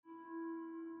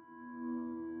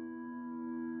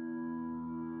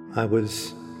I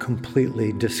was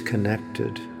completely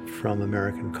disconnected from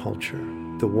American culture,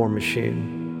 the war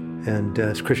machine. And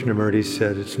as Krishnamurti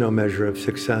said, it's no measure of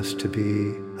success to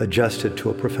be adjusted to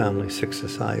a profoundly sick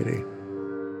society.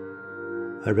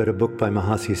 I read a book by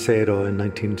Mahasi Sayadaw in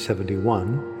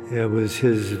 1971. It was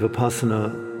his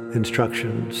Vipassana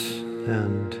instructions,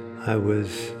 and I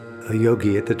was a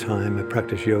yogi at the time. I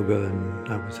practiced yoga, and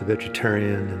I was a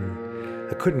vegetarian,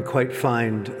 and I couldn't quite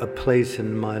find a place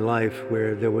in my life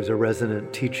where there was a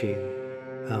resonant teaching.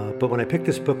 But when I picked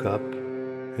this book up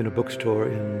in a bookstore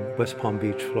in West Palm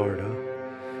Beach, Florida,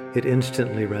 it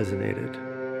instantly resonated.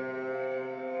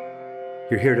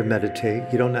 You're here to meditate.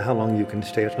 You don't know how long you can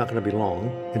stay. It's not going to be long.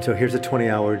 And so here's a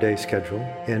 20-hour day schedule,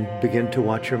 and begin to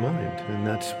watch your mind. And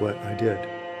that's what I did.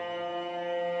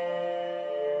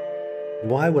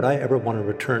 Why would I ever want to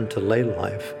return to lay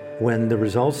life when the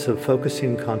results of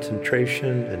focusing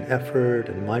concentration and effort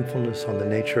and mindfulness on the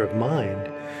nature of mind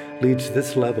leads to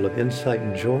this level of insight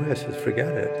and joy? I said, forget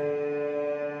it.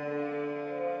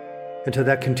 And so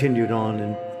that continued on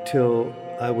until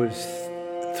I was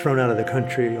thrown out of the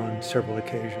country on several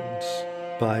occasions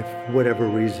by whatever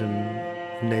reason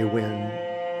Ne Win,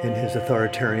 in his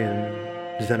authoritarian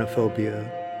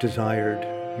xenophobia, desired.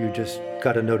 You just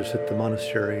got a notice at the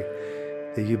monastery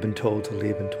that you've been told to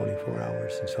leave in 24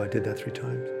 hours. And so I did that 3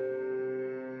 times.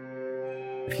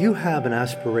 If you have an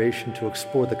aspiration to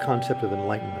explore the concept of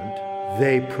enlightenment,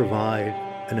 they provide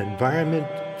an environment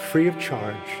free of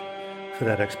charge for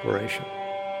that exploration.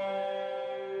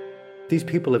 These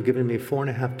people have given me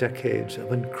 4.5 decades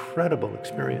of incredible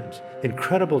experience,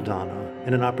 incredible dana,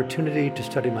 and an opportunity to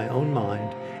study my own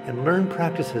mind and learn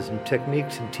practices and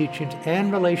techniques and teachings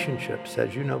and relationships,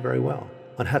 as you know very well,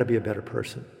 on how to be a better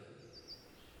person.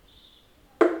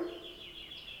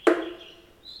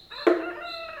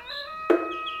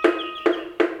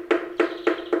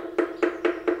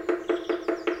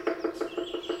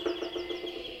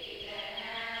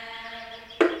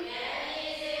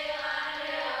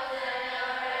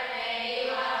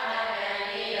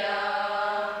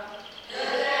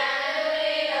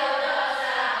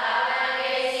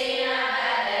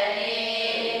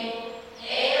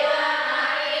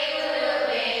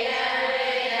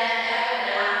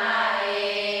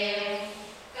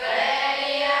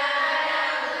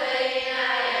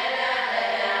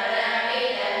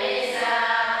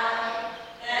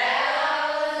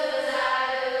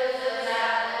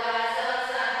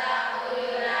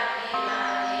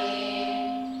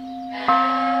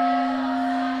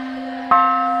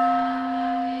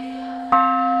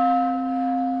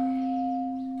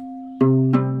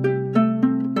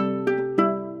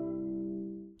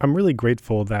 I'm really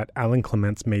grateful that Alan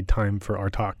Clements made time for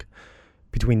our talk.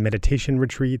 Between meditation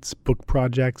retreats, book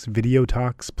projects, video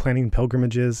talks, planning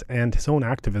pilgrimages, and his own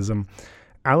activism,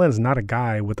 Alan is not a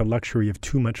guy with the luxury of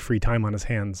too much free time on his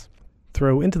hands.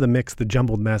 Throw into the mix the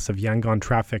jumbled mess of Yangon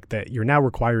traffic that you're now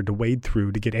required to wade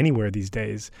through to get anywhere these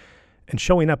days, and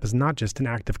showing up is not just an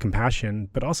act of compassion,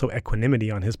 but also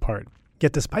equanimity on his part.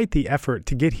 Yet despite the effort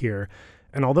to get here,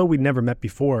 and although we'd never met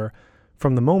before,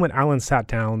 from the moment Alan sat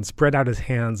down, spread out his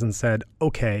hands, and said,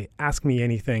 "Okay, ask me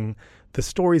anything," the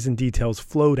stories and details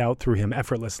flowed out through him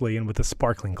effortlessly and with a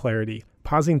sparkling clarity.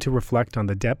 Pausing to reflect on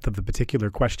the depth of the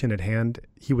particular question at hand,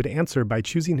 he would answer by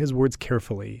choosing his words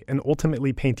carefully and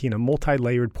ultimately painting a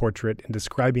multi-layered portrait and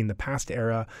describing the past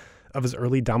era of his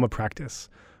early Dhamma practice,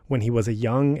 when he was a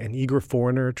young and eager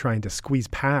foreigner trying to squeeze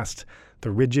past the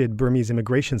rigid Burmese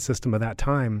immigration system of that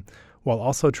time, while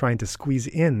also trying to squeeze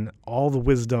in all the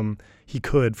wisdom he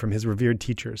could from his revered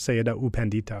teacher, Sayadaw U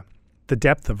Pandita. The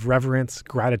depth of reverence,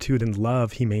 gratitude, and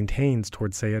love he maintains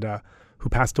towards Sayadaw, who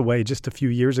passed away just a few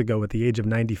years ago at the age of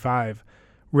 95,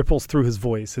 ripples through his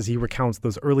voice as he recounts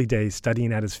those early days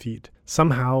studying at his feet,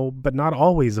 somehow, but not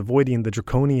always, avoiding the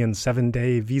draconian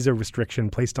 7-day visa restriction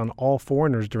placed on all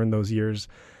foreigners during those years.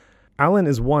 Alan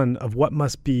is one of what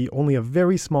must be only a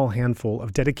very small handful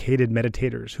of dedicated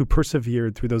meditators who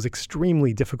persevered through those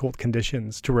extremely difficult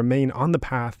conditions to remain on the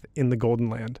path in the Golden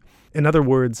Land. In other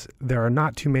words, there are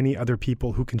not too many other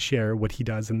people who can share what he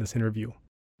does in this interview.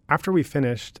 After we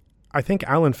finished, I think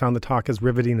Alan found the talk as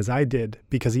riveting as I did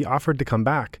because he offered to come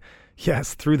back,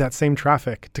 yes, through that same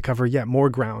traffic, to cover yet more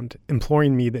ground,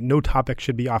 imploring me that no topic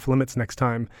should be off limits next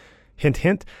time. Hint,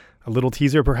 hint, a little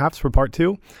teaser perhaps for part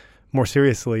 2. More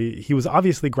seriously, he was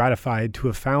obviously gratified to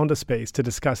have found a space to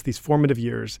discuss these formative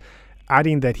years,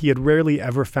 adding that he had rarely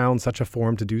ever found such a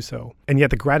forum to do so. And yet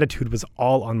the gratitude was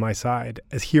all on my side,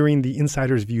 as hearing the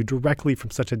insider's view directly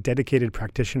from such a dedicated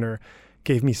practitioner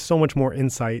gave me so much more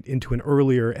insight into an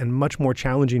earlier and much more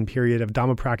challenging period of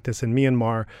Dhamma practice in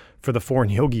Myanmar for the foreign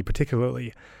yogi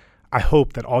particularly. I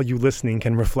hope that all you listening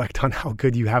can reflect on how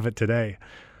good you have it today.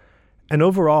 And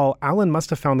overall, Alan must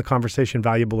have found the conversation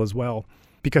valuable as well,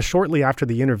 because shortly after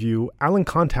the interview, Alan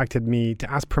contacted me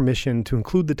to ask permission to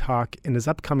include the talk in his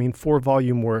upcoming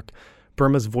 4-volume work,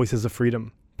 Burma's Voices of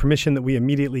Freedom, permission that we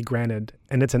immediately granted,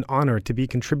 and it's an honor to be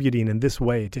contributing in this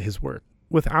way to his work.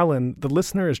 With Alan, the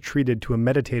listener is treated to a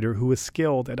meditator who is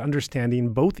skilled at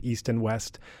understanding both East and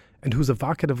West, and whose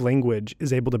evocative language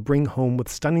is able to bring home with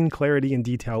stunning clarity and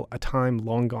detail a time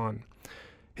long gone.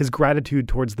 His gratitude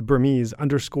towards the Burmese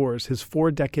underscores his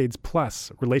 4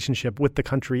 decades-plus relationship with the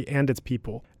country and its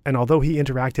people. And although he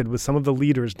interacted with some of the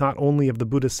leaders not only of the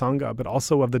Buddhist Sangha but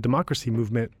also of the democracy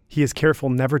movement, he is careful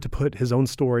never to put his own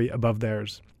story above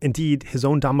theirs. Indeed, his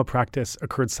own Dhamma practice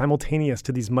occurred simultaneous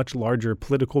to these much larger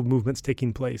political movements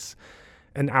taking place.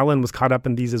 And Alan was caught up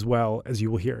in these as well, as you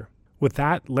will hear. With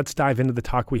that, let's dive into the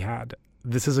talk we had.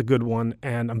 This is a good one,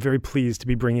 and I'm very pleased to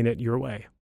be bringing it your way.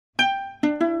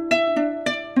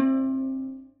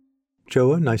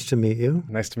 Joa, nice to meet you.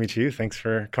 Nice to meet you. Thanks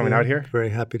for coming out here. Very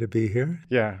happy to be here.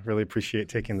 Yeah, really appreciate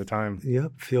taking the time.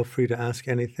 Yep, feel free to ask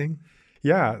anything.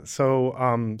 Yeah, so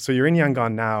you're in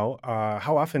Yangon now.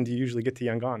 How often do you usually get to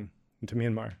Yangon, to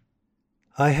Myanmar?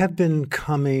 I have been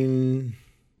coming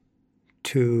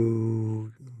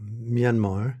to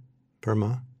Myanmar,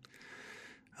 Burma,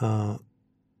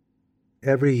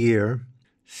 every year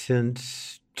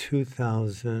since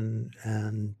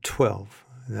 2012.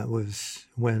 That was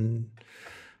when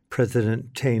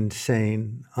President Thein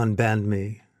Sein unbanned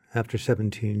me after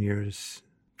 17 years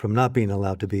from not being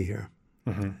allowed to be here.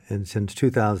 Mm-hmm. And since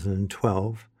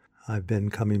 2012, I've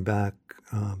been coming back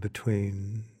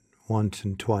between once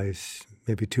and twice,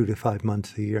 maybe 2 to 5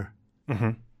 months a year.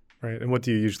 Mm-hmm. Right. And what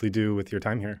do you usually do with your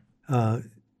time here?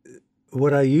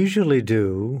 What I usually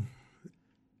do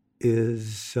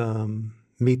is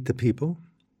meet the people.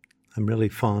 I'm really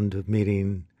fond of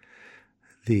meeting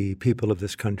the people of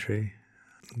this country,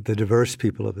 the diverse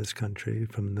people of this country,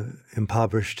 from the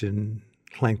impoverished in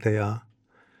Tlangthea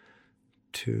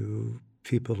to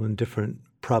people in different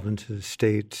provinces,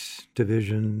 states,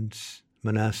 divisions,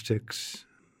 monastics,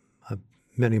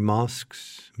 many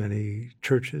mosques, many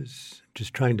churches,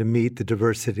 just trying to meet the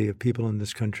diversity of people in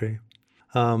this country.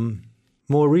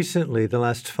 More recently, the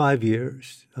last 5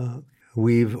 years,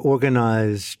 we've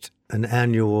organized an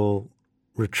annual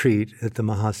retreat at the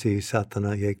Mahasi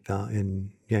Satana Yekta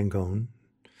in Yangon,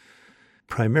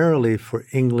 primarily for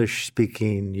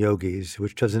English-speaking yogis,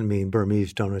 which doesn't mean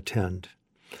Burmese don't attend.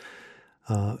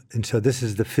 And so this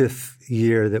is the 5th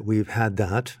year that we've had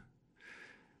that.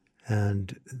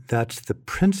 And that's the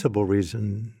principal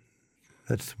reason,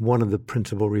 that's one of the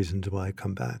principal reasons why I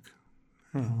come back.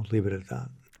 I'll leave it at that.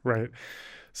 Right.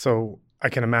 So I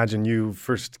can imagine you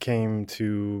first came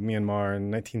to Myanmar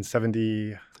in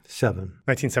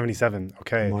 1977.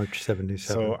 Okay. March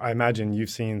 77. So I imagine you've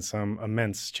seen some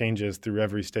immense changes through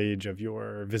every stage of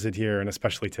your visit here, and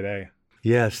especially today.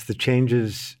 Yes, the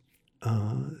changes,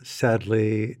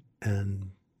 sadly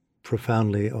and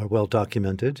profoundly, are well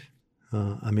documented.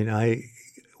 I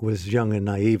was young and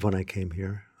naive when I came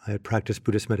here. I had practiced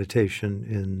Buddhist meditation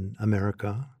in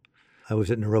America. I was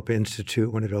at Naropa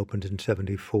Institute when it opened in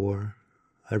 1974.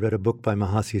 I read a book by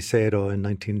Mahasi Sayadaw in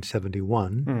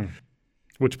 1971.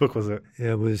 Which book was it?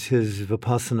 It was his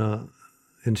Vipassana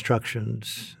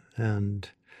instructions, and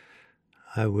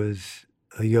I was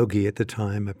a yogi at the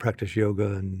time. I practiced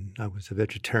yoga, and I was a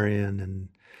vegetarian, and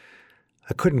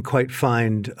I couldn't quite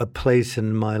find a place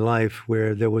in my life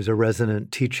where there was a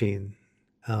resonant teaching.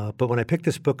 But when I picked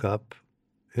this book up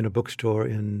in a bookstore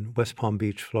in West Palm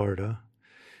Beach, Florida,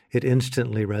 it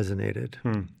instantly resonated.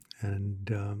 And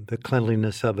the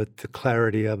cleanliness of it, the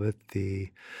clarity of it,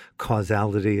 the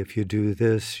causality, if you do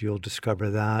this, you'll discover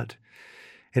that.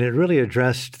 And it really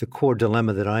addressed the core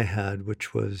dilemma that I had,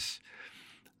 which was,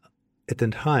 at the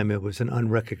time, it was an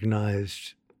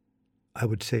unrecognized, I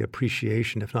would say,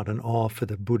 appreciation, if not an awe, for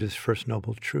the Buddhist First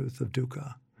Noble Truth of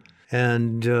dukkha.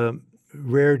 And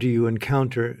rare do you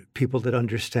encounter people that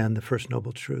understand the First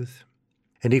Noble Truth.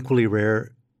 And equally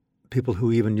rare, people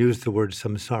who even use the word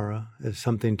samsara as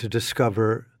something to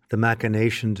discover the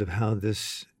machinations of how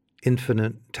this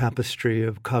infinite tapestry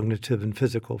of cognitive and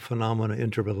physical phenomena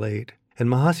interrelate. And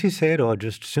Mahasi Sayadaw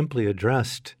just simply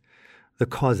addressed the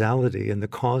causality and the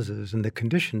causes and the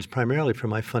conditions primarily for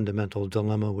my fundamental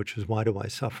dilemma, which is, why do I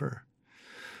suffer?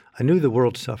 I knew the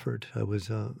world suffered. I was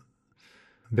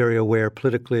very aware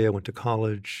politically. I went to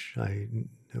college.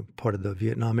 Part of the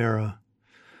Vietnam era.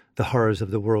 The horrors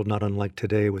of the world, not unlike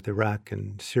today with Iraq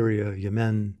and Syria,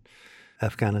 Yemen,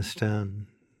 Afghanistan,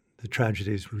 the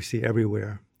tragedies we see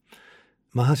everywhere.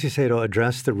 Mahasi Sayadaw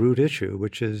addressed the root issue,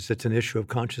 which is it's an issue of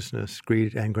consciousness,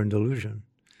 greed, anger, and delusion.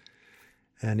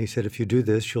 And he said, if you do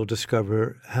this, you'll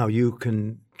discover how you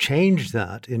can change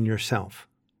that in yourself.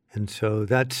 And so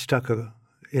that stuck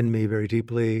in me very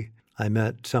deeply. I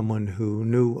met someone who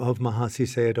knew of Mahasi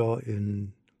Sayadaw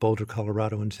in Boulder,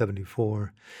 Colorado in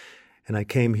 1974. And I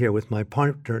came here with my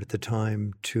partner at the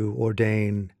time to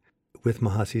ordain with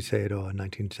Mahasi Sayadaw in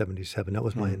 1977. That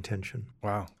was my intention.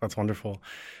 Wow, that's wonderful.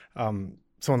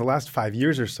 So in the last 5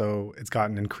 years or so, it's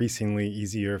gotten increasingly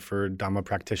easier for Dhamma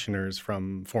practitioners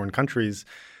from foreign countries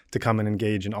to come and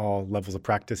engage in all levels of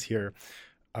practice here.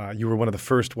 You were one of the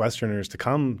first Westerners to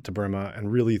come to Burma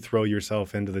and really throw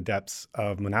yourself into the depths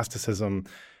of monasticism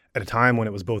at a time when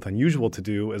it was both unusual to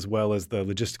do, as well as the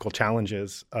logistical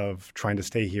challenges of trying to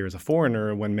stay here as a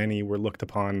foreigner when many were looked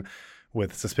upon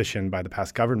with suspicion by the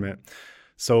past government.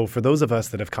 So for those of us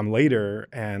that have come later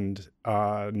and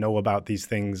know about these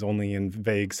things only in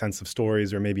vague sense of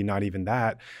stories, or maybe not even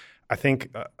that, I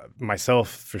think myself,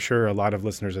 for sure, a lot of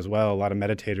listeners as well, a lot of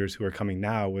meditators who are coming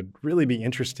now would really be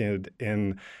interested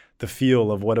in the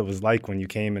feel of what it was like when you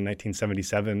came in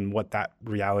 1977, what that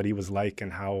reality was like,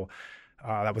 and how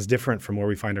that was different from where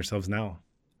we find ourselves now.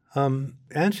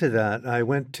 Answer that, I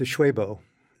went to Shwebo,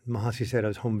 Mahasi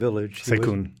Sayadaw's home village.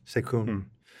 Sekun.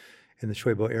 In the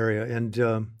Shwebo area.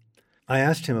 And I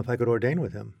asked him if I could ordain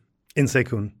with him. In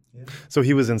Sekun. Yeah. So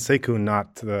he was in Sekun,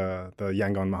 not the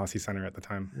Yangon Mahasi Center at the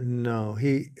time. No,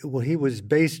 he was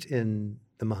based in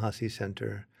the Mahasi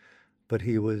Center, but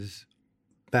he was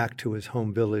back to his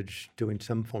home village doing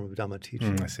some form of Dhamma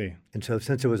teaching. I see. And so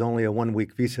since it was only a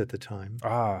 1-week visa at the time.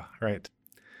 Ah, right.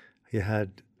 You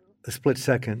had a split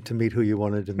second to meet who you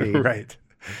wanted to meet. Right.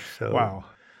 So wow.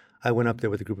 I went up there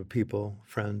with a group of people,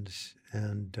 friends,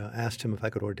 and asked him if I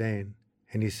could ordain.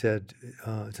 And he said,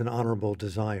 it's an honorable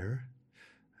desire,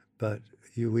 but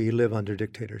we live under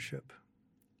dictatorship.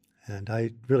 And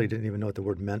I really didn't even know what the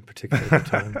word meant particularly at the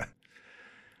time.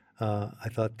 I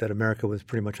thought that America was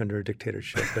pretty much under a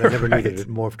dictatorship, but I never knew that it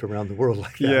morphed around the world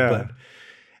like that. Yeah.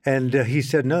 And he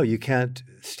said, no, you can't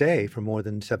stay for more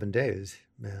than 7 days.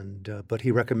 And but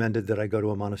he recommended that I go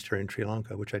to a monastery in Sri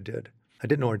Lanka, which I did. I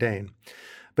didn't ordain.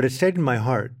 But it stayed in my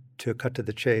heart to cut to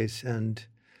the chase. And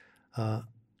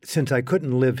since I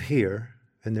couldn't live here,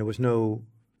 and there was no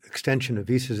extension of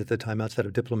visas at the time outside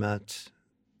of diplomats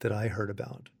that I heard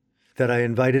about, that I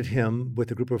invited him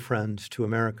with a group of friends to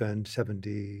America in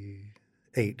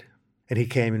 1978. And he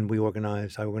came and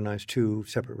I organized 2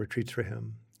 separate retreats for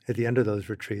him. At the end of those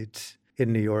retreats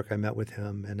in New York, I met with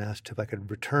him and asked if I could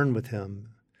return with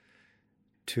him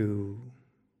to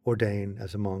ordain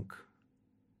as a monk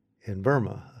in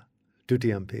Burma,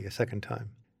 Dutiyampi, a second time.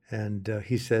 And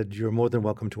he said, you're more than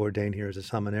welcome to ordain here as a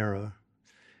Samanera,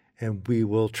 and we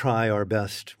will try our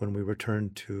best when we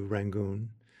return to Rangoon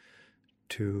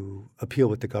to appeal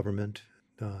with the government,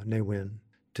 Ne Win,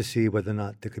 to see whether or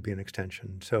not there could be an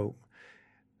extension. So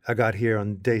I got here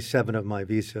on day 7 of my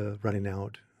visa running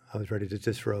out. I was ready to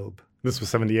disrobe. This was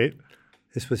 78?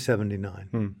 This was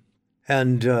 79.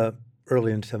 And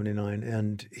early in 79.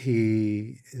 And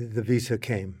the visa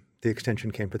came. The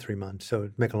extension came for 3 months. So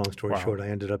to make a long story short, I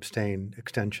ended up staying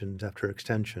extensions after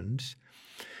extensions.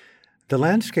 The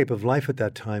landscape of life at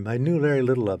that time, I knew very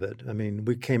little of it. I mean,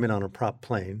 we came in on a prop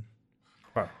plane.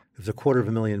 Wow. There was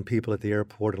 250,000 people at the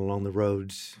airport and along the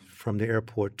roads from the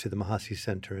airport to the Mahasi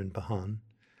Center in Bahan.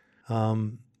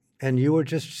 And you were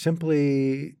just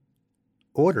simply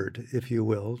ordered, if you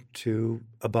will, to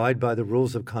abide by the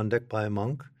rules of conduct by a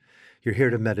monk. You're here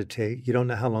to meditate. You don't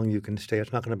know how long you can stay.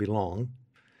 It's not going to be long.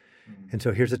 And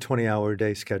so here's a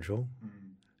 20-hour-a-day schedule,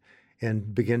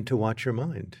 and begin to watch your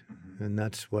mind. And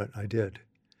that's what I did.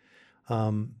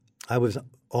 I was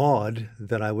awed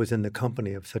that I was in the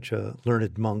company of such a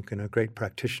learned monk and a great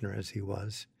practitioner as he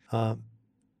was.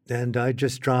 And I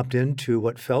just dropped into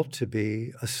what felt to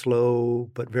be a slow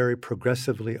but very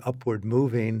progressively upward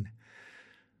moving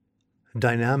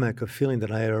dynamic of feeling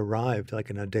that I had arrived like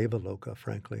in a Devaloka,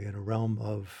 frankly, in a realm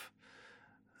of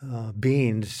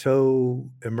beings so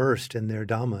immersed in their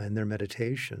Dhamma and their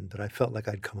meditation that I felt like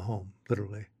I'd come home,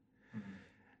 literally.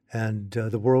 And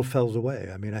the world fell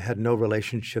away. I mean, I had no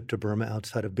relationship to Burma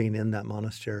outside of being in that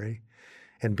monastery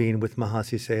and being with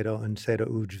Mahasi Sayadaw and Sayadaw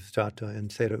U Justata and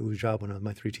Sayadaw U Jawana,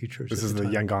 my 3 teachers. This is the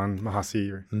Yangon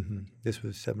Mahasi? This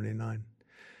was 79.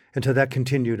 And so that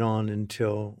continued on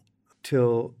until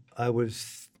I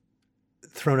was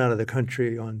thrown out of the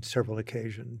country on several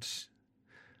occasions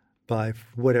by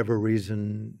whatever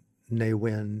reason Ne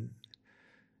Win,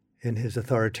 in his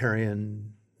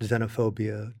authoritarian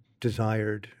xenophobia,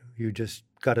 desired. You just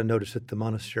got a notice at the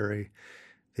monastery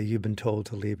that you've been told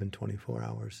to leave in 24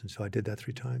 hours. And so I did that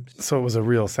 3 times. So it was a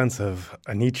real sense of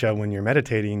anicca when you're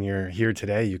meditating. You're here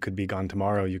today. You could be gone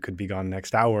tomorrow. You could be gone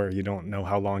next hour. You don't know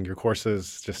how long your course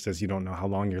is, just as you don't know how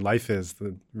long your life is.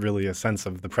 Really a sense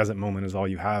of the present moment is all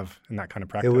you have in that kind of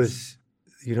practice. It was,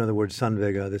 the word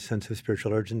samvega, the sense of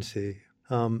spiritual urgency.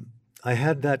 I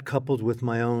had that coupled with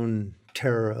my own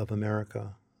terror of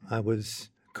America. I was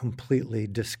completely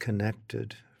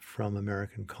disconnected from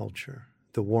American culture,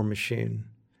 the war machine.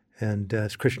 And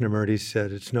as Krishnamurti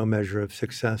said, it's no measure of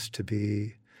success to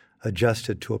be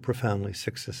adjusted to a profoundly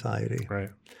sick society. Right.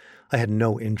 I had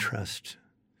no interest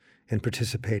in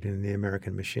participating in the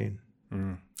American machine.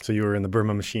 So you were in the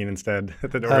Burma machine instead?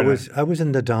 I was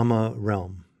in the Dhamma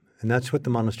realm, and that's what the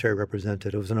monastery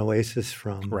represented. It was an oasis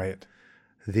from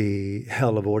the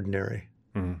hell of ordinary.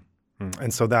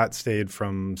 And so that stayed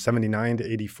from 79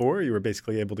 to 84? You were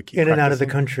basically able to keep in practicing? And out of the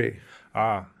country.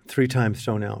 3 times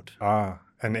thrown out.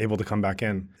 And able to come back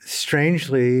in.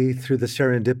 Strangely, through the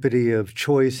serendipity of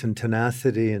choice and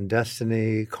tenacity and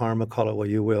destiny, karma, call it what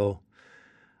you will,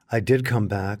 I did come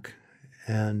back.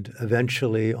 And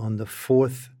eventually, on the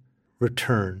 4th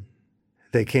return,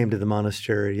 they came to the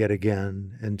monastery yet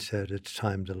again and said, it's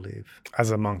time to leave.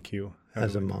 As a monk, you?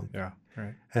 As a monk. Yeah,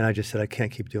 right. And I just said, I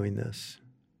can't keep doing this.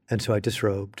 And so I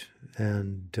disrobed,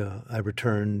 and I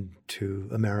returned to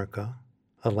America,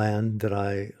 a land that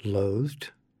I loathed,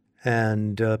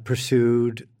 and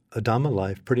pursued a Dhamma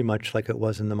life pretty much like it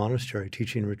was in the monastery,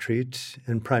 teaching retreats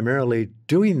and primarily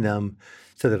doing them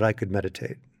so that I could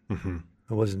meditate.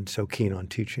 I wasn't so keen on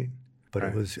teaching, but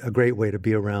it was a great way to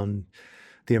be around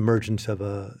the emergence of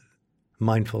a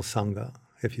mindful Sangha,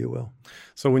 if you will.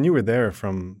 So when you were there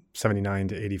from 79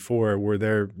 to 84, were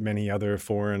there many other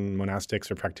foreign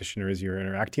monastics or practitioners you were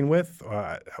interacting with?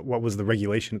 What was the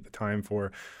regulation at the time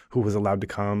for who was allowed to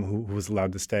come, who was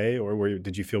allowed to stay? Or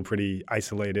did you feel pretty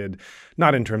isolated,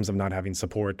 not in terms of not having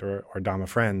support or Dhamma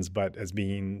friends, but as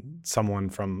being someone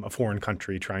from a foreign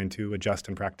country trying to adjust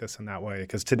and practice in that way?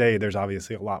 Because today there's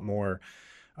obviously a lot more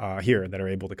here that are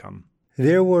able to come.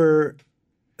 There were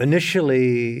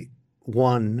initially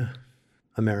one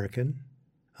American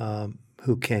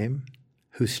who came,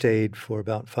 who stayed for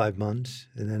about 5 months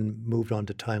and then moved on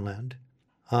to Thailand.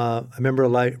 I remember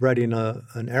writing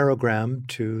an aerogram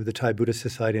to the Thai Buddhist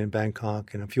Society in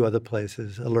Bangkok and a few other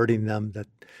places, alerting them that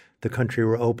the country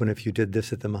were open if you did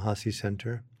this at the Mahasi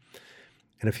Center.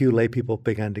 And a few lay people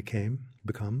began to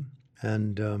become.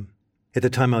 And at the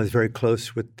time, I was very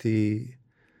close with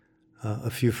a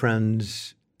few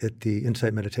friends at the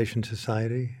Insight Meditation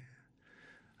Society.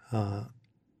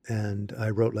 And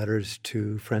I wrote letters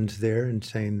to friends there and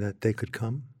saying that they could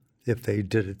come if they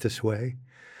did it this way.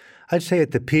 I'd say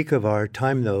at the peak of our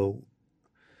time, though,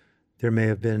 there may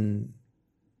have been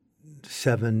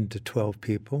 7 to 12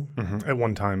 people. At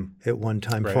one time.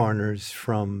 Right. Foreigners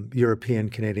from European,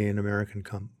 Canadian, American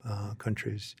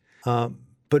countries.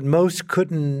 But most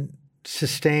couldn't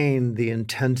sustain the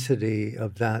intensity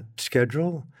of that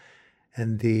schedule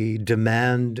and the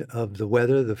demand of the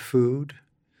weather, the food.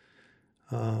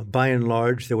 By and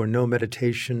large, there were no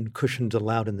meditation cushions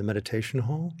allowed in the meditation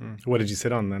hall. What did you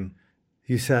sit on then?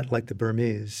 You sat like the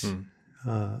Burmese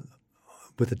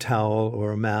with a towel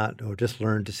or a mat, or just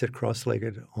learned to sit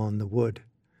cross-legged on the wood.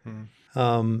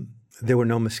 There were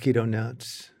no mosquito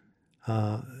nets.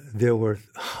 There were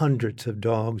hundreds of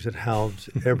dogs that howled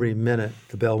every minute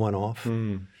the bell went off.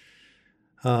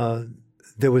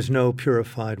 There was no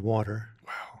purified water.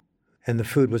 Wow. And the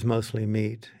food was mostly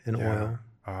meat and oil.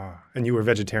 And you were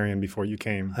vegetarian before you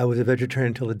came. I was a vegetarian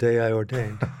until the day I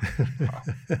ordained.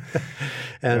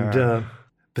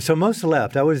 But so most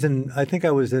left. I think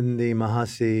I was in the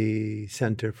Mahasi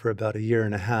Center for about 1.5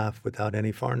 years without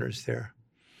any foreigners there.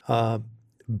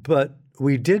 But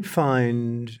we did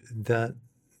find that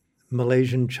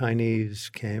Malaysian Chinese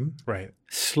came. Right.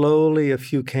 Slowly, a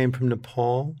few came from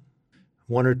Nepal,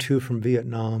 1 or 2 from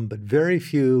Vietnam, but very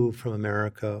few from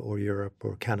America or Europe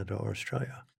or Canada or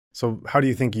Australia. So how do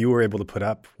you think you were able to put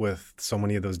up with so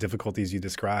many of those difficulties you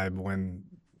describe when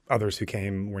others who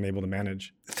came weren't able to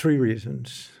manage? 3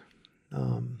 reasons.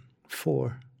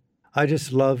 4. I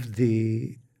just loved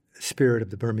the spirit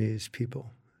of the Burmese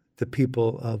people, the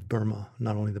people of Burma,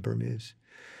 not only the Burmese.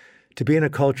 To be in a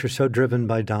culture so driven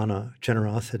by dana,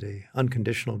 generosity,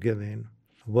 unconditional giving,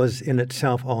 was in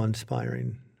itself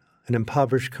awe-inspiring. An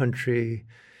impoverished country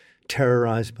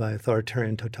terrorized by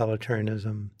authoritarian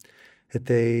totalitarianism, that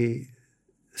they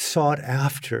sought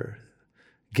after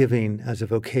giving as a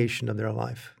vocation of their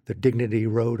life. Their dignity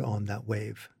rode on that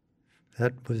wave.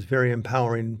 That was very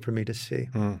empowering for me to see.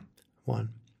 1.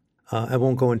 I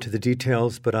won't go into the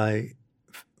details, but I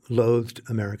loathed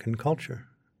American culture.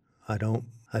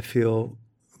 I feel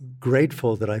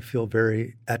grateful that I feel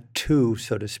very at two,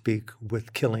 so to speak,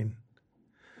 with killing.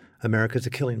 America's a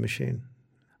killing machine.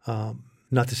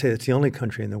 Not to say it's the only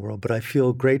country in the world, but I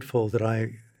feel grateful that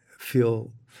I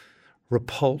feel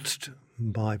repulsed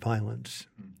by violence.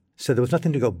 So there was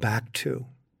nothing to go back to.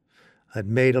 I'd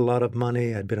made a lot of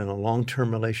money. I'd been in a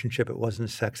long-term relationship. It wasn't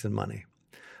sex and money.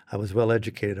 I was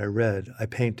well-educated. I read. I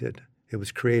painted. It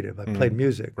was creative. I played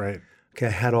music. Right. Okay,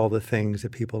 I had all the things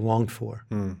that people longed for.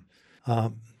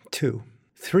 2.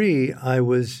 3, I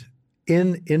was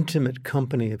in intimate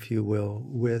company, if you will,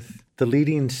 with the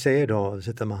leading sayadaws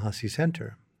at the Mahasi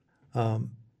Center.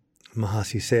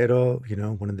 Mahasi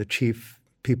Sayadaw, one of the chief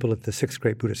people at the Sixth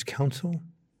Great Buddhist Council.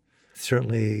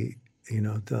 Certainly,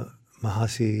 the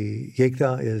Mahasi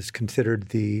Yekta is considered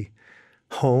the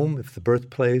home, if the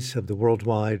birthplace of the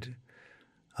worldwide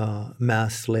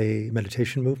mass lay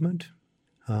meditation movement.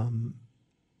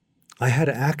 I had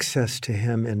access to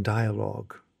him in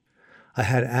dialogue. I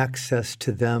had access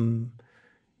to them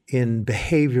in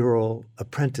behavioral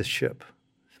apprenticeship,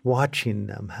 watching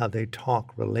them, how they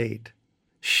talk, relate,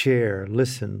 share,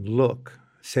 listen, look.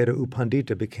 Sayadaw U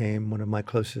Pandita became one of my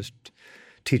closest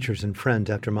teachers and friends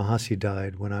after Mahasi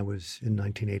died when I was in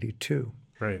 1982.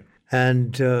 Right.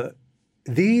 And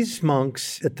these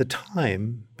monks at the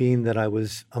time, being that I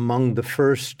was among the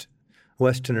first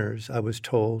Westerners, I was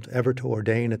told, ever to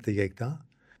ordain at the Yekta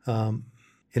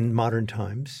in modern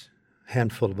times,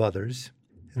 handful of others,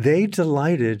 they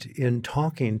delighted in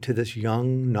talking to this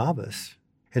young novice.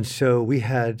 And so we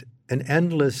had an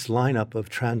endless lineup of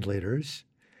translators,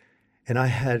 and I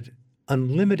had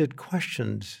unlimited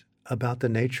questions about the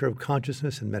nature of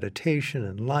consciousness and meditation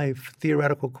and life,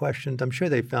 theoretical questions. I'm sure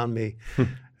they found me,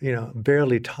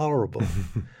 barely tolerable.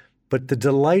 But the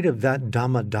delight of that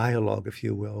Dhamma dialogue, if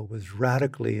you will, was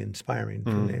radically inspiring for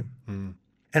me.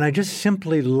 And I just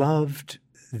simply loved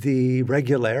the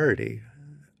regularity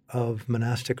of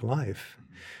monastic life.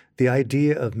 The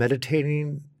idea of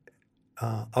meditating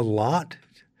a lot,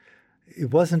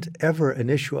 it wasn't ever an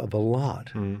issue of a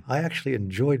lot. I actually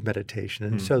enjoyed meditation.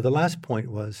 And so the last point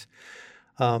was,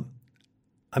 I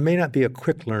may not be a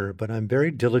quick learner, but I'm a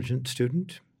very diligent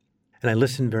student. And I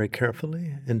listened very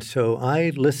carefully. And so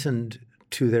I listened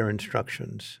to their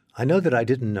instructions. I know that I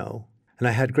didn't know. And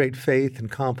I had great faith and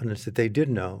confidence that they did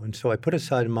know. And so I put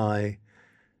aside my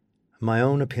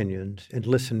own opinions and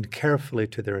listened carefully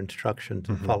to their instructions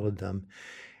and followed them.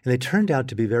 And they turned out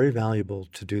to be very valuable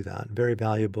to do that, very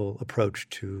valuable approach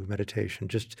to meditation.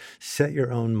 Just set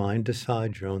your own mind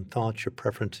aside, your own thoughts, your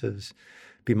preferences.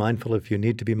 Be mindful if you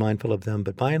need to be mindful of them.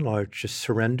 But by and large, just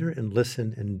surrender and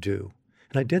listen and do.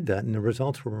 And I did that, and the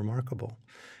results were remarkable.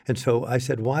 And so I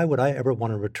said, why would I ever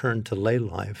want to return to lay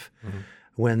life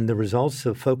when the results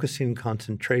of focusing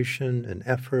concentration and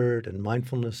effort and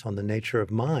mindfulness on the nature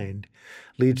of mind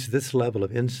leads to this level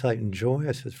of insight and joy?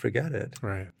 I said, forget it.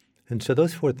 Right. And so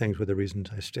those 4 things were the reasons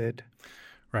I stayed.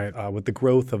 Right. With the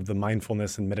growth of the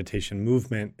mindfulness and meditation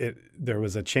movement, there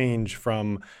was a change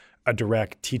from a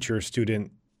direct teacher-student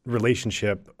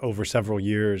relationship over several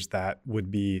years that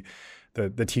would be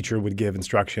the teacher would give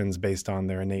instructions based on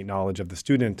their innate knowledge of the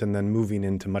student, and then moving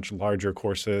into much larger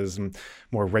courses and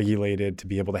more regulated to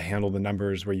be able to handle the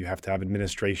numbers where you have to have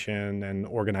administration and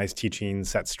organized teaching,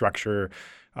 set structure.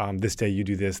 This day you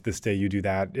do this day you do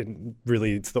that.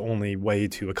 It's the only way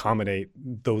to accommodate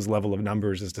those level of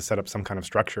numbers is to set up some kind of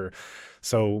structure.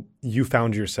 So you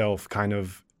found yourself kind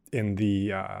of in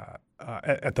the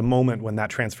at the moment when that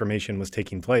transformation was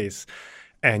taking place,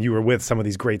 and you were with some of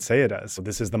these great sayadaws. So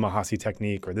this is the Mahasi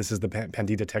technique, or this is the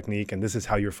Pandita technique, and this is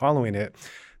how you're following it.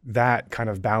 That kind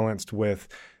of balanced with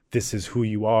this is who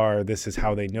you are, this is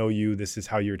how they know you, this is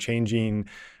how you're changing.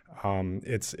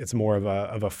 It's more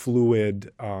of a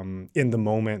fluid, in the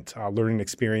moment learning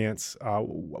experience.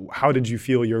 How did you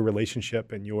feel your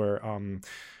relationship and your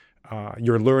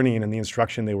learning and the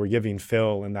instruction they were giving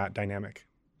Phil in that dynamic?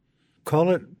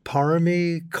 Call it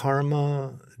parami,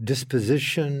 karma,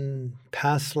 disposition,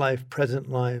 past life, present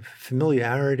life,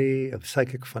 familiarity of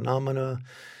psychic phenomena.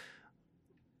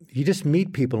 You just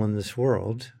meet people in this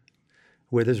world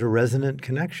where there's a resonant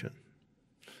connection.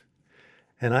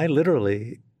 And I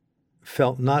literally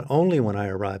felt not only when I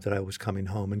arrived that I was coming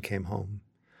home and came home,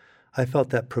 I felt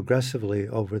that progressively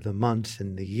over the months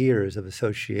and the years of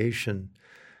association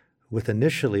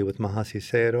initially with Mahasi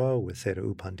Sayadaw, with Sayadaw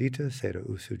U Pandita, Sayadaw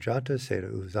U Sujata,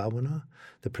 Sayadaw U Zawana,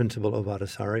 the principal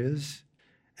Ovadasaryas,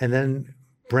 and then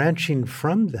branching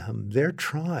from them, their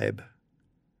tribe.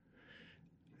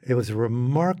 It was a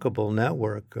remarkable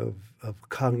network of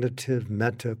cognitive,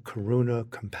 metta, karuna,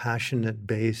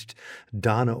 compassionate-based,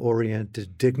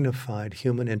 dana-oriented, dignified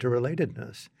human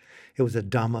interrelatedness. It was a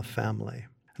Dhamma family.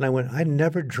 And I went, I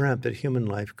never dreamt that human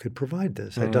life could provide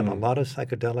this. I'd done a lot of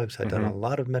psychedelics. I'd done a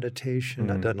lot of meditation.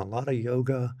 I'd done a lot of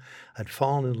yoga. I'd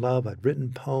fallen in love. I'd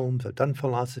written poems. I'd done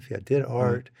philosophy. I did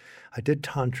art. I did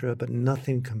tantra, but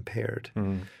nothing compared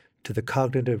to the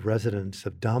cognitive resonance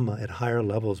of Dhamma at higher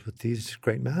levels with these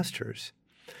great masters.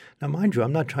 Now, mind you,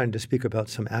 I'm not trying to speak about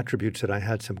some attributes that I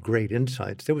had some great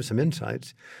insights. There were some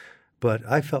insights, but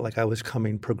I felt like I was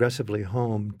coming progressively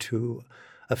home to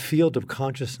a field of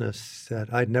consciousness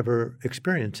that I'd never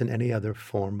experienced in any other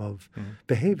form of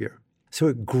behavior. So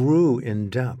it grew in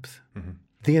depth.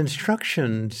 The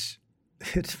instructions,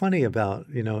 it's funny about,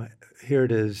 here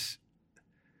it is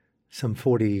some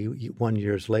 41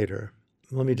 years later.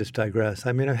 Let me just digress.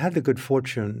 I mean, I've had the good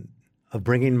fortune of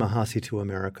bringing Mahasi to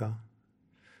America,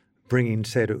 bringing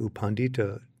Sayadaw U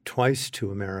Pandita twice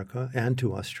to America and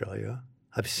to Australia.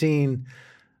 I've seen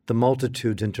the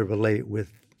multitudes interrelate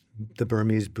with the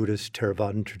Burmese Buddhist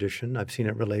Theravadan tradition. I've seen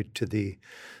it relate to the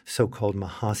so-called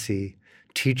Mahasi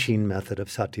teaching method of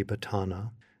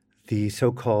Satipatthana, the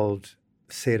so-called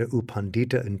Sayadaw U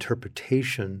Pandita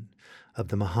interpretation of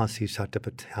the Mahasi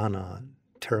Satipatthana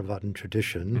Theravadan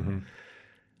tradition.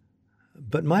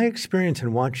 But my experience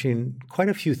in watching quite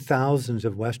a few thousands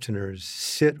of Westerners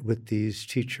sit with these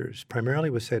teachers, primarily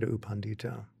with Sayadaw U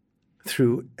Pandita,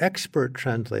 through expert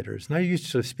translators, and I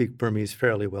used to speak Burmese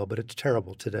fairly well, but it's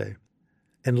terrible today,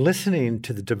 and listening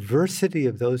to the diversity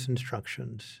of those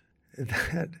instructions,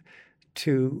 that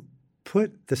to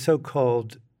put the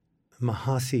so-called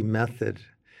Mahasi method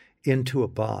into a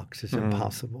box is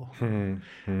impossible.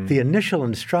 The initial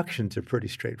instructions are pretty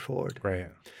straightforward. Right.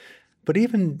 But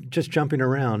even just jumping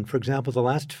around, for example, the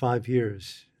last 5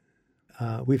 years,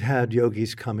 we've had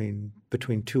yogis coming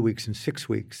between 2 weeks and 6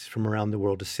 weeks from around the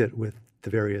world to sit with the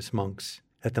various monks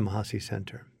at the Mahasi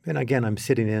Center. And again, I'm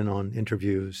sitting in on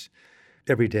interviews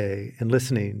every day and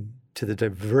listening to the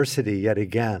diversity yet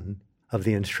again of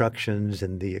the instructions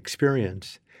and the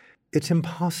experience. It's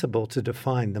impossible to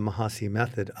define the Mahasi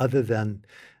method other than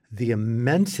the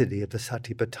immensity of the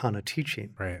Satipatthana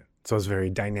teaching. Right. So it's very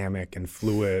dynamic and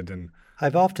fluid. And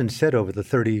I've often said over the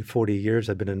 30, 40 years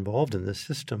I've been involved in this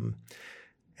system,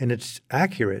 and it's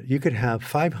accurate. You could have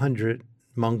 500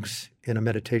 monks in a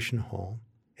meditation hall,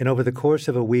 and over the course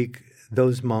of a week,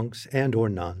 those monks and or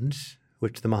nuns,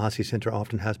 which the Mahasi Center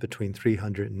often has between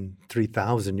 300 and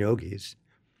 3,000 yogis,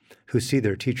 who see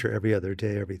their teacher every other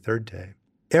day, every third day,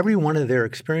 every one of their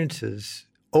experiences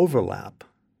overlap,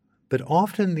 but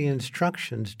often the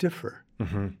instructions differ.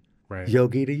 Right.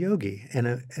 Yogi to yogi. And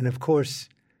of course,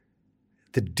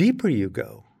 the deeper you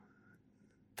go,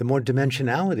 the more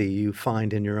dimensionality you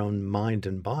find in your own mind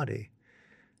and body.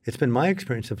 It's been my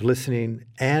experience of listening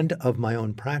and of my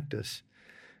own practice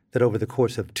that over the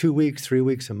course of 2 weeks, 3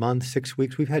 weeks, a month, 6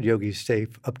 weeks, we've had yogis stay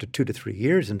up to 2 to 3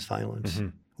 years in silence.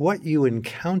 What you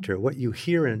encounter, what you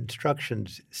hear in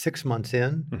instructions 6 months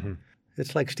in,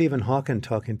 it's like Stephen Hawking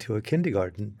talking to a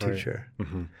kindergarten teacher.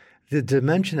 The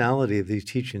dimensionality of these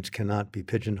teachings cannot be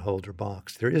pigeonholed or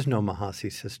boxed. There is no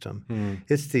Mahasi system.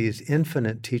 It's these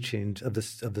infinite teachings of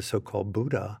the so-called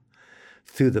Buddha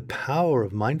through the power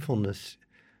of mindfulness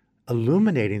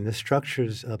illuminating the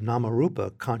structures of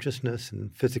Namarupa, consciousness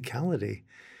and physicality,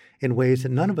 in ways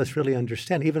that none of us really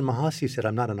understand. Even Mahasi said,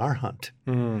 I'm not an arhat.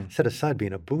 Set aside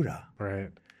being a Buddha.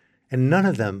 Right. And none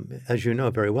of them, as you know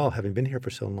very well, having been here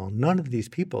for so long, none of these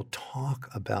people talk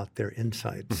about their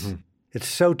insights. It's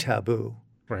so taboo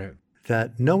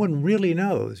that no one really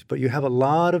knows. But you have a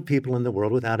lot of people in the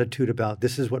world with attitude about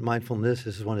this is what mindfulness is,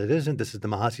 this is what it isn't, this is the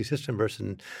Mahasi system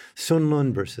versus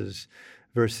Sunlun versus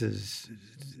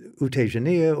U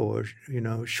Tejaniya or,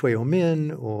 Shui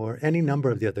Omin or any number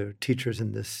of the other teachers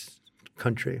in this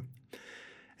country.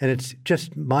 And it's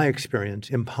just my experience,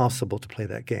 impossible to play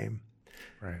that game.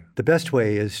 Right. The best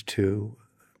way is to,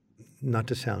 not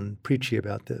to sound preachy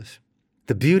about this,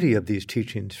 the beauty of these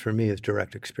teachings for me is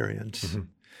direct experience.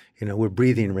 We're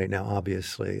breathing right now,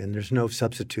 obviously, and there's no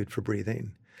substitute for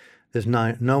breathing. There's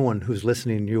no one who's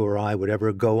listening, you or I, would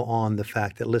ever go on the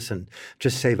fact that, listen,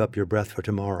 just save up your breath for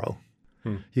tomorrow.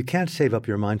 You can't save up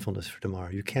your mindfulness for tomorrow.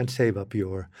 You can't save up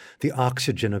the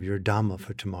oxygen of your Dhamma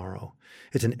for tomorrow.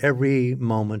 It's an every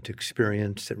moment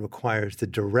experience that requires the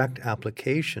direct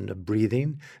application of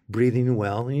breathing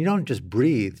well. And you don't just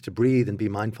breathe to breathe and be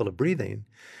mindful of breathing.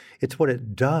 It's what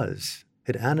it does.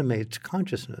 It animates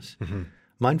consciousness.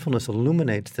 Mindfulness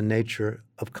illuminates the nature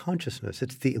of consciousness.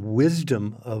 It's the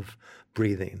wisdom of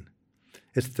breathing.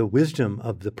 It's the wisdom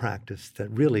of the practice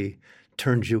that really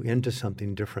turns you into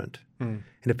something different. And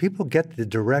if people get the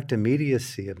direct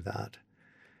immediacy of that,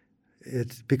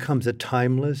 it becomes a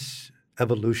timeless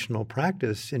evolutional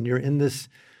practice, and you're in this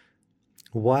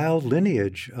wild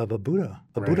lineage of a Buddha,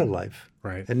 a Buddha life.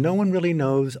 Right. And no one really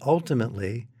knows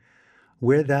ultimately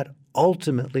where that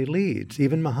ultimately leads.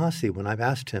 Even Mahasi, when I've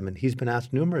asked him, and he's been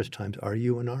asked numerous times, are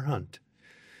you an arhat?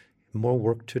 More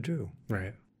work to do.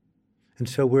 Right. And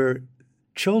so we're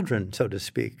children, so to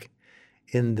speak,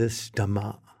 in this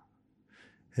Dhamma.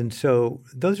 And so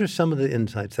those are some of the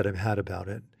insights that I've had about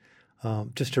it.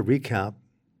 Just to recap,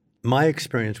 my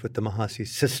experience with the Mahasi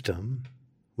system,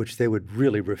 which they would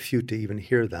really refute to even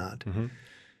hear that. Mm-hmm.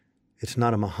 It's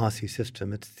not a Mahasi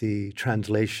system. It's the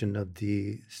translation of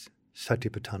the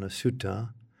Satipatthana Sutta.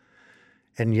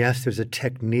 And yes, there's a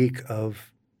technique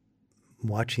of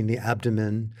watching the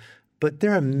abdomen, but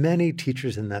there are many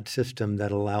teachers in that system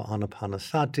that allow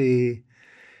anapanasati.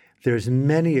 There's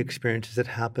many experiences that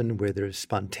happen where there's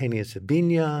spontaneous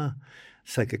abhinya,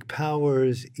 psychic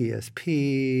powers,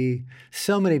 ESP,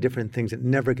 so many different things that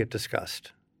never get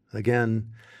discussed. Again,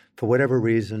 for whatever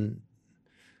reason,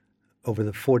 over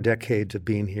the 4 decades of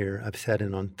being here, I've sat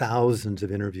in on thousands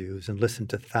of interviews and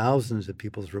listened to thousands of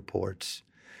people's reports.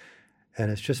 And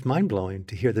it's just mind-blowing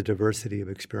to hear the diversity of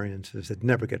experiences that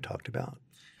never get talked about.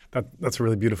 That's a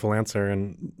really beautiful answer.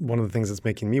 And one of the things that's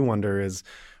making me wonder is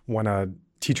when a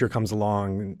teacher comes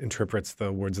along and interprets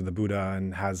the words of the Buddha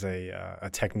and has a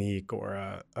technique or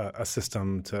a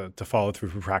system to follow through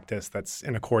for practice that's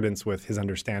in accordance with his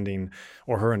understanding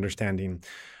or her understanding,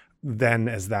 then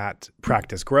as that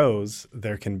practice grows,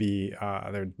 there can be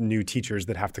there are new teachers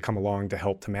that have to come along to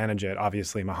help to manage it.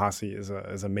 Obviously, Mahasi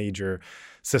is a major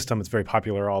system. It's very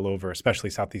popular all over,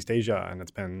 especially Southeast Asia, and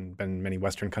it's been many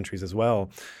Western countries as well.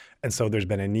 And so there's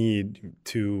been a need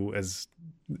to, as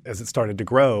it started to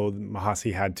grow,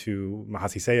 Mahasi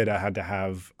Sayadaw had to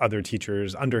have other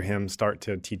teachers under him start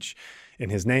to teach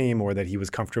in his name, or that he was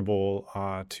comfortable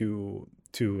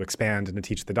to expand and to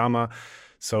teach the Dhamma.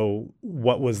 So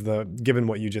given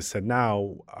what you just said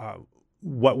now,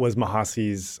 what was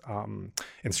Mahasi's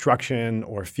instruction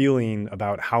or feeling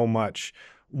about how much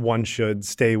one should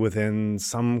stay within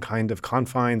some kind of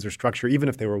confines or structure, even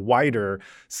if they were wider,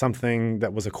 something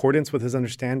that was accordance with his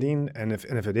understanding? And if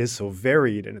it is so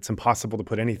varied and it's impossible to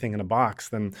put anything in a box,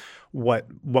 then what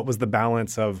was the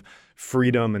balance of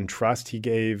freedom and trust he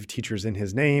gave teachers in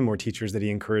his name or teachers that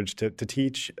he encouraged to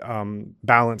teach,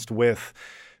 balanced with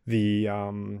the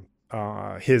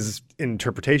his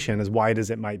interpretation, as wide as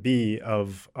it might be,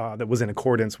 of that was in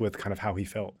accordance with kind of how he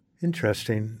felt?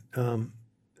 Interesting.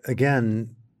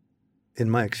 Again, in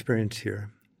my experience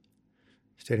here,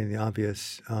 stating the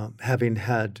obvious, having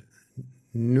had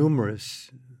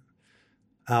numerous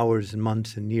hours and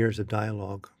months and years of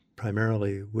dialogue,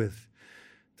 primarily with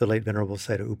the late Venerable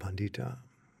Sayadaw U Pandita,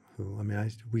 who,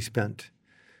 we spent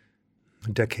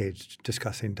decades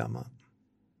discussing Dhamma.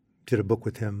 Did a book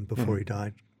with him before he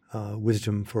died,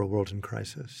 Wisdom for a World in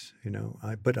Crisis.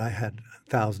 But I had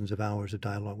thousands of hours of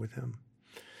dialogue with him.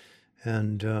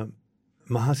 And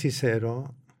Mahasi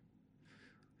Sayadaw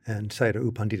and Sayadaw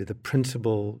U Pandita, the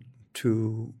principal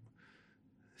two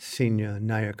senior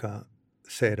Nayaka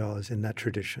Sayadaws in that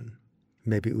tradition,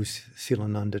 maybe U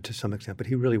Silananda to some extent, but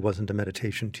he really wasn't a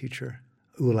meditation teacher.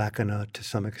 U Lakana to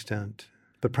some extent,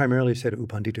 but primarily Sayadaw U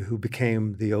Pandita, who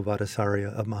became the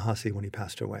Ovadasarya of Mahasi when he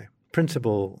passed away.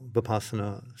 Principal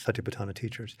Vipassana Satipatthana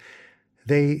teachers.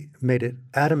 They made it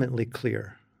adamantly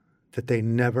clear that they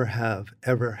never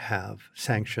ever have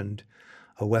sanctioned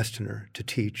a Westerner to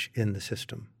teach in the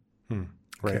system.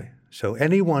 Right. Okay. So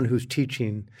anyone who's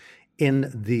teaching in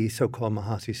the so-called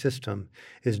Mahasi system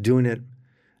is doing it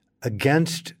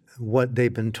against what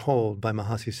they've been told by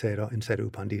Mahasi Sayadaw and Sayadaw U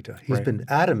Pandita. He's been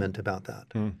adamant about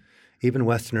that. Even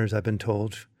Westerners, I've been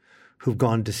told, who've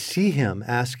gone to see him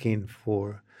asking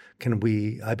for, can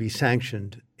I be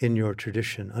sanctioned in your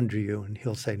tradition under you? And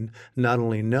he'll say, not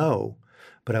only no,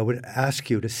 but I would ask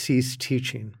you to cease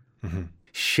teaching. Mm-hmm.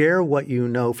 Share what you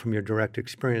know from your direct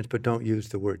experience, but don't use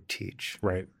the word teach.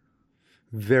 Right.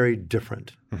 Very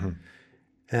different. Mm-hmm.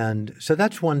 And so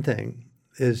that's one thing,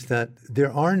 is that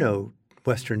there are no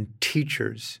Western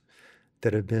teachers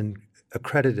that have been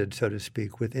accredited, so to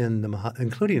speak, within the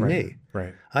including me.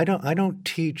 Right. I don't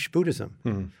teach Buddhism.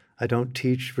 Mm-hmm. I don't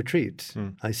teach retreats.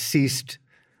 I ceased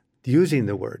using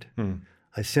the word.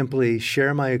 I simply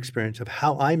share my experience of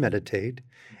how I meditate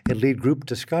and lead group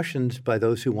discussions by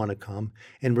those who want to come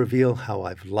and reveal how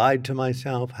I've lied to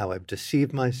myself, how I've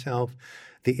deceived myself,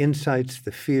 the insights,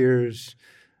 the fears,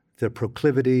 the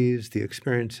proclivities, the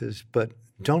experiences, but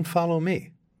don't follow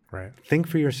me. Right. Think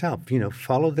for yourself.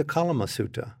 Follow the Kalama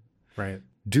Sutta. Right.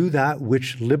 Do that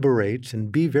which liberates,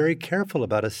 and be very careful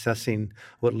about assessing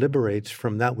what liberates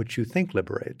from that which you think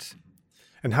liberates.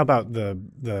 And how about the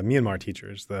Myanmar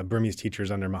teachers, the Burmese teachers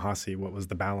under Mahasi? What was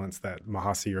the balance that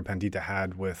Mahasi or Pandita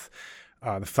had with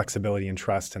the flexibility and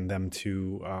trust in them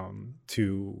to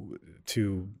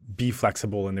be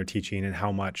flexible in their teaching, and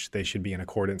how much they should be in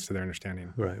accordance to their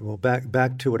understanding? Right. Well,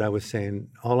 back to what I was saying,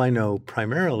 all I know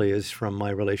primarily is from my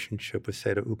relationship with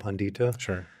Sayadaw U Pandita,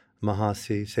 Sure.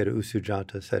 Mahasi, Sayadaw U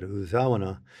Sujata, Sayadaw U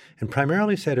Zawana, and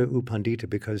primarily Sayadaw U Pandita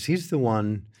because he's the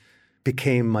one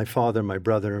became my father, my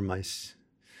brother,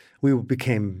 we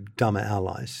became Dhamma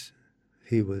allies.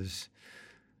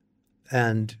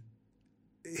 And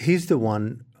he's the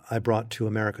one I brought to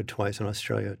America twice and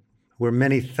Australia, where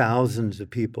many thousands of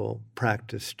people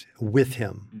practiced with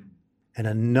him. And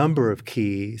a number of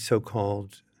key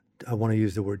so-called, I want to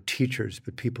use the word teachers,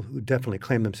 but people who definitely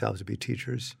claim themselves to be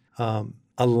teachers,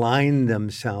 align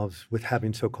themselves with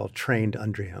having so-called trained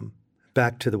under him.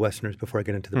 Back to the Westerners before I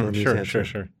get into the Burmese answer.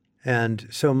 Sure. And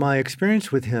so my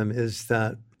experience with him is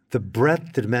that the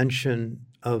breadth, the dimension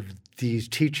of these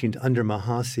teachings under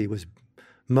Mahasi was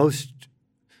most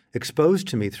exposed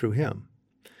to me through him.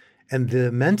 And the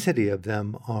immensity of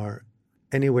them are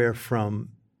anywhere from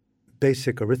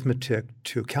basic arithmetic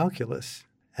to calculus.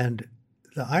 And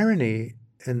the irony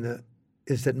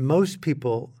is that most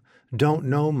people don't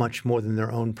know much more than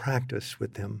their own practice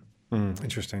with him.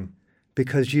 Interesting.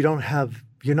 Because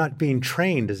you're not being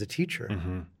trained as a teacher.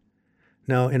 Mm-hmm.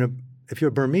 Now, if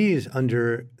you're Burmese,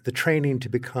 under the training to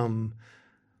become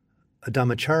a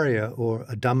Dhammacharya or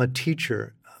a Dhamma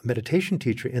teacher, a meditation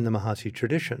teacher in the Mahasi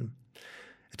tradition,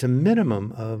 it's a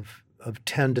minimum of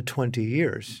 10 to 20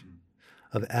 years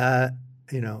of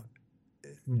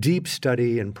deep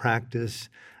study and practice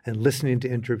and listening to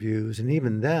interviews, and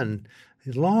even then,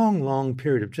 a long, long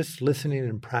period of just listening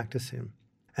and practicing.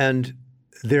 And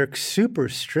they're super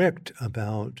strict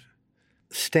about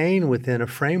staying within a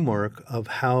framework of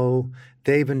how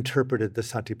they've interpreted the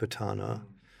Satipatthana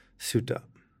Sutta.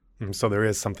 So there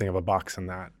is something of a box in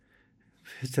that.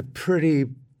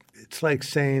 It's like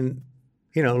saying,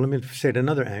 let me say it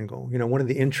another angle. One of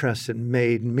the interests that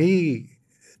made me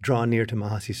draw near to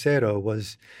Mahasi Sayadaw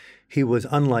was he was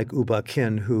unlike U Ba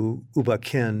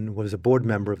Khin was a board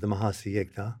member of the Mahasi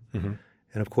Yigda. Mm-hmm.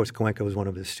 And of course, Goenka was one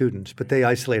of his students. But they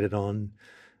isolated on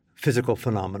physical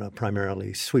phenomena,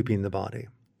 primarily sweeping the body.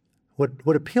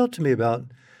 What appealed to me about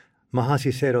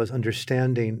Mahasi Sayadaw's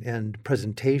understanding and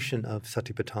presentation of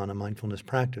Satipatthana mindfulness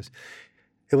practice,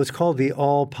 it was called the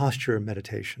all-posture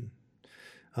meditation.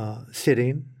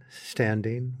 Sitting,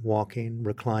 standing, walking,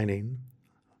 reclining,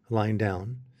 lying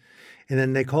down. And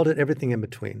then they called it everything in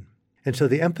between. And so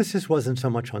the emphasis wasn't so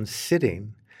much on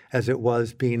sitting as it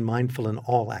was being mindful in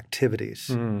all activities.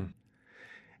 And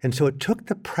so it took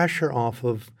the pressure off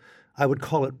of, I would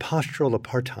call it postural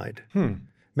apartheid.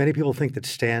 Many people think that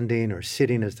standing or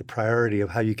sitting is the priority of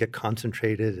how you get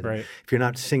concentrated. And right. If you're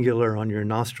not singular on your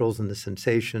nostrils and the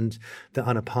sensations, the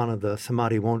anapana, the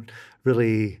samadhi won't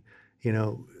really,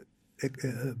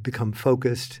 become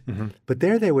focused. Mm-hmm. But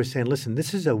there they were saying, listen,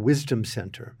 this is a wisdom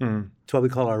center. That's why we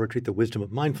call our retreat the wisdom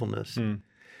of mindfulness. And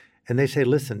they say,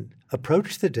 listen,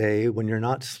 approach the day when you're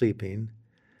not sleeping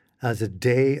as a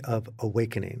day of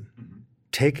awakening.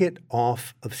 Take it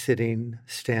off of sitting,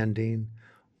 standing,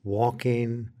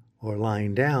 walking, or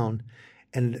lying down.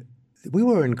 And we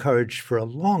were encouraged for a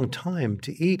long time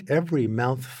to eat every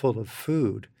mouthful of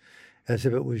food as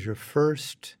if it was your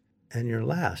first and your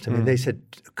last. I mean, they said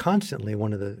constantly,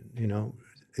 one of the,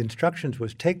 instructions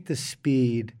was take the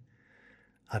speed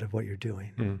out of what you're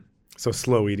doing. So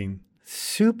slow eating.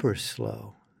 Super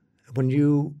slow. When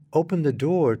you open the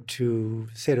door to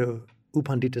Sayadaw U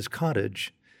Pandita's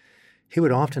cottage, he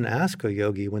would often ask a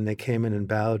yogi when they came in and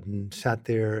bowed and sat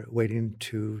there waiting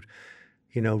to,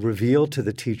 reveal to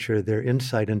the teacher their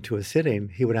insight into a sitting.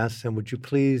 He would ask them, would you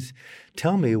please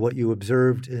tell me what you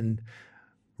observed in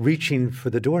reaching for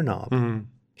the doorknob?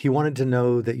 He wanted to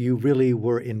know that you really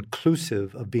were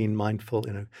inclusive of being mindful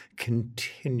in a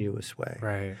continuous way.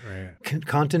 Right.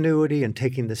 Continuity and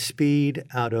taking the speed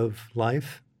out of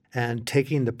life and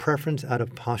taking the preference out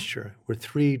of posture were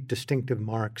three distinctive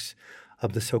marks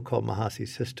of the so-called Mahasi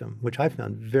system, which I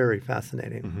found very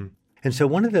fascinating. And so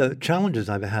one of the challenges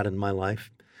I've had in my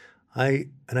life, and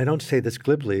I don't say this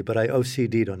glibly, but I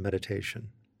OCD'd on meditation.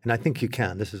 And I think you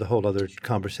can. This is a whole other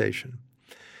conversation.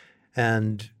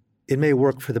 And it may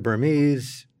work for the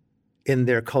Burmese in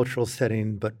their cultural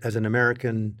setting, but as an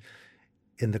American,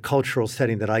 in the cultural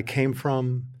setting that I came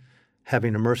from,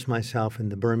 having immersed myself in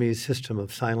the Burmese system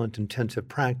of silent, intensive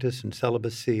practice and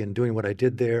celibacy and doing what I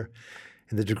did there,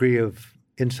 and the degree of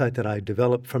insight that I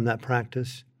developed from that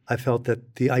practice, I felt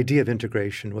that the idea of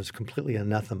integration was completely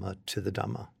anathema to the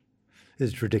Dhamma.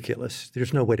 is ridiculous.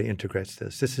 There's no way to integrate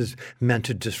this. This is meant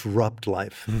to disrupt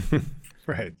life.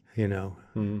 Right. You know,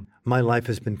 my life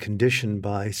has been conditioned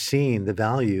by seeing the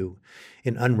value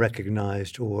in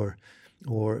unrecognized or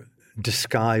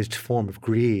disguised form of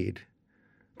greed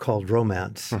called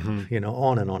romance, you know,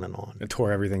 on and on and on. It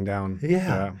tore everything down.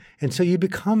 Yeah. And so you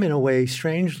become, in a way,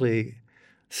 strangely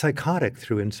psychotic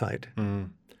through insight.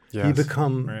 Yes. You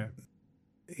become,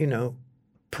 you know,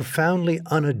 profoundly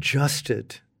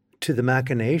unadjusted to the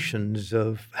machinations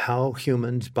of how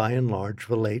humans, by and large,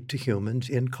 relate to humans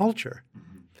in culture,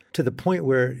 to the point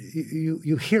where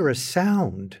you hear a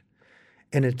sound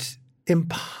and it's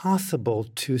impossible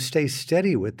to stay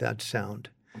steady with that sound,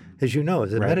 as you know,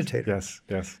 as a meditator.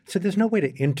 Yes. So there's no way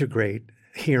to integrate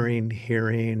hearing,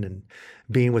 and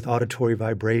being with auditory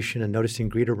vibration and noticing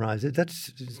greed arise.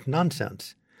 That's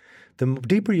nonsense. The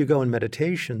deeper you go in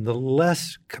meditation, the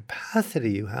less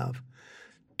capacity you have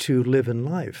to live in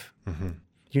life.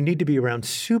 You need to be around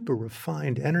super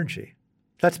refined energy.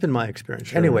 That's been my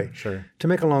experience. Anyway, to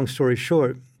make a long story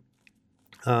short,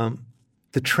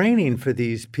 the training for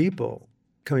these people,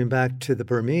 coming back to the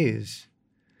Burmese,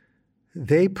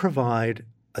 they provide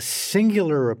a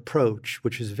singular approach,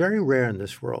 which is very rare in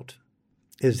this world,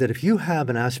 is that if you have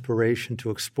an aspiration to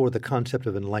explore the concept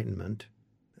of enlightenment,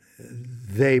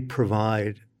 they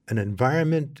provide an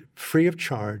environment free of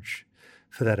charge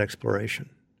for that exploration.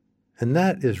 And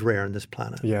that is rare on this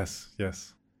planet. Yes.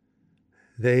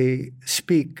 They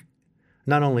speak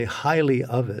not only highly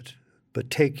of it, but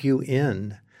take you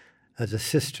in as a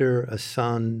sister, a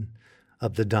son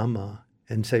of the Dhamma,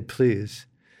 and say, please,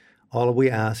 all we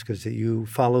ask is that you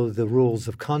follow the rules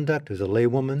of conduct as a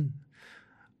laywoman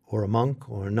or a monk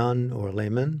or a nun or a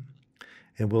layman,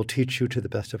 and we'll teach you to the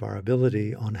best of our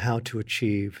ability on how to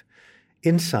achieve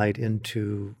insight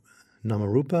into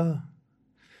Namarupa,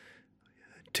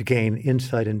 to gain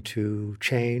insight into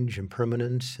change,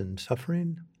 impermanence, and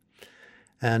suffering,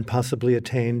 and possibly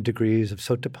attain degrees of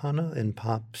sotapanna and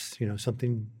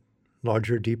something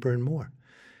larger, deeper, and more.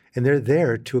 And they're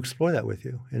there to explore that with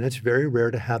you. And it's very rare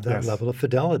to have that level of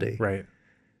fidelity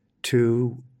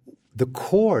to the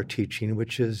core teaching,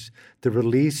 which is the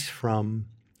release from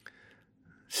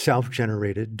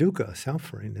self-generated dukkha,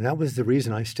 suffering. And that was the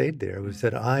reason I stayed there, was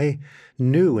that I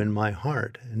knew in my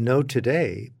heart, and know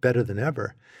today better than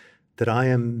ever, that I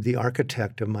am the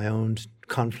architect of my own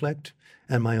conflict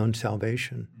and my own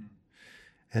salvation.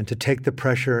 And to take the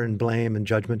pressure and blame and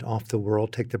judgment off the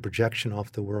world, take the projection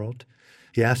off the world.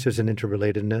 Yes, there's an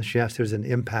interrelatedness. Yes, there's an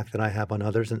impact that I have on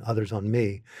others and others on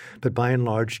me. But by and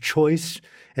large, choice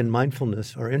and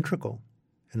mindfulness are integral.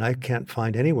 And I can't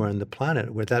find anywhere on the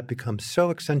planet where that becomes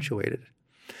so accentuated,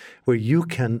 where you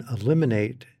can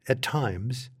eliminate at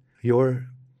times your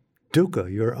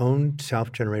dukkha, your own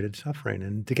self-generated suffering.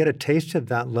 And to get a taste of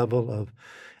that level of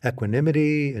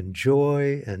equanimity and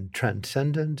joy and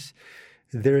transcendence,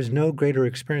 there is no greater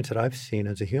experience that I've seen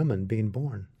as a human being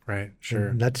born. Right, sure.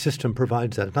 And that system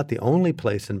provides that. It's not the only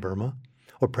place in Burma,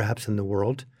 or perhaps in the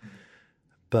world,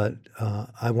 but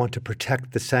I want to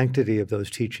protect the sanctity of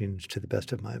those teachings to the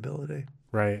best of my ability.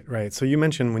 Right. So you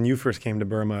mentioned when you first came to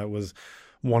Burma, it was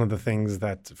one of the things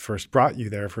that first brought you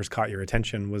there, first caught your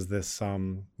attention, was this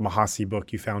Mahasi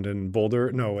book you found in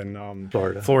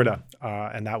Florida.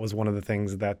 And that was one of the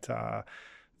things that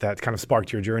kind of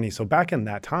sparked your journey. So back in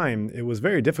that time, it was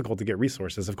very difficult to get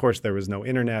resources. Of course, there was no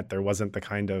internet. There wasn't the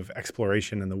kind of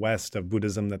exploration in the West of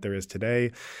Buddhism that there is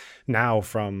today. Now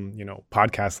from,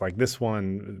 podcasts like this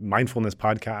one, mindfulness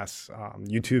podcasts,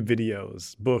 YouTube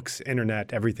videos, books,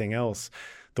 internet, everything else,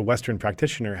 the Western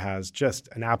practitioner has just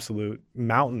an absolute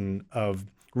mountain of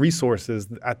resources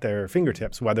at their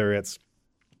fingertips, whether it's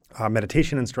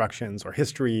meditation instructions or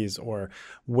histories or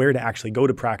where to actually go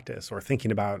to practice or thinking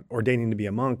about ordaining to be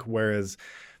a monk. Whereas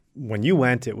when you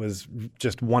went, it was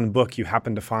just one book you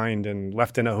happened to find and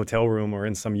left in a hotel room or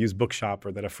in some used bookshop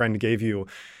or that a friend gave you.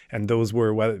 And those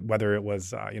were whether it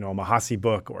was a Mahasi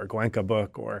book or a Goenka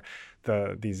book or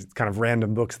these kind of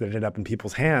random books that ended up in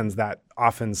people's hands that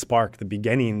often spark the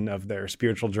beginning of their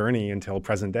spiritual journey until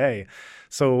present day.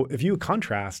 So if you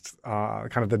contrast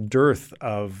kind of the dearth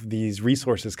of these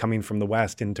resources coming from the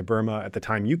West into Burma at the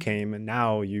time you came, and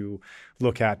now you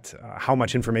look at how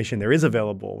much information there is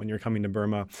available when you're coming to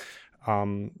Burma,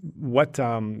 what's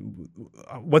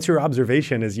your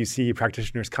observation as you see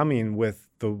practitioners coming with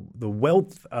the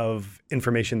wealth of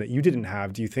information that you didn't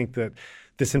have? Do you think that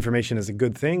this information is a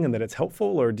good thing and that it's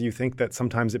helpful, or do you think that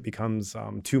sometimes it becomes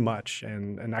too much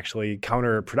and actually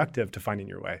counterproductive to finding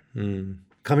your way?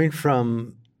 Coming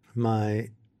from my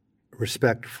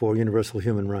respect for universal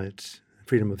human rights,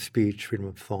 freedom of speech, freedom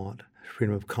of thought,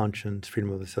 freedom of conscience,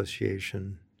 freedom of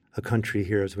association, a country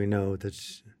here, as we know,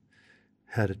 that's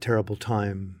had a terrible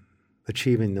time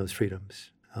achieving those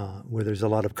freedoms, where there's a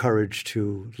lot of courage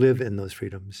to live in those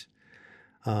freedoms.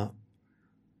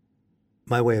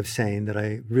 My way of saying that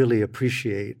I really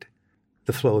appreciate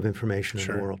the flow of information in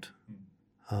the world.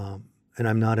 And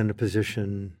I'm not in a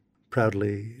position,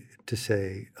 proudly to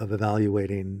say, of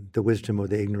evaluating the wisdom or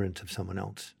the ignorance of someone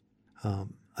else.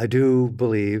 I do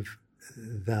believe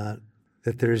that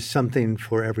there's something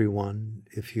for everyone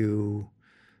if you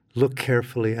look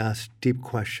carefully, ask deep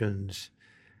questions.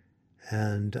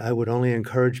 And I would only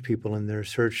encourage people in their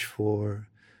search for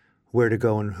where to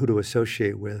go and who to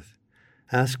associate with,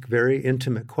 ask very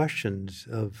intimate questions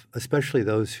of especially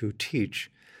those who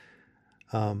teach,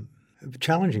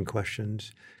 challenging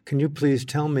questions. Can you please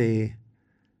tell me,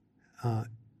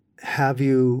 have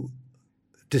you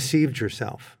deceived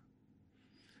yourself?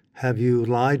 Have you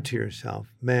lied to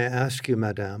yourself? May I ask you,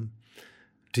 Madame,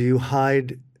 do you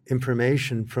hide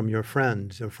information from your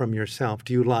friends or from yourself?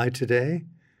 Do you lie today?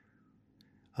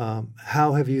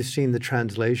 How have you seen the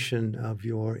translation of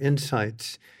your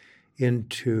insights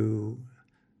into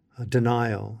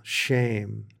denial,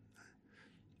 shame,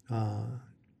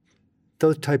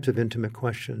 those types of intimate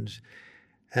questions?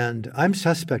 And I'm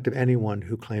suspect of anyone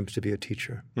who claims to be a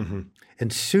teacher,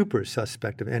 and super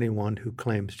suspect of anyone who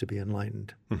claims to be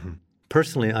enlightened.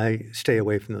 Personally, I stay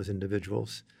away from those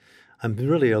individuals. I'm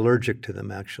really allergic to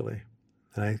them, actually.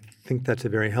 And I think that's a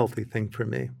very healthy thing for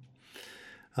me.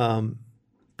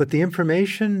 But the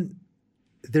information,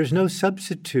 there's no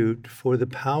substitute for the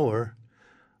power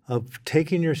of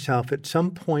taking yourself at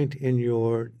some point in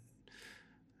your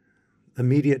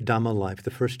immediate Dhamma life,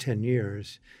 the first 10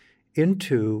 years,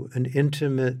 into an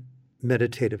intimate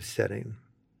meditative setting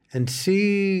and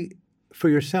see for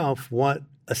yourself what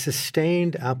a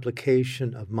sustained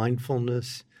application of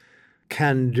mindfulness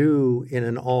can do in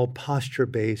an all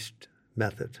posture-based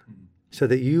method, so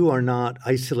that you are not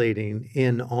isolating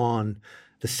in on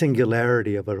the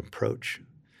singularity of an approach.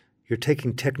 You're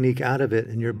taking technique out of it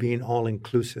and you're being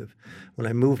all-inclusive. When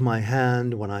I move my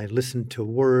hand, when I listen to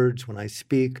words, when I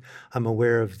speak, I'm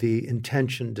aware of the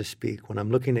intention to speak. When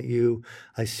I'm looking at you,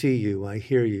 I see you, I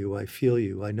hear you, I feel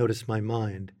you, I notice my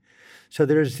mind. So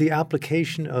there's the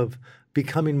application of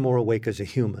becoming more awake as a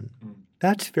human.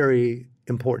 That's very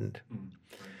important.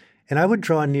 And I would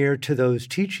draw near to those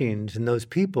teachings and those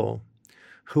people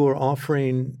who are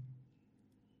offering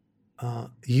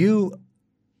you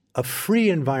a free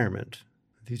environment.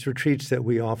 These retreats that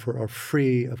we offer are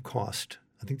free of cost.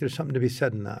 I think there's something to be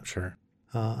said in that. Sure.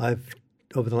 I've,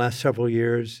 over the last several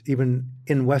years, even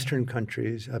in Western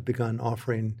countries, I've begun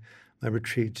offering my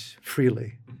retreats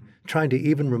freely, trying to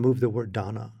even remove the word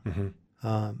dana,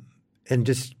 and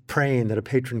just praying that a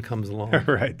patron comes along.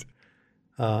 Right.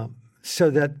 So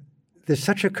that there's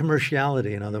such a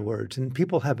commerciality, in other words, and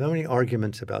people have many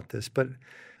arguments about this, but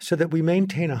so that we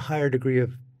maintain a higher degree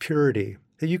of purity,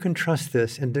 that you can trust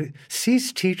this and to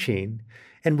cease teaching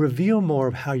and reveal more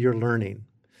of how you're learning.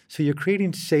 So you're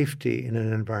creating safety in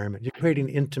an environment. You're creating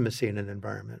intimacy in an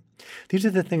environment. These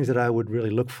are the things that I would really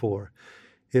look for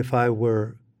if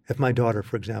my daughter,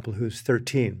 for example, who's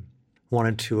 13,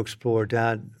 wanted to explore,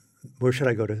 Dad, where should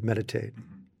I go to meditate?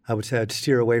 I would say I'd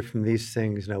steer away from these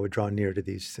things and I would draw near to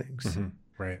these things.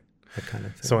 Right. That kind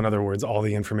of thing. So in other words, all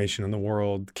the information in the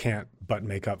world can't but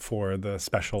make up for the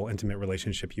special, intimate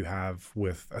relationship you have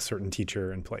with a certain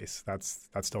teacher in place. That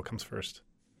still comes first.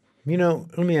 You know,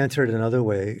 let me answer it another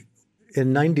way.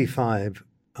 In 95,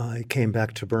 I came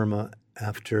back to Burma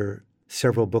after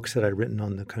several books that I'd written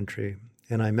on the country,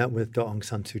 and I met with Daw Aung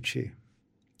San Suu Kyi.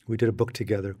 We did a book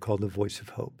together called The Voice of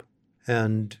Hope.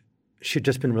 And she'd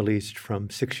just been released from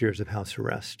 6 years of house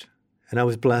arrest. And I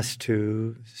was blessed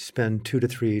to spend 2 to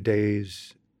 3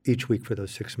 days each week for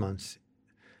those 6 months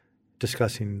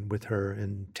discussing with her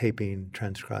and taping,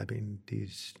 transcribing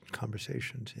these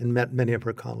conversations, and met many of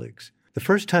her colleagues. The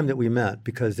first time that we met,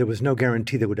 because there was no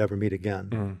guarantee that we'd ever meet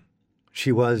again,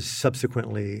 she was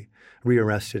subsequently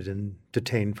rearrested and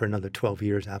detained for another 12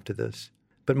 years after this.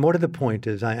 But more to the point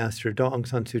is I asked her, Daw Aung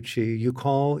San Suu Kyi, you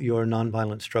call your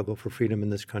nonviolent struggle for freedom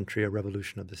in this country a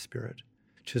revolution of the spirit.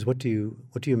 She says, what do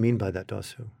you mean by that,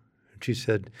 Dasu? She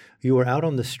said, you were out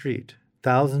on the street.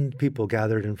 1,000 people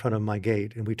gathered in front of my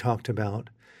gate, and we talked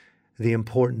about the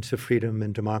importance of freedom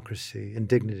and democracy and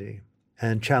dignity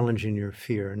and challenging your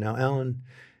fear. Now, Alan,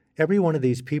 every one of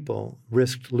these people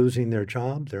risked losing their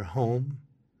job, their home,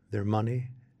 their money,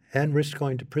 and risked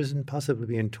going to prison, possibly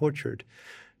being tortured,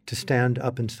 to stand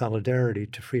up in solidarity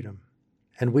to freedom.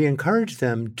 And we encourage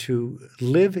them to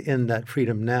live in that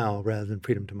freedom now rather than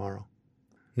freedom tomorrow.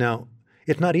 Now,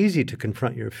 it's not easy to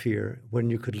confront your fear when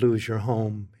you could lose your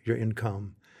home, your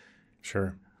income,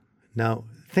 Sure. Now,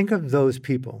 think of those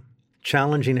people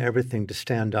challenging everything to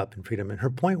stand up in freedom. And her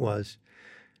point was,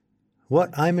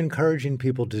 what I'm encouraging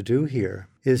people to do here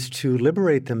is to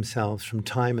liberate themselves from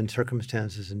time and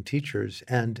circumstances and teachers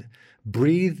and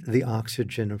breathe the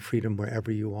oxygen of freedom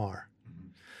wherever you are.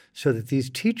 So that these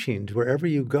teachings, wherever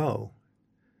you go,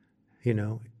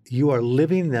 you are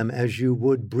living them as you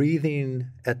would breathing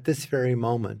at this very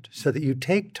moment, so that you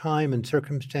take time and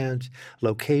circumstance,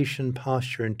 location,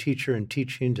 posture, and teacher and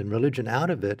teachings and religion out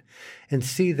of it and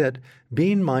see that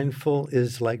being mindful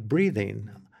is like breathing.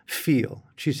 Feel.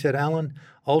 She said, Alan,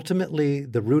 ultimately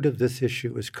the root of this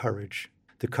issue is courage.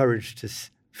 The courage to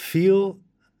feel,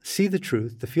 see the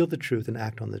truth, to feel the truth and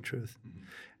act on the truth.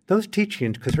 Those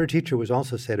teachings, because her teacher was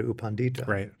also Sayadaw U Pandita.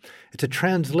 Right. It's a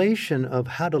translation of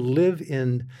how to live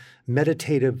in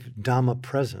meditative Dhamma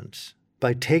presence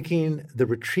by taking the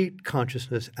retreat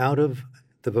consciousness out of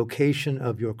the vocation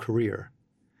of your career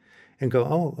and go,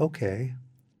 oh, okay.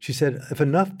 She said, if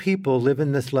enough people live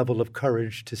in this level of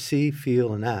courage to see,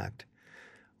 feel, and act,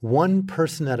 one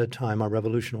person at a time, our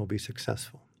revolution will be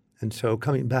successful. And so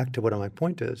coming back to what my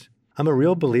point is, I'm a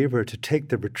real believer to take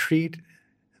the retreat,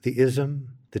 the ism,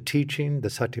 the teaching, the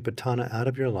satipatthana out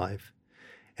of your life.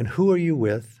 And who are you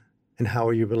with and how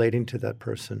are you relating to that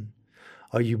person?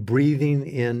 Are you breathing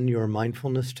in your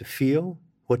mindfulness to feel?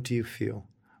 What do you feel?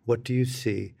 What do you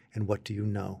see? And what do you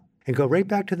know? And go right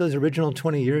back to those original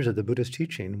 20 years of the Buddhist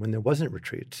teaching when there wasn't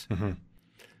retreats. Mm-hmm.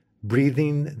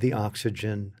 Breathing the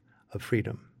oxygen of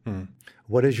freedom. Mm.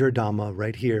 What is your Dhamma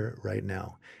right here, right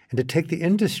now? And to take the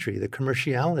industry, the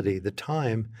commerciality, the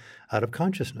time out of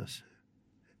consciousness.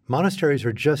 Monasteries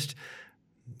are just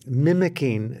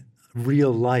mimicking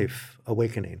real life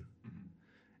awakening.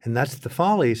 And that's the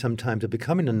folly sometimes of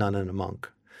becoming a nun and a monk.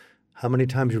 How many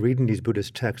times you read in these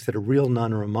Buddhist texts that a real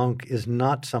nun or a monk is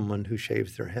not someone who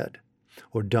shaves their head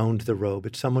or dons the robe.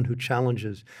 It's someone who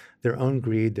challenges their own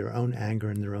greed, their own anger,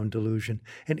 and their own delusion,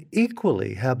 and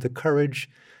equally have the courage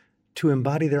to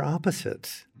embody their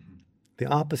opposites. The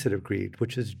opposite of greed,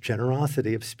 which is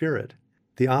generosity of spirit.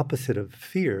 The opposite of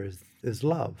fear is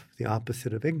love. The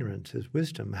opposite of ignorance is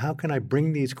wisdom. How can I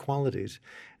bring these qualities?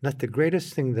 And that's the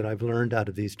greatest thing that I've learned out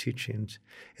of these teachings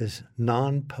is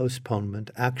non-postponement,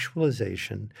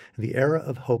 actualization. The era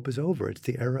of hope is over. It's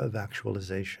the era of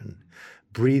actualization.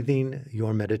 Breathing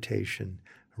your meditation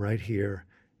right here,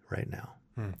 right now.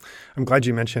 I'm glad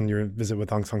you mentioned your visit with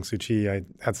Aung San Suu Kyi. I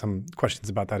had some questions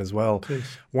about that as well.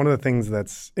 Please. One of the things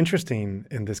that's interesting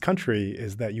in this country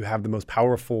is that you have the most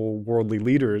powerful worldly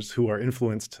leaders who are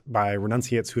influenced by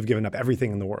renunciates who have given up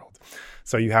everything in the world.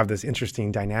 So you have this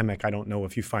interesting dynamic I don't know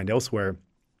if you find elsewhere.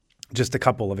 Just a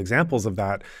couple of examples of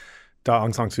that.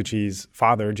 Aung San Suu Kyi's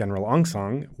father, General Aung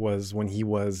San, was when he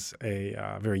was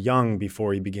very young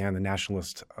before he began the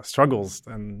nationalist struggles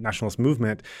and nationalist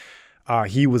movement.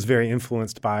 He was very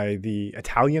influenced by the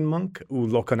Italian monk, U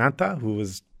Lokananta, who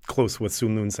was close with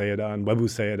Sun Lun Sayadaw and Webu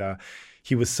Sayadaw.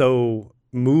 He was so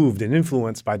moved and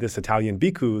influenced by this Italian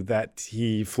bhikkhu that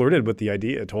he flirted with the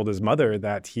idea, told his mother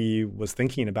that he was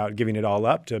thinking about giving it all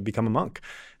up to become a monk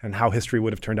and how history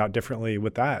would have turned out differently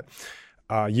with that.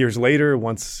 Years later,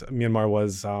 once Myanmar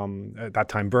was, at that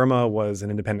time Burma was an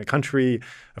independent country,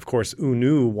 of course, U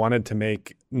Nu wanted to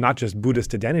make not just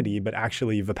Buddhist identity, but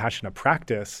actually Vipassana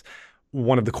practice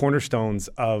one of the cornerstones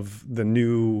of the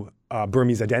new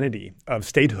Burmese identity of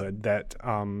statehood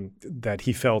that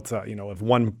he felt, if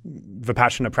one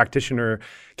Vipassana practitioner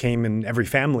came in every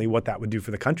family, what that would do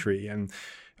for the country. And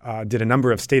did a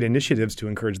number of state initiatives to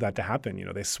encourage that to happen.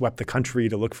 They swept the country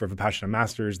to look for Vipassana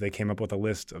masters. They came up with a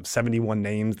list of 71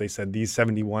 names. They said these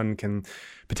 71 can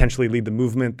potentially lead the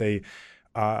movement. They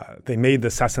made the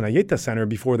Sasanayeta Center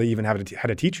before they even had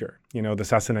a teacher. The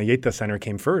Sasanayeta Center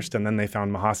came first, and then they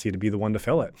found Mahasi to be the one to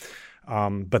fill it.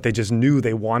 But they just knew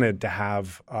they wanted to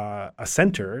have a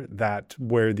center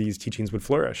where these teachings would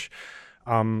flourish.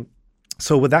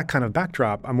 So with that kind of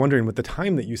backdrop, I'm wondering, with the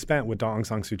time that you spent with Aung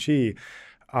San Suu Kyi,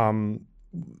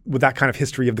 with that kind of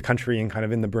history of the country and kind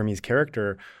of in the Burmese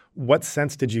character, what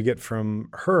sense did you get from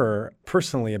her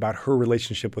personally about her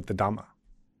relationship with the Dhamma?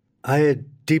 I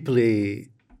deeply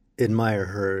admire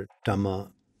her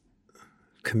Dhamma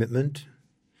commitment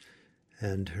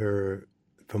and her,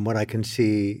 from what I can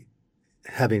see,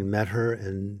 having met her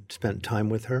and spent time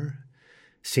with her,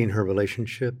 seen her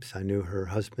relationships. I knew her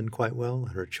husband quite well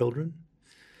and her children.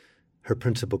 Her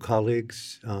principal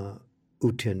colleagues,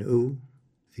 U Tin U,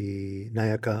 the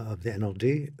Nayaka of the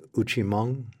NLD, U Chi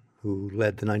Mong, who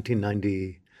led the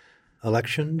 1990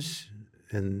 elections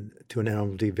and to an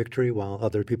NLD victory while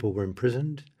other people were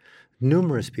imprisoned.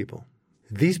 Numerous people.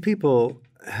 These people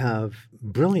have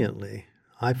brilliantly,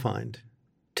 I find,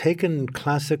 taken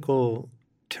classical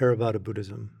Theravada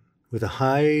Buddhism with a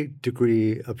high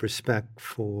degree of respect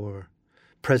for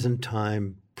present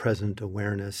time, present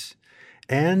awareness,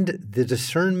 and the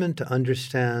discernment to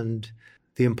understand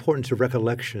the importance of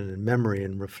recollection and memory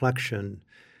and reflection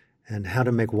and how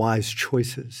to make wise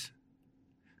choices,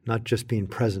 not just being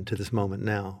present to this moment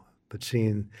now, but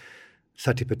seeing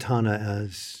Satipatthana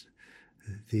as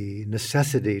the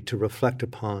necessity to reflect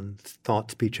upon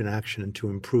thought, speech, and action, and to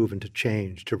improve and to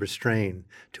change, to restrain,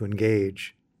 to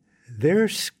engage. They're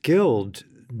skilled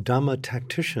Dhamma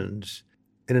tacticians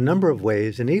in a number of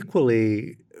ways, and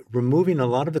equally removing a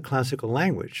lot of the classical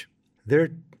language.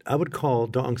 I would call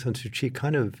Daw Aung San Suu Kyi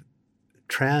kind of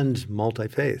trans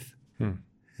multi-faith.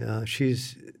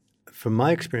 She's, from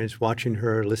my experience, watching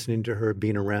her, listening to her,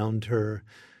 being around her,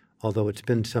 although it's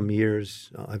been some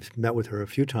years, I've met with her a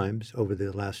few times over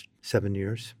the last 7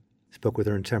 years. Spoke with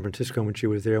her in San Francisco when she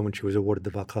was there, when she was awarded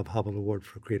the Václav Havel Award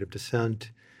for Creative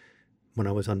Dissent, when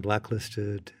I was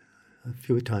unblacklisted a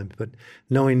few times. But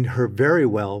knowing her very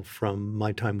well from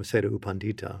my time with Sayadaw U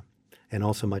Pandita and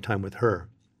also my time with her,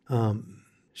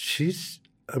 she's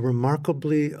a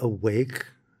remarkably awake,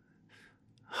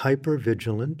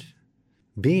 hyper-vigilant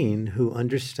being who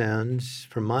understands,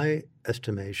 from my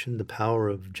estimation, the power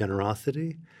of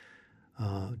generosity,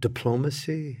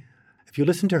 diplomacy. If you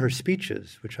listen to her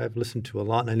speeches, which I've listened to a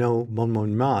lot, and I know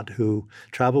Mon Mat, who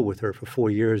traveled with her for 4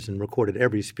 years and recorded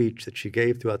every speech that she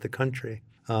gave throughout the country,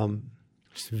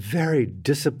 it's very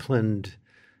disciplined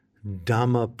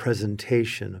Dhamma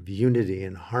presentation of unity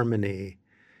and harmony.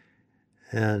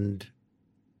 And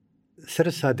set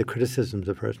aside the criticisms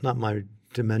of her. It's not my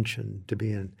dimension to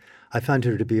be in. I find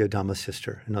her to be a Dhamma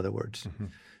sister, in other words. Mm-hmm.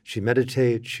 She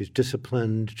meditates, she's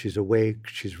disciplined, she's awake,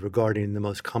 she's regarding the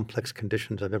most complex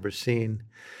conditions I've ever seen.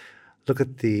 Look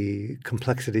at the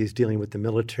complexities dealing with the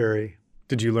military.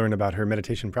 Did you learn about her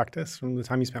meditation practice from the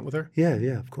time you spent with her? Yeah,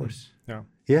 of course. Yeah.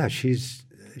 Yeah, she's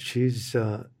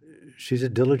a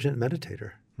diligent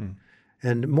meditator.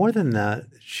 And more than that,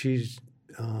 she's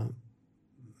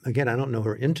again, I don't know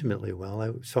her intimately well.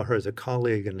 I saw her as a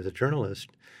colleague and as a journalist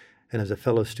and as a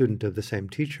fellow student of the same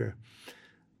teacher.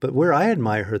 But where I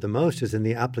admire her the most is in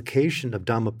the application of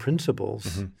Dhamma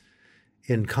principles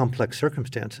in complex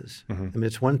circumstances. I mean,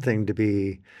 it's one thing to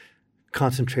be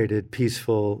concentrated,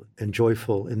 peaceful, and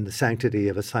joyful in the sanctity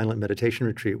of a silent meditation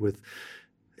retreat with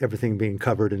everything being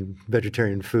covered in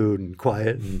vegetarian food and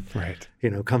quiet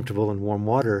and comfortable in warm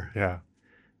water. Yeah.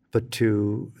 But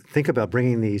to think about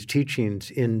bringing these teachings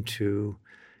into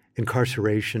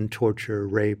incarceration, torture,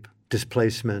 rape,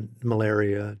 displacement,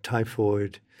 malaria,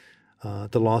 typhoid,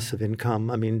 the loss of income.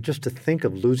 I mean, just to think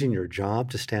of losing your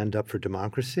job to stand up for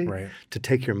democracy, to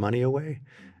take your money away.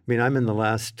 I mean, I'm in the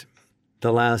last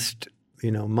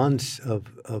months of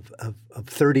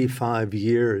 35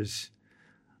 years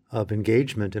of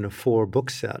engagement in a 4-book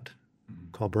set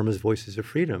called Burma's Voices of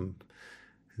Freedom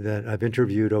that I've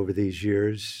interviewed over these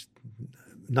years,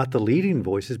 not the leading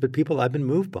voices, but people I've been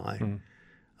moved by,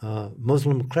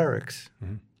 Muslim clerics,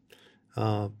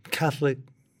 Catholic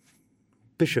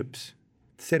bishops,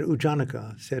 Sayadaw U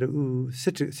Janaka, Sayadaw U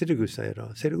Sitigu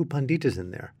Sayadaw, Sayadaw U Pandita's in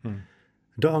there,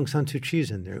 Daw Aung San Suu Kyi's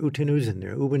in there, U Tinu's in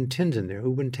there, U Win Tin's in there, U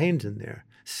Win Tain's in there.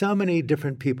 So many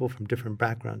different people from different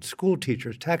backgrounds, school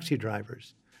teachers, taxi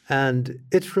drivers. And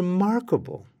it's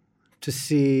remarkable to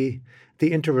see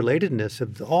the interrelatedness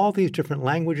of all these different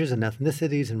languages and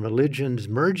ethnicities and religions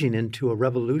merging into a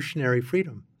revolutionary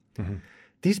freedom.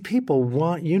 These people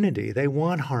want unity. They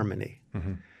want harmony.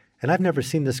 And I've never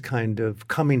seen this kind of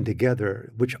coming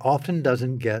together, which often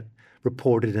doesn't get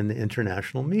reported in the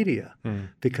international media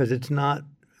because it's not,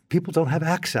 people don't have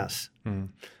access.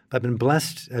 I've been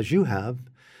blessed, as you have,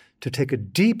 to take a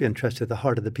deep interest at the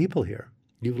heart of the people here.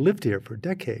 You've lived here for a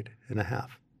decade and a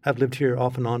half. I've lived here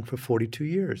off and on for 42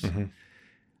 years.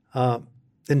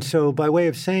 And so by way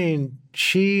of saying,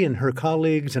 she and her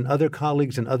colleagues and other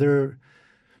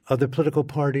political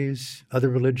parties, other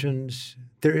religions,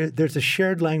 there's a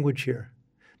shared language here.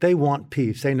 They want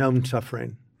peace. They know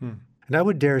suffering. And I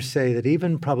would dare say that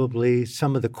even probably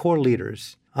some of the core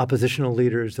leaders, oppositional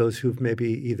leaders, those who've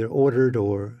maybe either ordered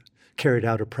or carried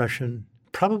out oppression,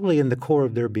 probably in the core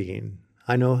of their being,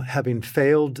 I know, having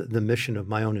failed the mission of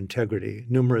my own integrity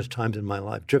numerous times in my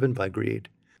life, driven by greed,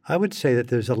 I would say that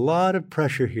there's a lot of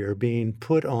pressure here being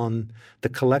put on the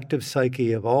collective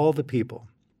psyche of all the people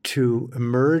to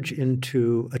emerge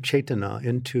into a cetana,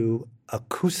 into a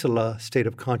kusala state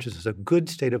of consciousness, a good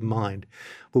state of mind,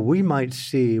 where we might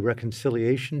see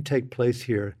reconciliation take place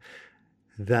here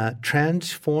that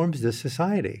transforms this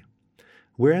society.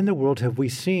 Where in the world have we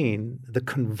seen the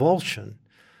convulsion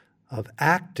of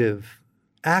active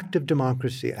active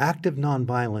democracy, active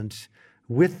nonviolence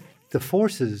with the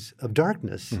forces of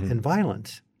darkness and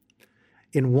violence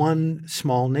in one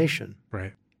small nation.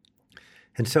 Right.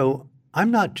 And so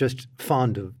I'm not just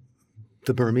fond of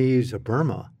the Burmese or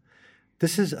Burma.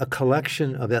 This is a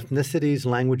collection of ethnicities,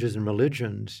 languages, and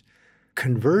religions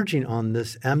converging on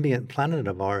this ambient planet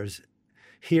of ours,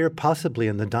 here possibly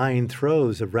in the dying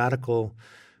throes of radical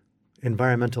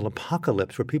environmental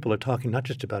apocalypse, where people are talking not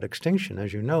just about extinction,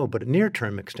 as you know, but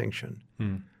near-term extinction,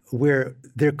 where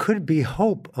there could be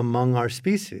hope among our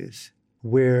species,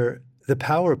 where the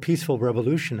power of peaceful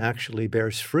revolution actually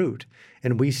bears fruit.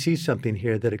 And we see something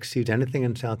here that exceeds anything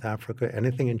in South Africa,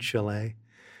 anything in Chile.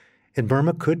 And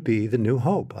Burma could be the new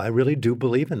hope. I really do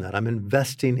believe in that. I'm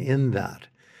investing in that.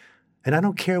 And I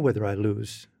don't care whether I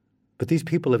lose. But these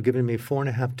people have given me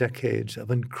 4.5 decades of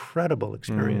incredible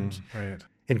experience,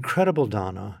 incredible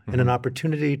dana, and an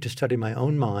opportunity to study my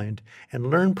own mind and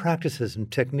learn practices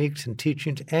and techniques and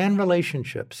teachings and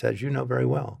relationships, as you know very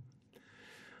well,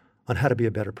 on how to be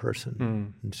a better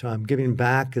person. And so I'm giving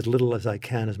back as little as I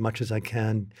can, as much as I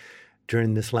can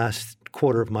during this last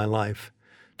quarter of my life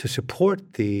to support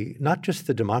not just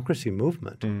the democracy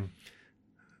movement,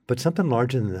 but something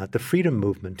larger than that, the freedom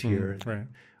movement here,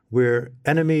 where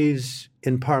enemies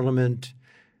in parliament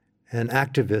and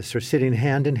activists are sitting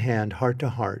hand in hand, heart to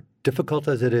heart, difficult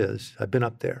as it is. I've been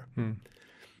up there. And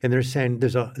they're saying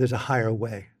there's a higher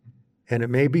way. And it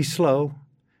may be slow,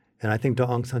 and I think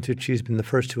Aung San Suu Kyi has been the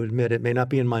first to admit it may not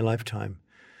be in my lifetime,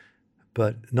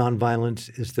 but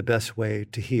nonviolence is the best way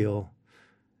to heal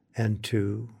and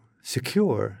to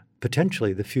secure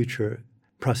potentially the future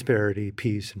prosperity,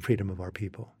 peace, and freedom of our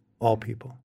people, all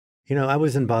people. You know, I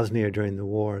was in Bosnia during the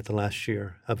war the last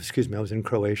year. I was in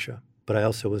Croatia, but I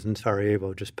also was in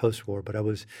Sarajevo just post-war. But I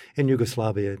was in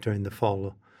Yugoslavia during the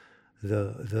fall,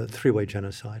 the three-way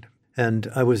genocide. And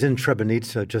I was in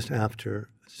Srebrenica just after,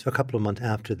 a couple of months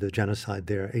after the genocide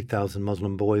there. 8,000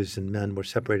 Muslim boys and men were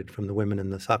separated from the women in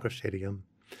the soccer stadium.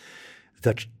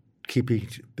 The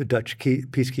Dutch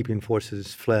peacekeeping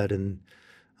forces fled, and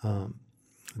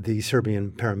the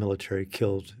Serbian paramilitary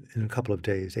killed in a couple of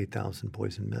days 8,000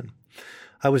 boys and men.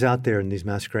 I was out there in these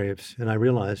mass graves, and I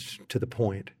realized to the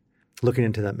point, looking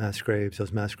into those mass graves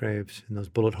and those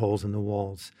bullet holes in the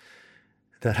walls,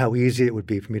 that how easy it would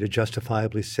be for me to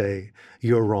justifiably say,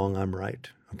 you're wrong, I'm right.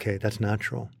 Okay, that's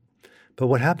natural. But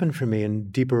what happened for me in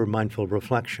deeper mindful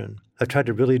reflection, I tried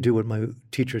to really do what my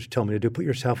teachers tell me to do, put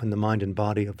yourself in the mind and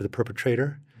body of the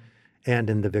perpetrator and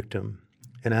in the victim,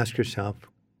 and ask yourself,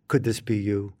 could this be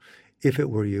you? If it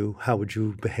were you, how would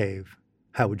you behave?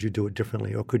 How would you do it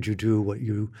differently? Or could you do what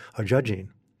you are judging?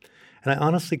 And I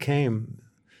honestly came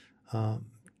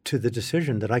to the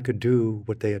decision that I could do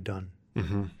what they had done.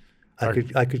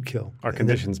 I could kill. Our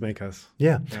conditions make us.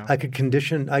 Yeah. I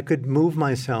could move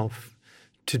myself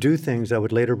to do things I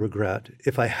would later regret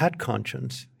if I had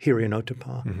conscience, hiri and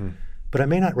otapa, but I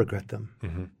may not regret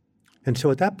them. And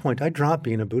so at that point, I dropped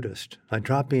being a Buddhist. I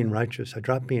dropped being righteous. I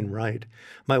dropped being right.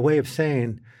 My way of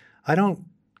saying, I don't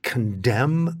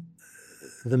condemn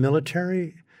the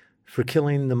military for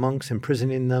killing the monks,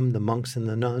 imprisoning them, the monks and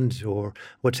the nuns, or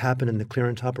what's happened in the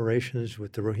clearance operations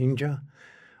with the Rohingya,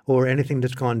 or anything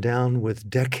that's gone down with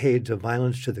decades of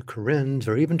violence to the Karens,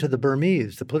 or even to the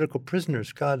Burmese, the political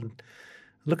prisoners. God,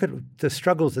 look at the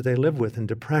struggles that they live with, and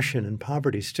depression and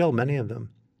poverty, still many of them.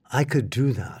 I could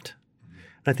do that.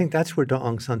 And I think that's where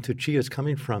Aung San Suu Kyi is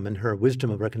coming from in her wisdom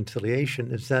of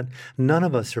reconciliation, is that none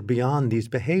of us are beyond these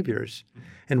behaviors.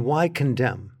 And why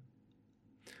condemn?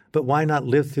 But why not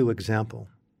live through example?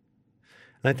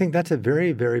 And I think that's a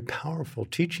very, very powerful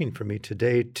teaching for me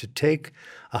today, to take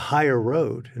a higher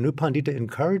road. And U Pandita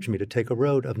encouraged me to take a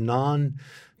road of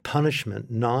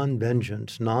non-punishment,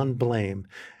 non-vengeance, non-blame.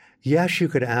 Yes, you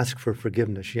could ask for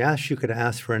forgiveness. Yes, you could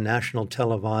ask for a national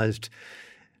televised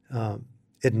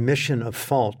admission of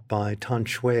fault by Tan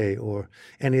Shui or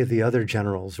any of the other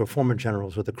generals or former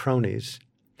generals or the cronies.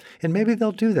 And maybe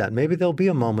they'll do that. Maybe there'll be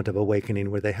a moment of awakening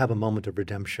where they have a moment of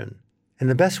redemption. And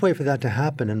the best way for that to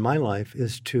happen in my life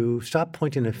is to stop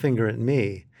pointing a finger at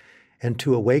me and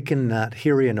to awaken that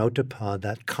hiri and otapa,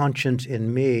 that conscience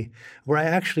in me, where I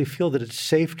actually feel that it's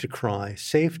safe to cry,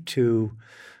 safe to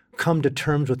come to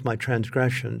terms with my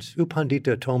transgressions. U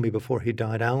Pandita told me before he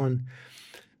died, Alan,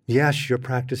 yes, your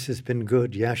practice has been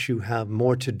good. Yes, you have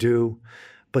more to do,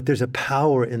 but there's a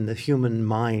power in the human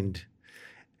mind,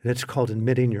 and it's called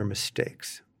admitting your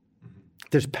mistakes.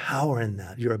 There's power in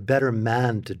that. You're a better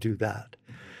man to do that.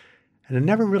 And I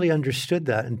never really understood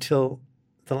that until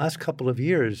the last couple of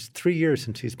years, 3 years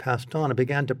since he's passed on. I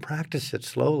began to practice it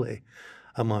slowly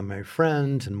among my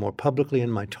friends and more publicly in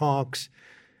my talks,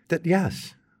 that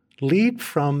yes, Lead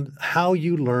from how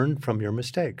you learn from your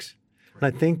mistakes. And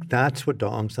I think that's what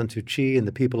Aung San Suu Kyi and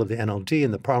the people of the NLD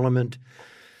and the parliament,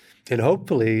 and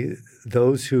hopefully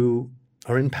those who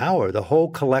are in power, the whole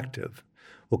collective,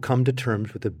 will come to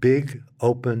terms with a big,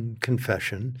 open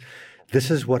confession. This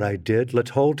is what I did.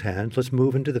 Let's hold hands. Let's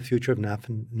move into the future of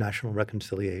national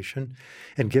reconciliation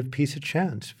and give peace a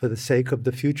chance for the sake of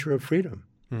the future of freedom.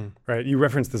 Right. You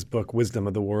referenced this book, Wisdom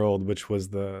of the World, which was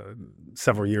the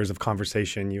several years of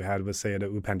conversation you had with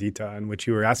Sayadaw U Pandita, in which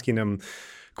you were asking him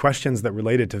questions that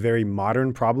related to very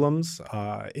modern problems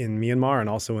in Myanmar and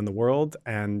also in the world.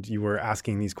 And you were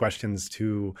asking these questions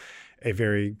to a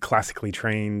very classically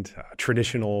trained,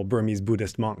 traditional Burmese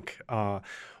Buddhist monk.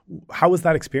 How was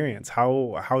that experience?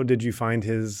 How did you find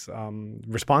his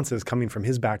responses coming from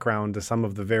his background to some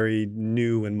of the very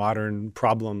new and modern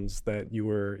problems that you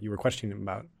were questioning him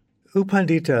about? U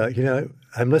Pandita,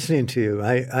 I'm listening to you.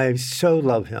 I so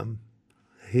love him.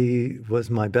 He was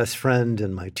my best friend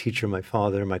and my teacher, my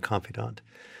father, my confidant.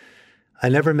 I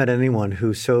never met anyone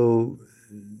who so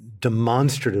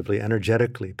demonstratively,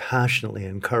 energetically, passionately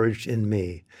encouraged in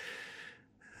me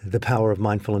the power of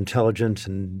mindful intelligence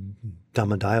and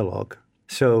Dhamma dialogue.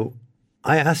 So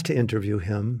I asked to interview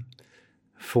him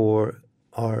for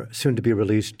our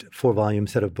soon-to-be-released 4-volume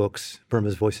set of books,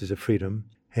 Burma's Voices of Freedom,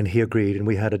 and he agreed, and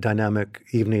we had a dynamic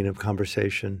evening of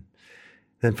conversation.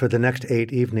 Then for the next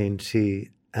 8 evenings, he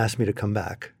asked me to come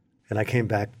back, and I came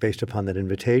back based upon that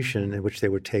invitation, in which they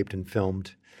were taped and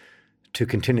filmed, to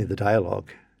continue the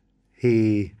dialogue.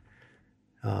 He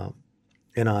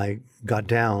and I got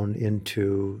down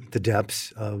into the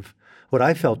depths of what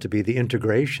I felt to be the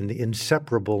integration, the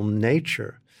inseparable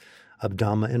nature of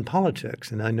Dhamma in politics.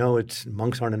 And I know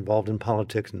monks aren't involved in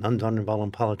politics, nuns aren't involved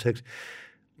in politics,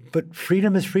 but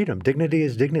freedom is freedom. Dignity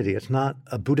is dignity. It's not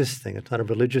a Buddhist thing. It's not a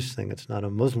religious thing. It's not a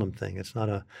Muslim thing. It's not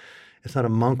a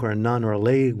monk or a nun or a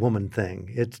lay woman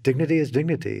thing. Dignity is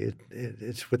dignity.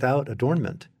 It's without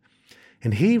adornment.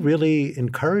 And he really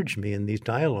encouraged me in these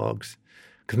dialogues,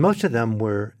 because most of them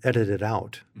were edited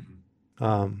out,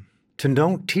 to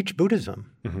don't teach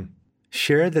Buddhism.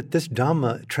 Share that this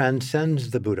Dhamma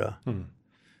transcends the Buddha,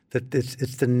 that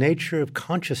it's the nature of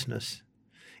consciousness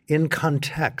in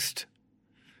context.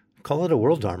 Call it a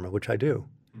world Dharma, which I do.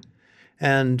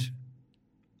 And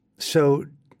so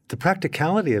the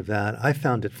practicality of that, I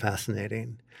found it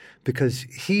fascinating, because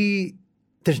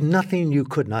there's nothing you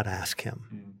could not ask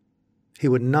him. He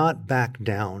would not back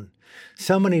down.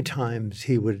 So many times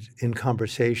he would, in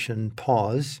conversation,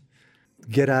 pause,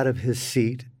 get out of his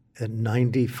seat at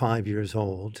 95 years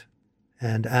old,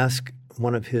 and ask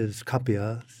one of his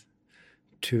kapiyas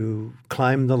to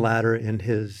climb the ladder in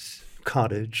his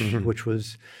cottage, which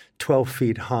was 12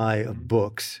 feet high of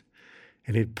books.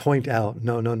 And he'd point out,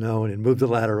 no, and he'd move the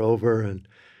ladder over and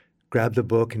grab the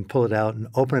book and pull it out and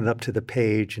open it up to the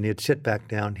page, and he'd sit back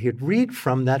down. He'd read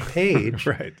from that page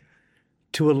right,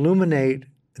 to illuminate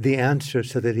the answer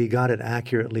so that he got it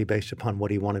accurately based upon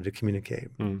what he wanted to communicate.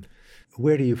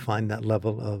 Where do you find that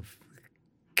level of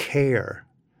care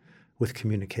with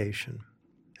communication?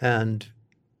 And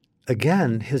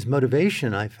again, his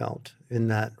motivation, I felt, in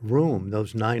that room,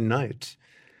 those 9 nights,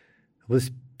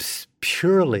 was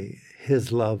purely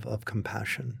his love of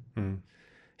compassion,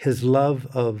 his love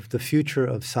of the future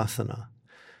of sasana.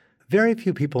 Very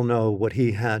few people know what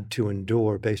he had to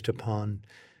endure based upon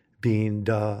being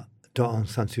Aung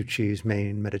San Suu Kyi's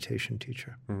main meditation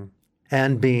teacher,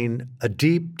 and being a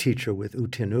deep teacher with U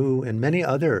Tin U and many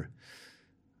other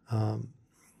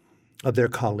of their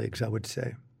colleagues, I would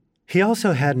say. He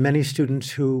also had many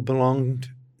students who belonged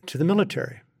to the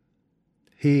military.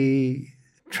 He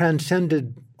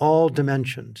transcended all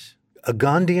dimensions, a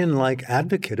Gandhian-like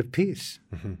advocate of peace.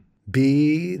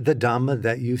 Be the Dhamma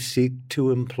that you seek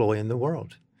to employ in the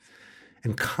world,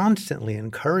 and constantly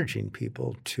encouraging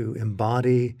people to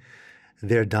embody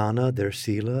their dana, their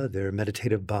sila, their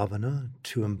meditative bhavana,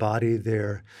 to embody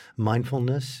their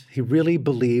mindfulness. He really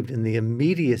believed in the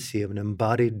immediacy of an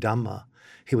embodied Dhamma.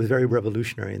 He was very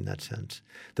revolutionary in that sense.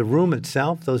 The room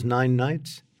itself, those 9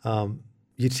 nights,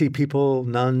 you'd see people,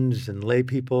 nuns and lay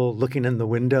people, looking in the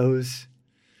windows,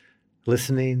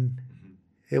 listening.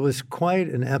 It was quite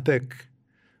an epic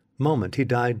moment. He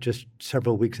died just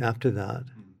several weeks after that.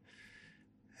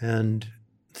 And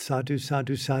sadhu,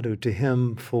 sadhu, sadhu to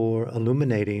him for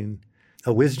illuminating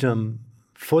a wisdom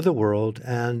for the world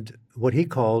and what he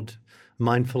called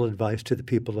mindful advice to the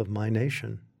people of my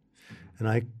nation. And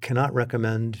I cannot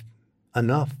recommend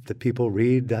enough that people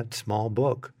read that small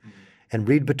book and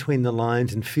read between the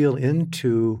lines and feel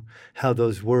into how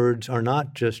those words are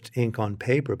not just ink on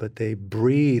paper, but they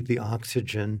breathe the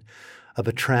oxygen of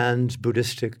a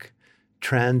trans-Buddhistic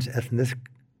trans-ethnic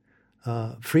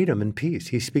freedom and peace.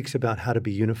 He speaks about how to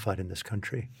be unified in this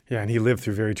country. Yeah, and he lived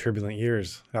through very turbulent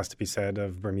years, has to be said,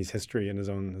 of Burmese history in his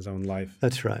own life.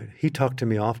 That's right. He talked to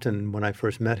me often when I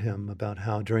first met him about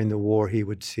how during the war he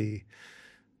would see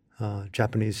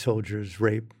Japanese soldiers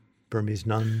rape Burmese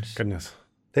nuns. Goodness.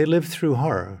 They lived through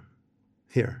horror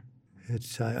here.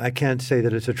 I can't say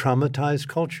that it's a traumatized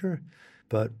culture,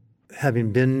 but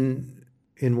having been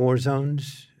in war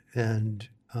zones and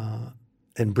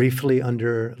briefly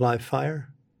under live fire,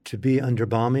 to be under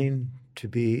bombing, to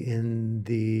be in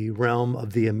the realm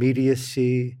of the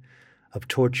immediacy of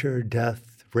torture,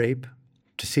 death, rape,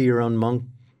 to see your own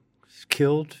monks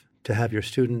killed, to have your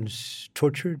students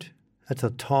tortured, that's a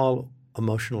tall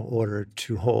emotional order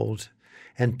to hold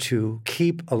and to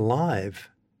keep alive.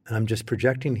 And I'm just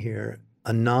projecting here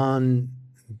a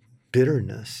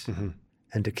non-bitterness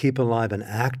and to keep alive an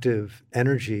active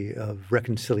energy of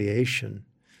reconciliation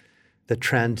that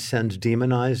transcends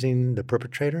demonizing the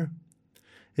perpetrator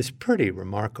is pretty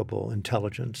remarkable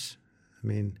intelligence. I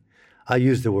mean, I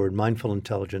use the word mindful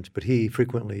intelligence, but he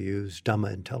frequently used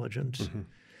Dhamma intelligence.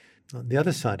 The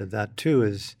other side of that, too,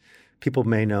 is people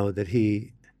may know that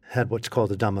he had what's called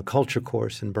the Dhamma culture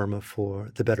course in Burma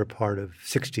for the better part of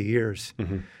 60 years,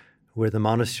 where the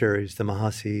monasteries, the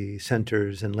Mahasi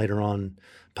centers, and later on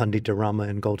Pandita Rama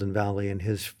in Golden Valley and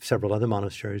his several other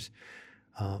monasteries,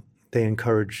 they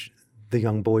encourage the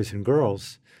young boys and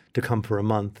girls to come for a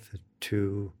month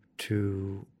to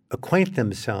acquaint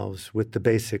themselves with the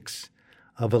basics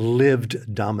of a lived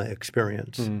Dhamma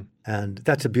experience. And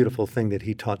that's a beautiful thing that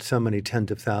he taught so many tens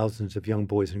of thousands of young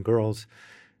boys and girls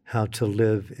how to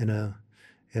live in a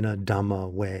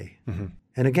Dhamma way.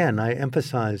 And again, I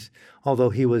emphasize, although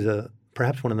he was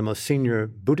perhaps one of the most senior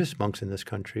Buddhist monks in this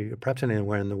country, or perhaps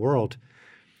anywhere in the world,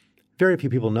 very few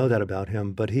people know that about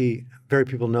him, but very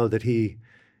people know that he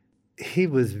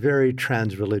was very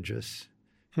trans-religious.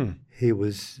 He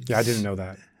was... Yeah, I didn't know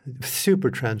that.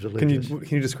 Super trans-religious. Can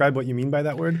you describe what you mean by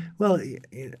that word? Well,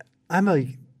 I'm a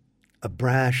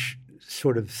brash,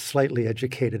 sort of slightly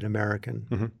educated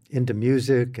American into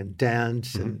music and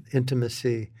dance and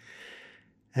intimacy.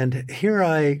 And here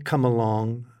I come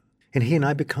along, and he and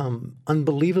I become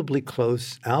unbelievably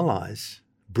close allies,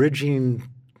 bridging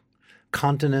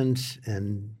continents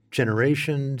and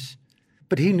generations.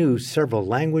 But he knew several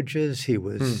languages. He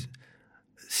was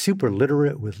super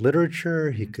literate with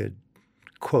literature. He could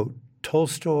quote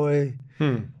Tolstoy.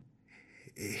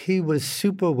 He was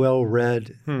super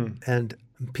well-read. And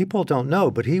people don't know,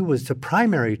 but he was the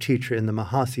primary teacher in the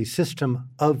Mahasi system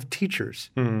of teachers.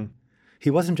 He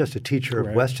wasn't just a teacher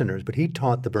of Westerners, but he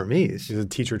taught the Burmese. He's a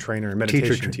teacher trainer,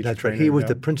 meditation teacher That's trainer. right. He was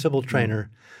the principal trainer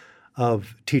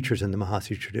of teachers in the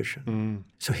Mahasi tradition.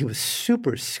 So he was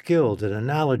super skilled at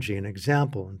analogy and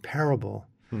example and parable,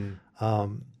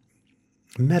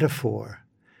 metaphor.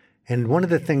 And one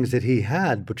of the things that he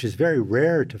had, which is very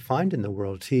rare to find in the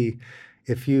world,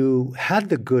 if you had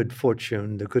the good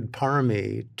fortune, the good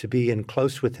parami to be in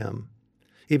close with him,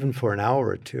 even for an hour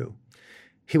or two,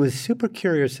 he was super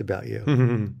curious about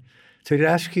you. So he'd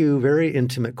ask you very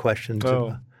intimate questions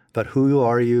about who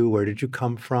are you, where did you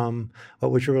come from,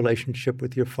 what was your relationship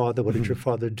with your father, what did your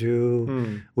father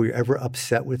do, were you ever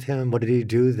upset with him, what did he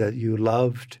do that you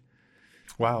loved?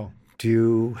 Wow. Do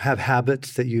you have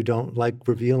habits that you don't like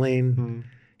revealing?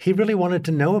 He really wanted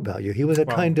to know about you. He was a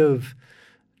kind of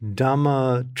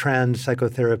Dhamma trans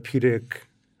psychotherapeutic,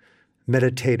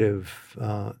 meditative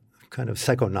kind of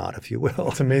psychonaut, if you will.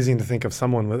 It's amazing to think of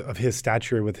someone of his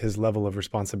stature, with his level of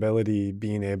responsibility,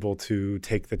 being able to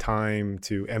take the time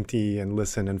to empty and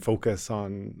listen and focus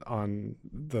on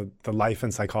the life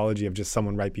and psychology of just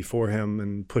someone right before him,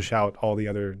 and push out all the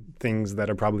other things that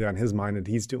are probably on his mind that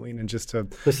he's doing, and just to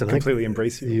completely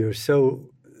embrace you. You're so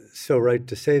right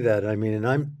to say that. I mean,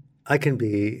 and I can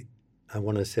be, I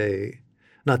want to say,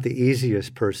 not the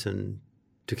easiest person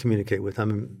to communicate with.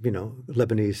 I'm,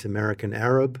 Lebanese, American,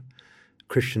 Arab,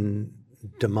 Christian,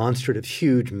 demonstrative,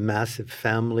 huge, massive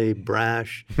family,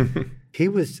 brash.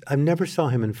 I never saw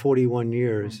him in 41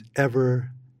 years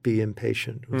ever be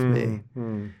impatient with me.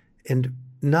 And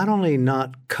not only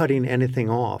not cutting anything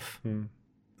off,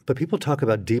 but people talk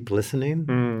about deep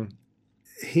listening.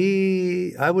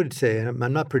 I would say, and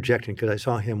I'm not projecting because I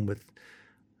saw him with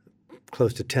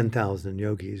close to 10,000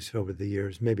 yogis over the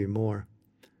years, maybe more,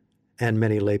 and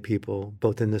many lay people,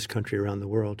 both in this country and around the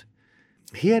world.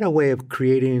 He had a way of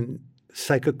creating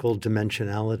psychical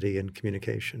dimensionality in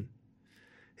communication.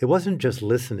 It wasn't just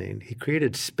listening. He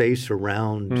created space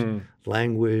around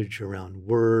language, around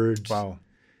words. Wow.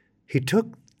 He took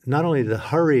not only the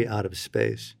hurry out of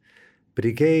space, but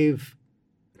he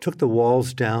took the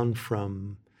walls down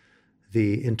from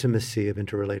the intimacy of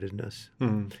interrelatedness.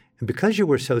 And because you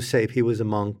were so safe, he was a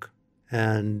monk,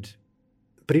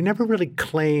 but he never really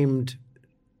claimed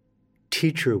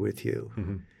teacher with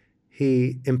you.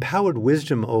 He empowered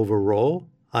wisdom over role,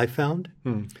 I found,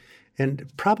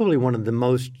 and probably one of the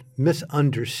most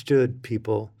misunderstood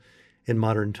people in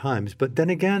modern times. But then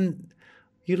again,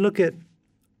 you look at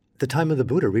the time of the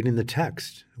Buddha, reading the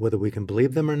text, whether we can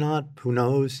believe them or not, who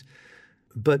knows?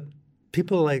 But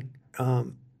people like,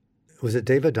 was it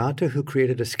Devadatta who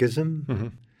created a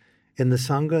schism in the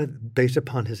Sangha based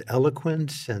upon his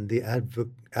eloquence and the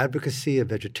advocacy of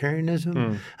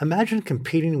vegetarianism? Imagine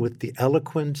competing with the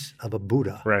eloquence of a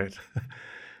Buddha. Right.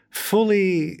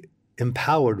 Fully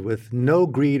empowered with no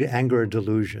greed, anger, or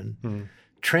delusion,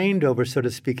 trained over, so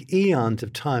to speak, eons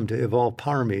of time to evolve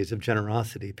paramis of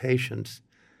generosity, patience,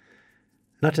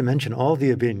 not to mention all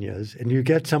the abhinyas, and you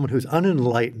get someone who's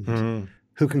unenlightened,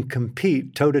 who can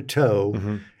compete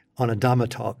toe-to-toe on a Dhamma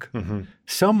talk,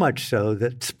 so much so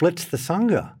that it splits the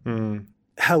Sangha.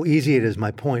 How easy it is,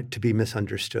 my point, to be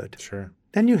misunderstood. Sure.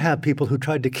 Then you have people who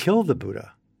tried to kill the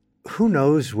Buddha. Who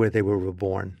knows where they were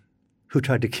reborn? Who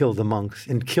tried to kill the monks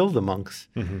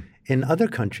in other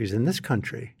countries, in this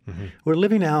country. We're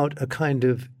living out a kind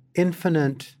of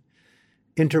infinite,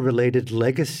 interrelated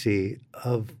legacy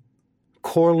of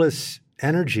coreless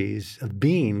energies of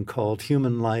being called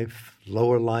human life,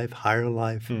 lower life, higher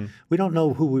life. We don't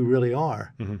know who we really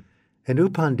are. And U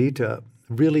Pandita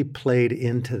really played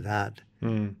into that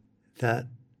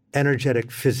energetic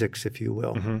physics, if you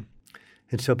will.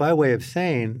 And so by way of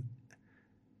saying,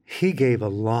 he gave a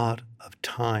lot of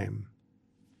time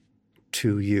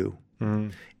to you.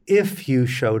 If you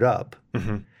showed up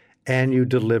and you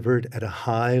delivered at a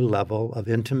high level of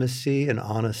intimacy and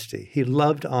honesty. He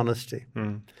loved honesty.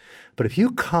 But if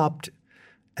you copped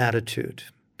attitude,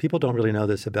 people don't really know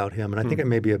this about him, and I think it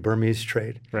may be a Burmese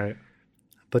trait. Right.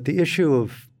 But the issue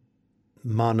of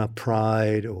mana,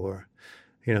 pride, or,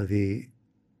 the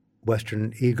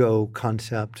Western ego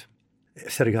concept,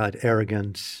 Satyagata,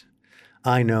 arrogance,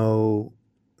 I know,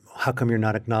 how come you're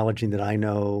not acknowledging that I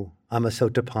know? I'm a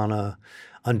Sotapanna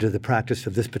under the practice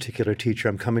of this particular teacher.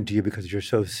 I'm coming to you because you're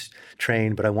so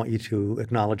trained, but I want you to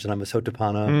acknowledge that I'm a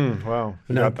Sotapanna. Wow,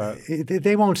 you Now, got that.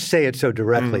 they won't say it so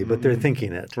directly, but they're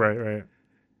thinking it. Right.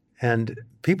 And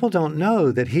people don't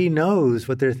know that he knows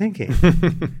what they're thinking.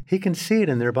 He can see it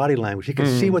in their body language. He can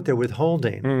see what they're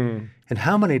withholding. And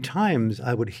how many times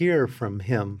I would hear from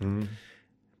him,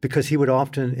 because he would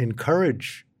often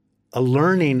encourage a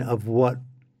learning of what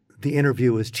the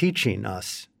interview is teaching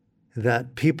us,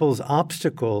 that people's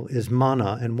obstacle is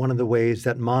mana, and one of the ways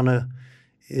that mana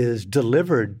is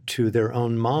delivered to their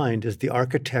own mind is the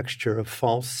architecture of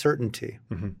false certainty.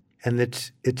 And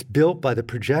it's built by the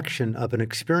projection of an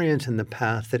experience in the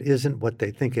past that isn't what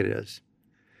they think it is.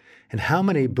 And how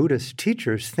many Buddhist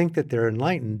teachers think that they're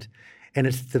enlightened, and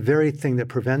it's the very thing that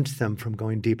prevents them from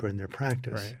going deeper in their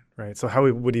practice. Right. So how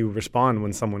would you respond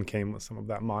when someone came with some of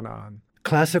that mana?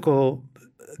 Classical,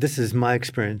 this is my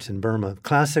experience in Burma,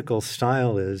 classical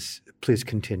style is, please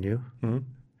continue.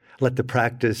 Let the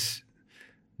practice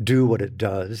do what it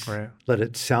does. Right. Let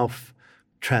it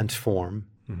self-transform.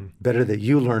 Better that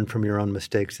you learn from your own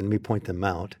mistakes than me point them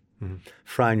out.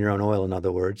 Fry in your own oil, in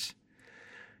other words.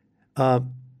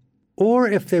 Or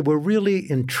if they were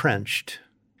really entrenched,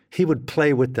 he would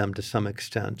play with them to some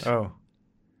extent.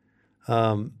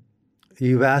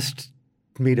 You've asked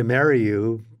me to marry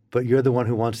you, but you're the one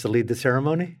who wants to lead the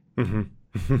ceremony? In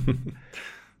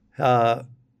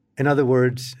other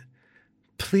words,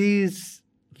 please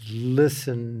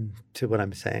listen to what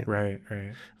I'm saying. Right.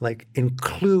 Like,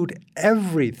 include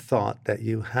every thought that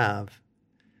you have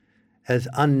as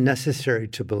unnecessary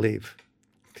to believe.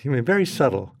 I mean, very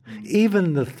subtle.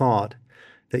 Even the thought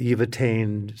that you've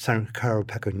attained Sankhara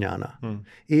Pekajnana,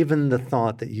 even the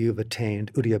thought that you've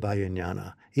attained Udyabhaya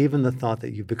Jnana, even the thought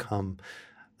that you've become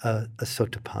a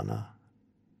Sotapanna.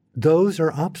 Those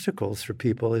are obstacles for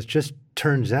people. It just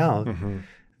turns out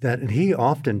that, and he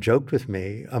often joked with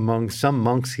me, among some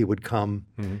monks he would come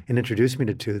and introduce me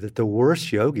to, that the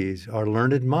worst yogis are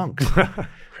learned monks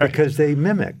because they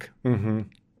mimic.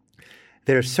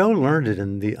 They're so learned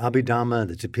in the Abhidhamma,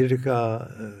 the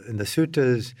Tipitaka, and the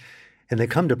suttas, and they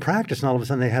come to practice, and all of a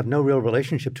sudden they have no real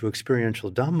relationship to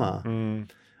experiential Dhamma,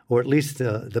 or at least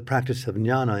the practice of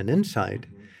jnana and insight,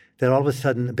 that all of a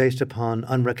sudden, based upon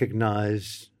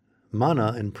unrecognized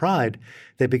mana and pride,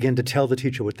 they begin to tell the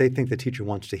teacher what they think the teacher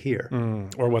wants to hear.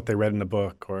 Or what they read in the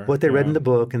book. Or what they read in the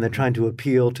book, and they're trying to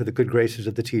appeal to the good graces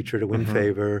of the teacher to win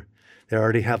favor. They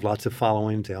already have lots of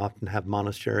followings. They often have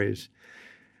monasteries.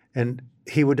 And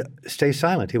he would stay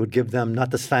silent. He would give them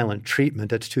not the silent treatment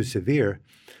that's too severe,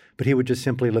 But he would just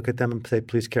simply look at them and say,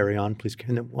 please carry on, please.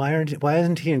 And why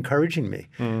isn't he encouraging me?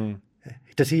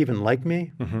 Does he even like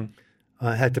me? Mm-hmm.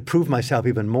 I had to prove myself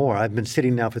even more. I've been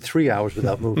sitting now for 3 hours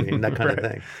without moving, that kind Right.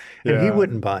 of thing. And he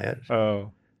wouldn't buy it.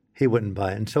 Oh. He wouldn't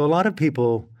buy it. And so a lot of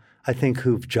people, I think,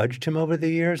 who've judged him over the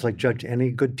years, like judge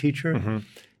any good teacher,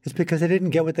 it's because they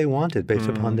didn't get what they wanted based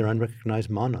upon their unrecognized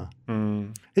mana.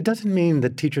 It doesn't mean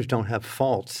that teachers don't have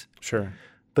faults. Sure.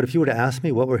 But if you were to ask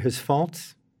me what were his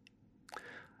faults,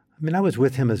 I mean, I was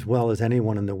with him as well as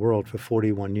anyone in the world for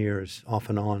 41 years, off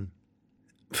and on.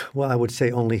 Well, I would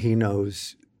say only he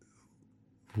knows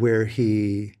where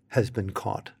he has been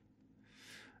caught,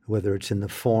 whether it's in the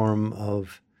form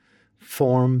of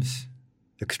forms,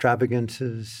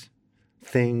 extravagances,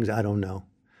 things, I don't know.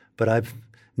 But I've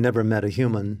never met a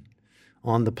human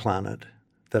on the planet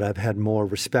that I've had more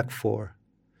respect for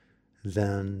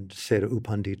than Sera U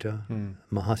Pandita,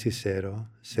 Mahasi Sera,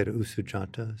 Sera U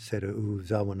Sujata, Sera U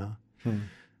Zawana,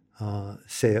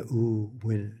 Sera U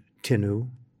Tinu,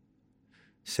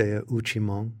 Sera U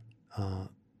Chimong,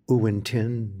 U Win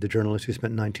Tin, the journalist who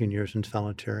spent 19 years in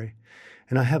solitary.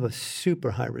 And I have a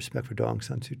super high respect for Daw Aung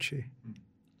San Suu Kyi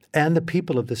and the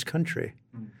people of this country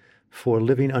for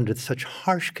living under such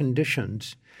harsh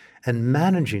conditions and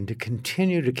managing to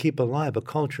continue to keep alive a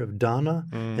culture of dana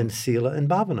and sila and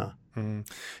bhavana.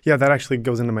 Yeah, that actually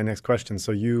goes into my next question.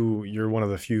 So you're one of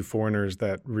the few foreigners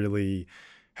that really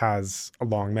has a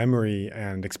long memory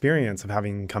and experience of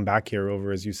having come back here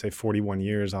over, as you say, 41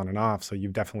 years on and off. So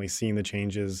you've definitely seen the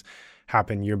changes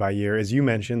happen year by year. As you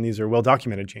mentioned, these are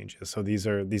well-documented changes. So these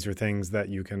are things that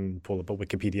you can pull up a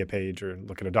Wikipedia page or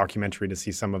look at a documentary to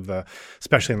see some of the,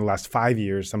 especially in the last 5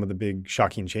 years, some of the big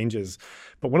shocking changes.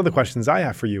 But one of the questions I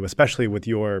have for you, especially with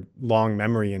your long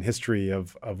memory and history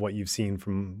of what you've seen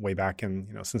from way back in,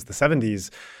 since the 70s,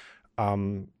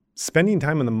 spending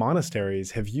time in the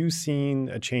monasteries, have you seen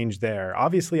a change there?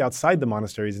 Obviously, outside the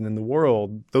monasteries and in the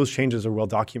world, those changes are well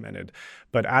documented.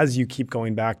 But as you keep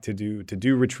going back to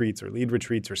do retreats or lead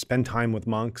retreats or spend time with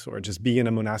monks or just be in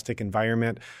a monastic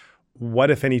environment, what,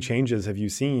 if any, changes have you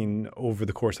seen over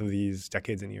the course of these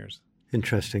decades and years?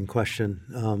 Interesting question.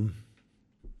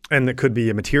 And it could be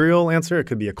a material answer. It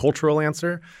could be a cultural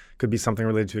answer. It could be something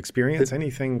related to experience.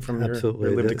 Anything from your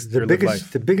lived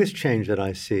life. The biggest change that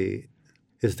I see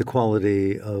is the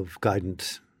quality of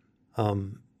guidance.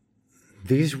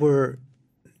 These were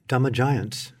Dhamma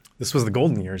giants. This was the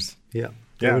golden years. Yeah,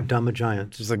 they were Dhamma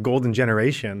giants. It was a golden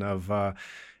generation of,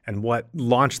 and what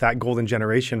launched that golden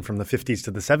generation from the 50s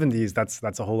to the 70s,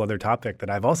 that's a whole other topic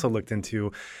that I've also looked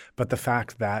into. But the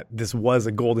fact that this was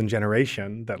a golden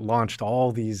generation that launched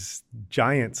all these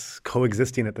giants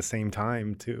coexisting at the same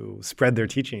time to spread their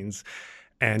teachings.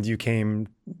 And you came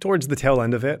towards the tail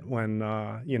end of it when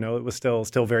it was still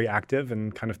very active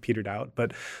and kind of petered out.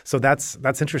 But so that's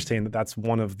interesting. That's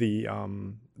one of the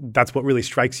that's what really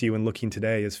strikes you in looking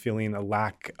today, is feeling a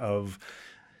lack of.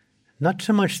 Not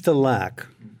so much the lack,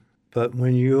 but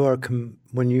when you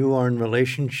are in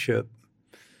relationship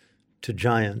to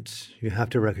giants, you have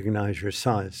to recognize your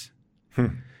size. I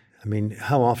mean,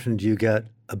 how often do you get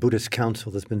a Buddhist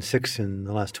council that's been 6 in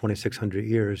the last 2,600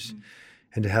 years?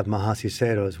 And to have Mahasi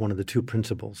Sayadaw as one of the 2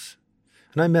 principals.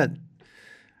 And I met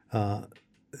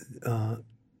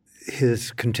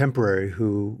his contemporary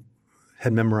who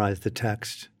had memorized the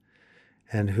text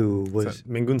and who was...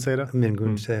 Mingun Sayadaw?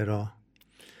 Mingun Sayadaw.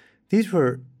 These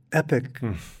were epic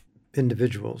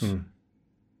individuals.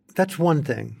 That's one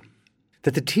thing.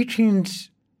 That the teachings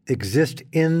exist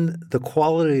in the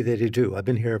quality that they do. I've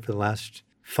been here for the last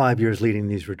 5 years leading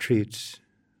these retreats,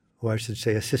 or I should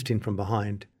say assisting from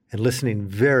behind, and listening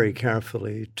very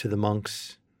carefully to the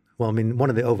monks. Well, I mean, one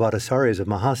of the Ovadasaris of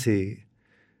Mahasi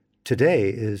today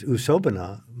is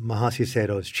Usobana, Mahasi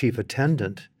Sayadaw's chief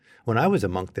attendant. When I was a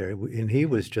monk there, and he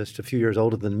was just a few years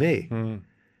older than me,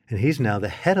 and he's now the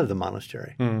head of the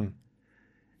monastery. And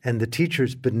the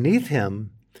teachers beneath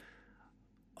him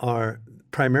are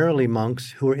primarily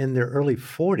monks who are in their early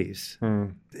 40s.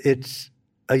 It's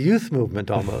a youth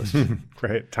movement almost.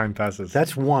 Right, time passes.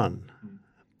 That's one.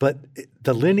 But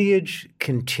the lineage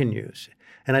continues.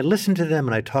 And I listen to them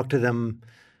and I talk to them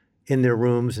in their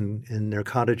rooms and in their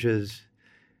cottages.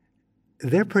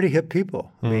 They're pretty hip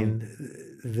people. I mean,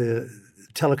 the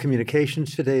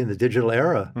telecommunications today in the digital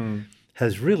era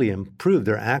has really improved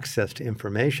their access to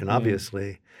information,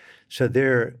 obviously. So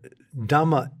their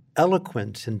Dhamma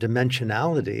eloquence and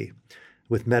dimensionality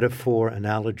with metaphor,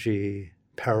 analogy,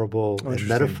 parable, and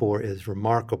metaphor is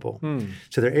remarkable.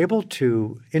 So they're able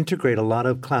to integrate a lot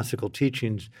of classical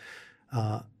teachings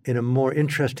in a more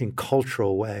interesting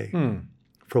cultural way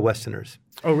for Westerners.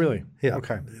 Oh, really? Yeah.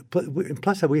 Okay.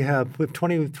 Plus, we have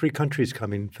 23 countries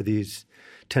coming for these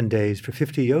 10 days, for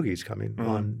 50 yogis coming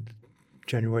on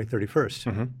January 31st.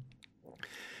 Mm-hmm.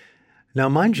 Now,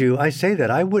 mind you, I say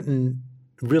that I wouldn't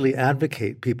really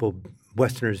advocate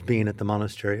Westerners being at the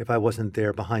monastery if I wasn't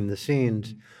there behind the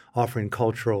scenes offering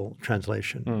cultural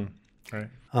translation. Right.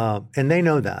 And they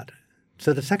know that.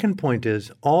 So the second point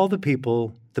is all the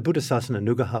people, the Buddhasasana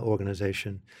Nugaha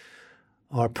organization,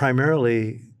 are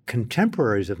primarily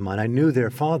contemporaries of mine. I knew their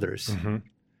fathers. Mm-hmm.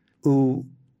 U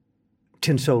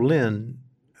Tinso Lin,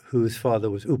 whose father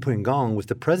was U Ping Gong, was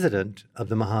the president of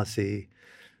the Mahasi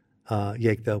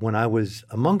Yekta when I was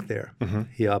a monk there. Mm-hmm.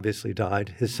 He obviously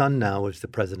died. His son now is the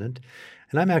president,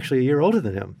 and I'm actually a year older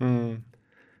than him.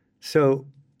 So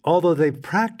although they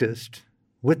practiced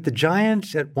with the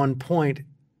giants at one point,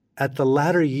 at the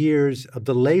latter years of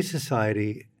the lay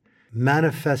society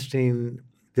manifesting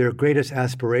their greatest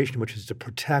aspiration, which is to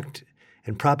protect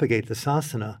and propagate the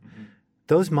sasana,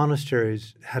 those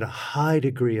monasteries had a high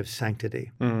degree of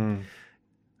sanctity. U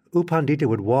Pandita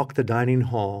would walk the dining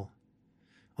hall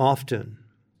often,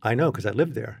 I know because I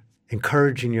lived there,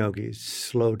 encouraging yogis,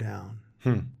 slow down,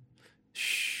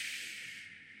 shh,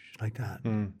 like that.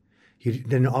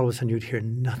 Then all of a sudden you'd hear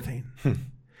nothing.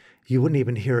 You wouldn't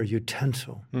even hear a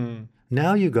utensil.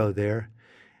 Now you go there,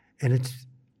 and it's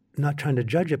not trying to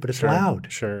judge it, but it's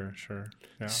loud. Sure.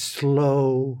 Yeah.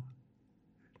 Slow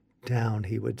down,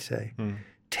 he would say.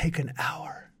 Take an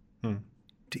hour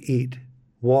to eat.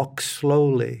 Walk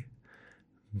slowly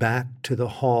back to the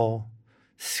hall.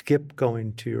 Skip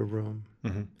going to your room.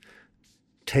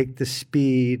 Take the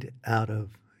speed out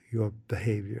of your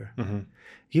behavior.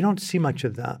 You don't see much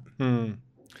of that.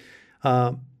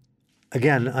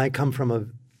 Again, I come from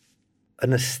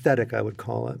an aesthetic, I would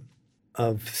call it,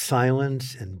 of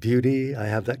silence and beauty. I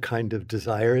have that kind of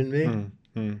desire in me.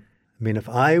 I mean, if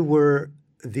the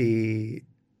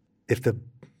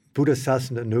Buddha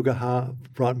Sasana Nugaha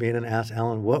brought me in and asked,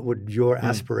 Alan, what would your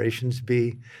aspirations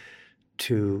be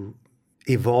to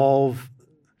evolve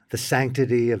the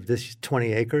sanctity of this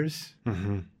 20 acres?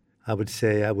 I would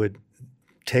say I would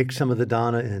take some of the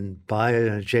dana and buy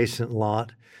an adjacent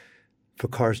lot for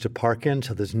cars to park in,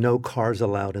 so there's no cars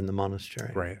allowed in the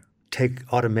monastery. Right. Take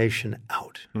automation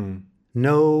out.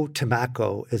 No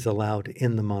tobacco is allowed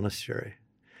in the monastery.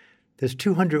 There's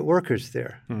 200 workers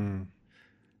there.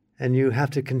 And you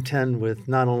have to contend with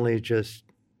not only just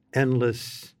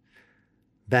endless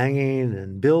banging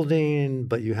and building,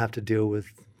 but you have to deal with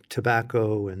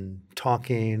tobacco and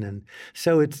talking. And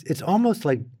so it's almost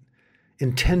like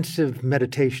intensive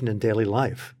meditation in daily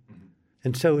life.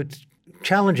 And so it's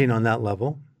challenging on that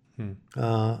level.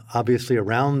 Obviously,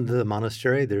 around the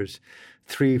monastery, there's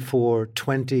 3, 4,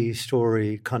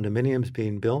 20-story condominiums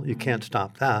being built. You can't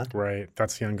stop that. Right.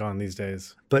 That's Yangon these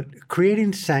days. But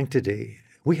creating sanctity,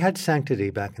 we had sanctity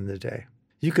back in the day.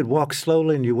 You could walk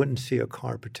slowly and you wouldn't see a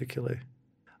car particularly.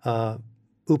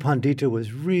 U Pandita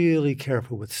was really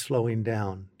careful with slowing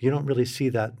down. You don't really see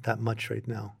that much right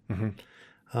now.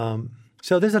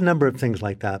 So there's a number of things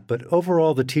like that. But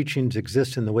overall, the teachings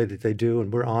exist in the way that they do,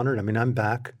 and we're honored. I mean, I'm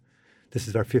back. This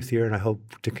is our 5th year, and I hope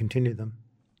to continue them.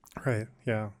 Right.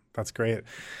 Yeah, that's great.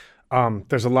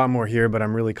 There's a lot more here, but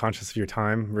I'm really conscious of your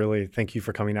time. Really, thank you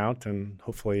for coming out, and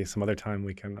hopefully some other time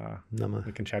we can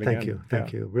chat again.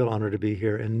 Thank you. Real honor to be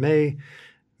here. And may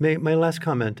my last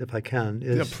comment, if I can,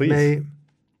 is please.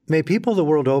 May people the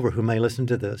world over who may listen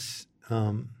to this,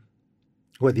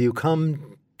 whether you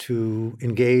come to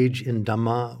engage in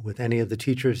Dhamma with any of the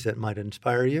teachers that might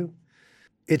inspire you,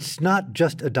 it's not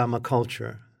just a Dhamma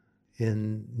culture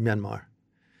in Myanmar.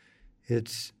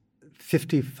 It's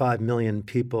 55 million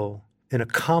people in a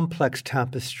complex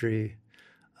tapestry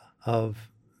of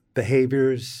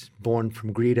behaviors born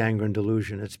from greed, anger, and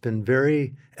delusion. It's been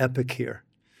very epic here.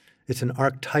 It's an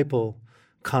archetypal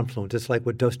confluence. It's like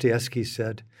what Dostoevsky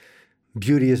said,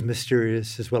 beauty is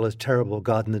mysterious as well as terrible.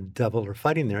 God and the devil are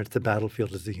fighting there. It's the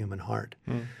battlefield is the human heart.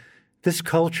 This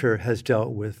culture has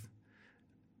dealt with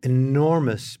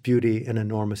enormous beauty and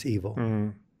enormous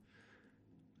evil.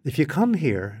 If you come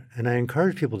here, and I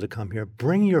encourage people to come here,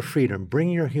 bring your freedom, bring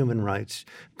your human rights,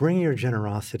 bring your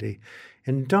generosity,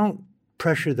 and don't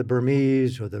pressure the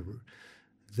Burmese or the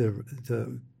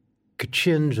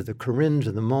Kachins or the Karins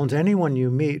or the Mons, anyone you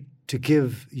meet, to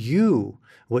give you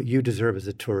what you deserve as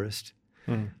a tourist.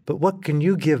 But what can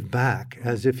you give back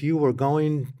as if you were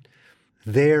going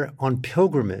there on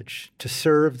pilgrimage to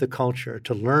serve the culture,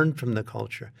 to learn from the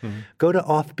culture? Go to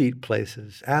offbeat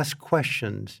places, ask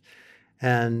questions,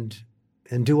 and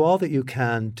do all that you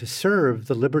can to serve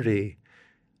the liberty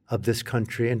of this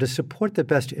country and to support the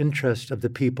best interest of the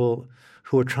people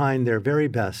who are trying their very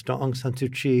best, Aung San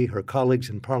Suu Kyi, her colleagues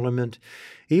in parliament,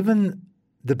 even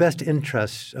the best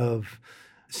interests of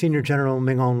Senior General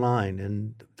Min Aung Hlaing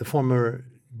and the former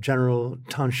General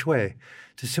Tan Shui,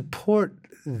 to support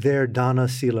their Dana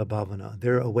Sila Bhavana,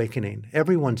 their awakening.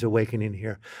 Everyone's awakening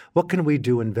here. What can we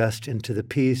do? Invest into the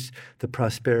peace, the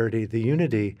prosperity, the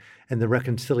unity, and the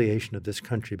reconciliation of this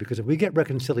country. Because if we get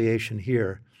reconciliation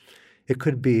here, it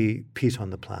could be peace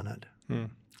on the planet.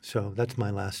 So that's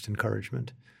my last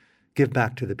encouragement. Give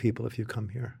back to the people if you come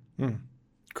here.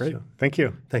 Great. So, thank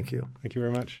you. Thank you. Thank you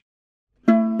very much.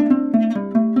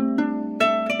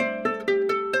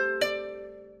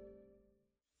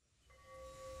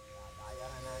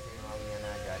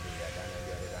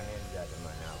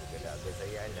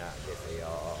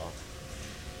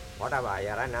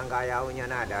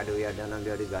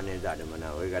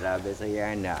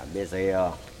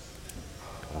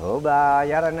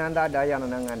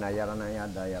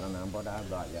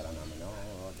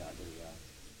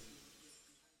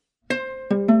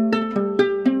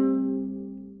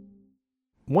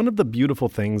 One of the beautiful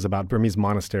things about Burmese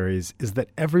monasteries is that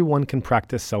everyone can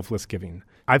practice selfless giving.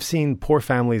 I've seen poor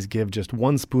families give just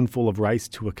one spoonful of rice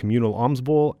to a communal alms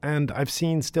bowl, and I've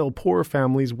seen still poorer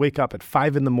families wake up at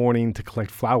 5 a.m. to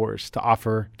collect flowers to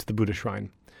offer to the Buddha shrine.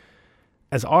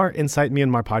 As our Insight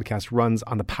Myanmar podcast runs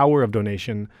on the power of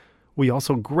donation, we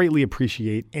also greatly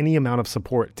appreciate any amount of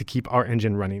support to keep our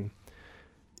engine running.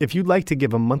 If you'd like to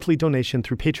give a monthly donation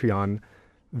through Patreon,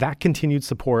 that continued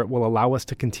support will allow us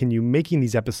to continue making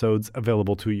these episodes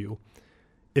available to you.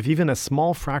 If even a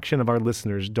small fraction of our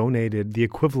listeners donated the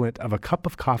equivalent of a cup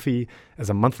of coffee as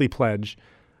a monthly pledge,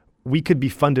 we could be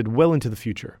funded well into the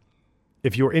future.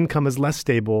 If your income is less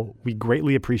stable, we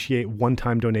greatly appreciate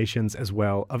one-time donations as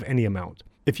well of any amount.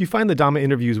 If you find the Dhamma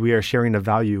interviews we are sharing of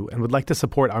value and would like to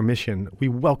support our mission, we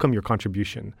welcome your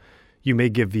contribution. You may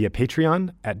give via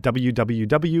Patreon at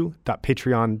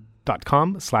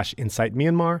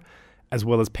www.patreon.com/InsightMyanmar, as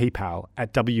well as PayPal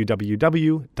at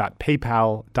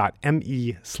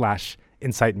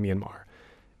www.paypal.me/InsightMyanmar.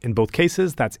 In both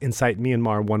cases, that's Insight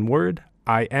Myanmar, one word,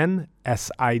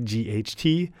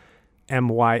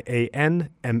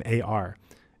 INSIGHTMYANMAR.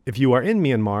 If you are in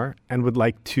Myanmar and would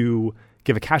like to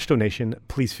give a cash donation,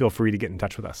 please feel free to get in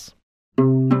touch with us.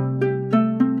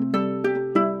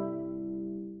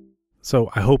 So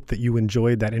I hope that you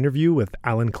enjoyed that interview with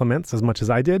Alan Clements as much as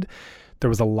I did. There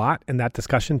was a lot in that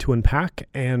discussion to unpack,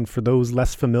 and for those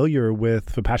less familiar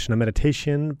with Vipassana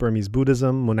meditation, Burmese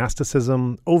Buddhism,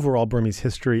 monasticism, overall Burmese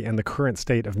history, and the current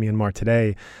state of Myanmar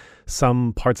today,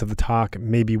 some parts of the talk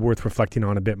may be worth reflecting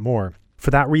on a bit more.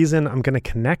 For that reason, I'm going to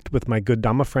connect with my good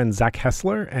Dhamma friend Zach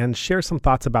Hessler and share some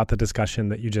thoughts about the discussion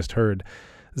that you just heard.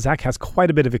 Zach has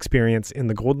quite a bit of experience in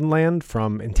the Golden Land,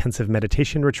 from intensive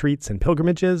meditation retreats and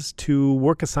pilgrimages to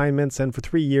work assignments, and for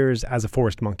 3 years as a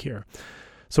forest monk here.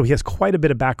 So he has quite a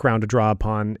bit of background to draw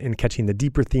upon in catching the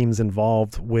deeper themes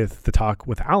involved with the talk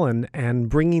with Alan and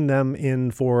bringing them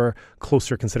in for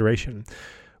closer consideration.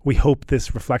 We hope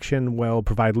this reflection will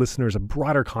provide listeners a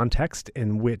broader context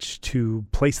in which to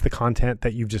place the content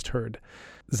that you've just heard.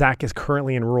 Zach is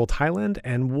currently in rural Thailand,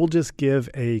 and we'll just give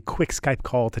a quick Skype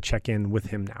call to check in with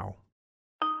him now.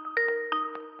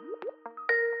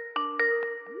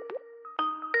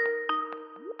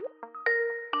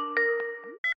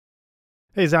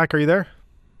 Hey, Zach, are you there?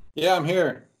 Yeah, I'm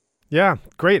here. Yeah,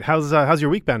 great. How's your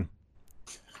week been?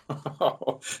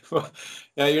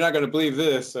 Yeah, you're not going to believe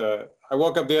this. I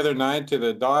woke up the other night to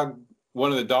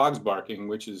one of the dogs barking,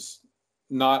 which is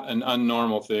not an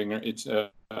unnormal thing. It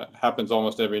happens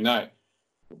almost every night.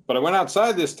 But I went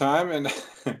outside this time and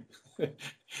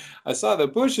I saw the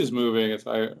bushes moving.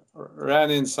 So I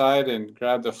ran inside and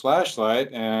grabbed a flashlight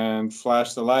and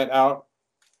flashed the light out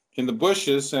in the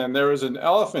bushes, and there was an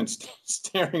elephant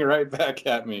staring right back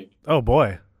at me. Oh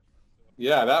boy!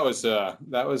 Yeah, that was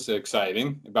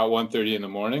exciting. About 1:30 in the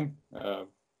morning.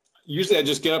 Usually, I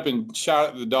just get up and shout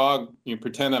at the dog,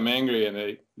 pretend I'm angry,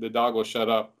 and the dog will shut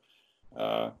up.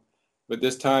 But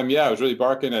this time, yeah, I was really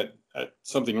barking at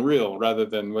something real rather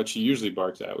than what she usually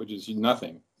barks at, which is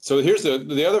nothing. So here's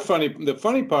the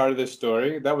funny part of this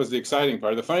story. That was the exciting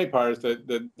part. The funny part is that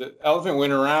the elephant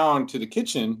went around to the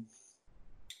kitchen.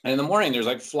 And in the morning, there's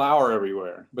like flour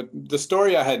everywhere. But the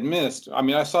story I had missed,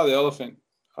 I saw the elephant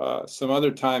some other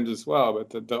times as well,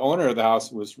 but the owner of the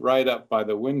house was right up by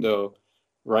the window,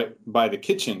 right by the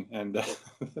kitchen. And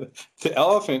the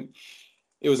elephant,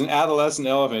 it was an adolescent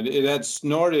elephant. It had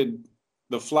snorted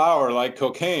the flour like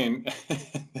cocaine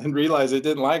and realized it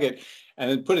didn't like it,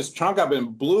 and then put its trunk up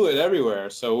and blew it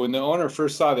everywhere. So when the owner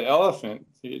first saw the elephant,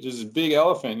 just this big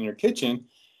elephant in her kitchen,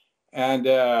 and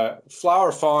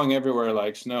flour falling everywhere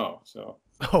like snow. So.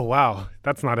 Oh, wow.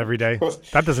 That's not every day.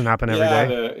 That doesn't happen every Yeah,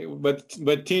 day.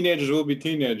 but teenagers will be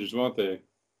teenagers, won't they?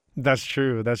 That's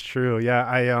true. That's true.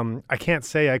 Yeah, I can't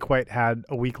say I quite had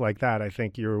a week like that. I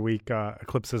think your week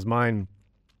eclipses mine.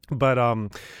 But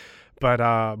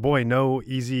boy, no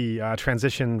easy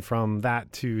transition from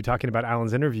that to talking about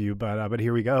Alan's interview. But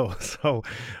here we go. So,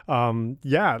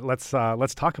 yeah, let's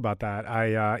talk about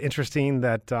that. Interesting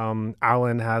that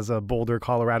Alan has a Boulder,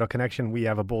 Colorado connection. We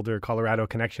have a Boulder, Colorado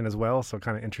connection as well. So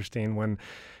kind of interesting when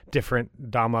different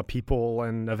Dhamma people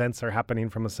and events are happening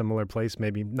from a similar place.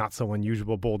 Maybe not so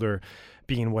unusual, Boulder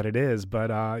being what it is.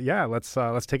 But yeah, let's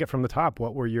take it from the top.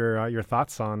 What were your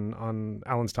thoughts on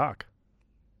Alan's talk?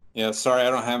 Yeah, sorry, I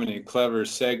don't have any clever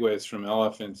segues from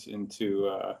elephants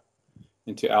into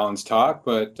Alan's talk,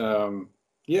 but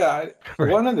yeah,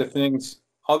 one of the things,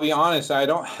 I'll be honest, I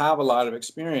don't have a lot of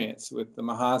experience with the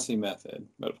Mahasi method,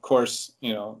 but of course,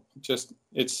 just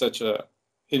it's such an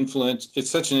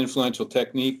influential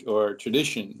technique or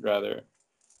tradition, rather.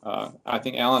 I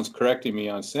think Alan's correcting me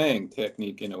on saying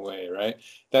technique in a way, right?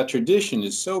 That tradition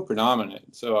is so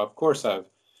predominant. So of course I've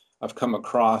come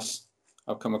across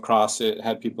it,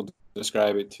 had people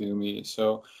describe it to me.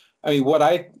 So, I mean, what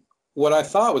I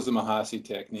thought was the Mahasi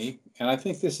technique, and I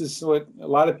think this is what a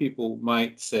lot of people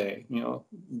might say,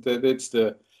 that it's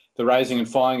the rising and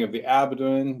falling of the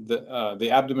abdomen,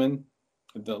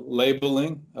 the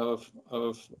labeling of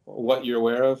what you're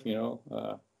aware of,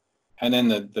 and then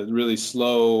the really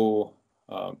slow.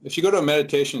 If you go to a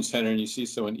meditation center and you see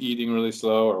someone eating really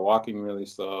slow or walking really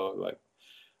slow, like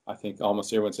I think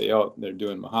almost everyone say, "Oh, they're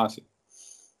doing Mahasi."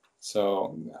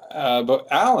 So, but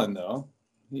Alan, though,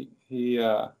 he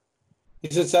says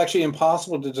it's actually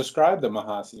impossible to describe the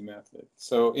Mahasi method.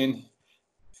 So and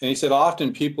he said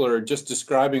often people are just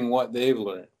describing what they've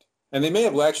learned, and they may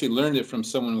have actually learned it from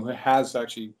someone who has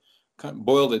actually kind of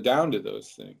boiled it down to those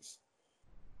things.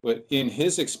 But in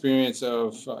his experience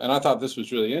and I thought this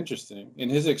was really interesting, in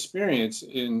his experience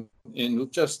in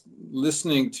just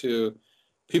listening to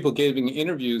people getting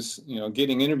interviews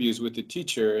with the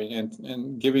teacher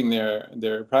and giving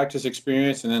their practice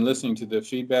experience, and then listening to the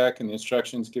feedback and the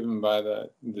instructions given by the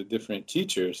different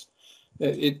teachers,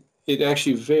 it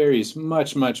actually varies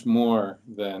much, much more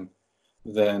than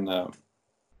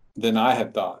I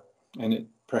had thought, and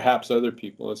perhaps other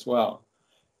people as well.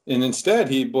 And instead,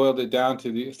 he boiled it down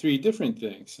to the three different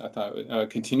things. I thought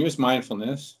continuous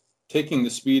mindfulness, taking the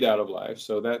speed out of life.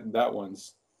 So that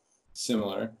one's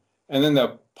similar. And then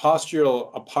the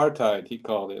postural apartheid, he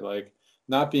called it, like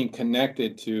not being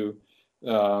connected to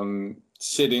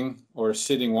sitting,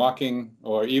 walking,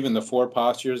 or even the four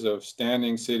postures of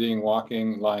standing, sitting,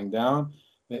 walking, lying down.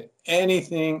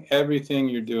 Everything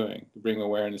you're doing to bring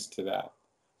awareness to that.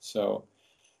 So,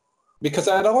 because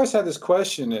I'd always had this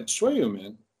question at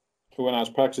Shwayumin, when I was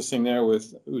practicing there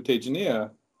with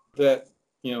Utejaniya, that,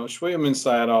 Shwayumin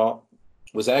Sayadaw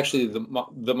was actually the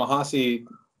Mahasi,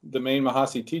 the main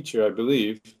Mahasi teacher, I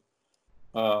believe,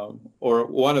 or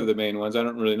one of the main ones. I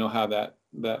don't really know how that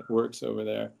works over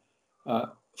there,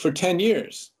 for 10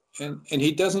 years. And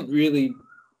he doesn't really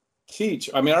teach.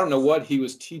 I mean, I don't know what he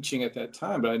was teaching at that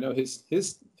time, but I know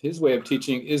his way of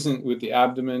teaching isn't with the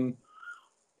abdomen.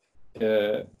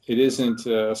 It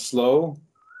isn't slow,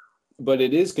 but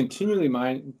it is continually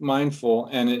mindful,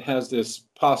 and it has this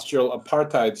postural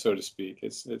apartheid, so to speak. I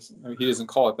mean, he doesn't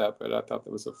call it that, but I thought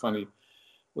that was a funny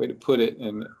way to put it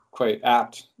and quite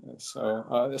apt.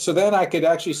 So then I could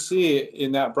actually see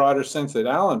in that broader sense that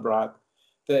Alan brought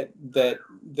that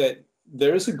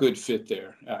there is a good fit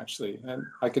there, actually. And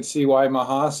I could see why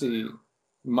Mahasi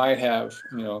might have,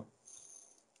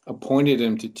 appointed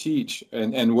him to teach,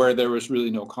 and where there was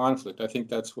really no conflict. I think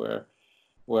that's where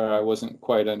I wasn't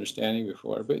quite understanding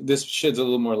before. But this sheds a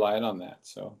little more light on that.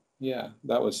 So yeah,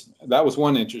 that was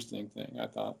one interesting thing, I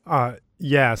thought.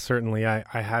 Yeah, certainly. I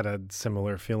had a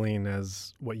similar feeling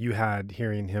as what you had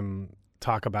hearing him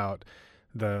talk about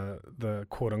the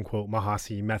quote unquote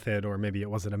Mahasi method, or maybe it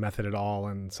wasn't a method at all,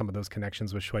 and some of those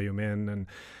connections with Shwe Min. And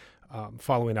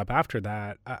following up after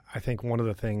that, I think one of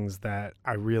the things that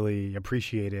I really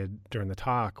appreciated during the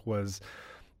talk was,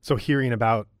 so hearing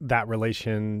about that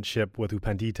relationship with U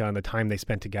Pandita and the time they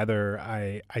spent together,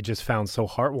 I just found so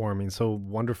heartwarming, so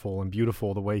wonderful and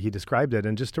beautiful the way he described it.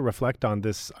 And just to reflect on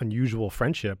this unusual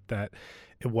friendship that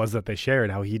it was that they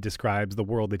shared, how he describes the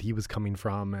world that he was coming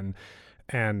from, and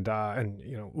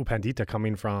U Pandita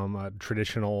coming from a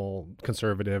traditional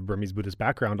conservative Burmese Buddhist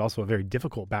background, also a very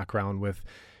difficult background with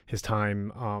his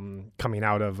time coming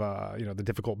out of the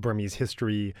difficult Burmese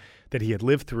history that he had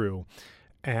lived through.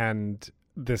 And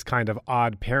this kind of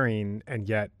odd pairing, and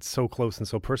yet so close and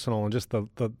so personal, and just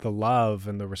the love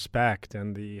and the respect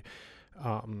and the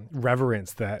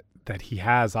reverence that he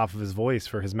has off of his voice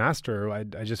for his master, I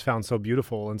just found so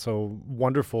beautiful and so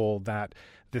wonderful that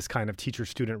this kind of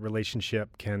teacher-student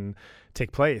relationship can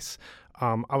take place.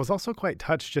 I was also quite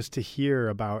touched just to hear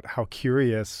about how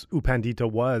curious U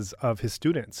Pandita was of his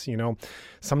students. You know,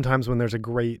 sometimes when there's a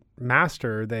great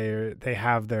master, they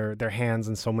have their hands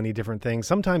in so many different things.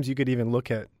 Sometimes you could even look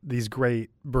at these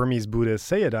great Burmese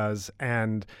Buddhist Sayadaws,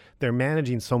 and they're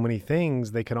managing so many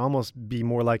things, they can almost be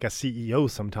more like a CEO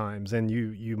sometimes. And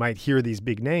you might hear these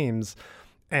big names,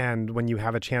 and when you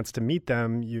have a chance to meet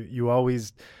them, you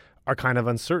always are kind of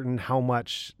uncertain how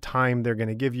much time they're going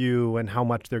to give you and how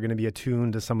much they're going to be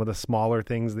attuned to some of the smaller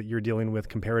things that you're dealing with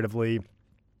comparatively.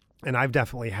 And I've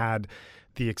definitely had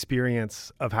the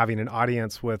experience of having an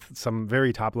audience with some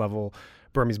very top level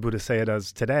Burmese Buddhist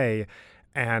Sayadaws today,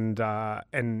 and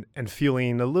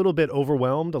feeling a little bit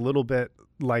overwhelmed, a little bit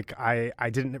like I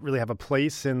didn't really have a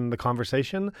place in the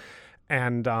conversation.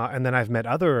 And then I've met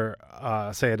other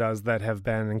Sayadaws that have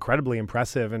been incredibly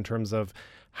impressive in terms of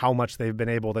how much they've been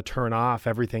able to turn off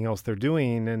everything else they're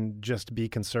doing and just be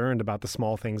concerned about the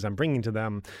small things I'm bringing to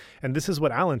them. And this is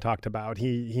what Alan talked about.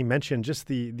 He mentioned just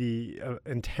the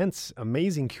intense,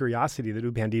 amazing curiosity that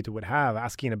U Pandita would have,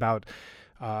 asking about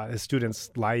his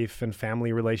students' life and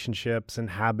family relationships and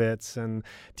habits and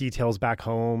details back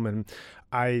home. And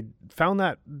I found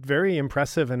that very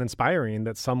impressive and inspiring,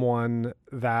 that someone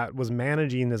that was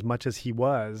managing as much as he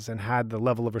was and had the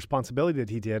level of responsibility that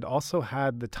he did also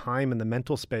had the time and the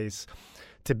mental space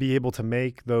to be able to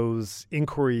make those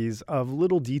inquiries of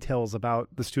little details about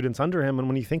the students under him. And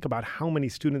when you think about how many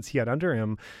students he had under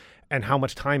him and how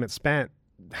much time it spent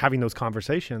having those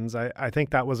conversations, I think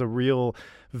that was a real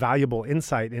valuable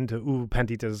insight into U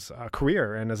Pandita's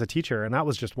career and as a teacher. And that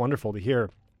was just wonderful to hear.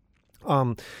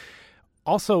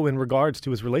 Also, in regards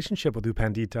to his relationship with U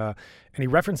Pandita, and he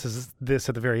references this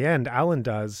at the very end, Alan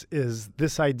does, is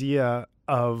this idea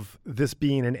of this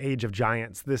being an age of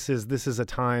giants. This is a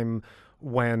time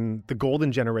when the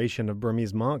golden generation of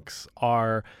Burmese monks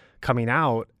are coming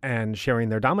out and sharing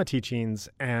their Dhamma teachings,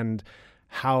 and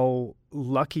how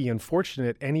lucky and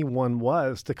fortunate anyone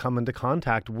was to come into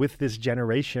contact with this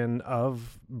generation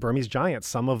of Burmese giants.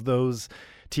 Some of those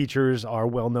teachers are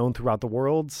well known throughout the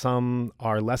world. Some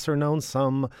are lesser known.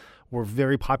 Some were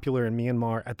very popular in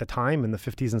Myanmar at the time in the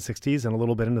 50s and 60s and a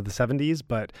little bit into the 70s,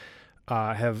 but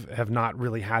have not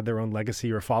really had their own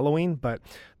legacy or following. But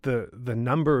the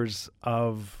numbers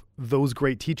of those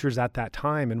great teachers at that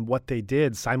time and what they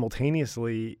did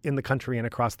simultaneously in the country and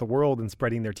across the world and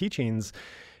spreading their teachings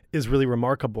is really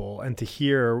remarkable. And to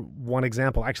hear one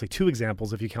example, actually two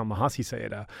examples if you count Mahasi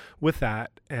Sayadaw with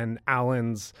that, and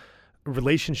Alan's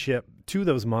relationship to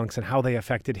those monks and how they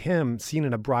affected him, seen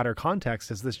in a broader context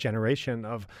as this generation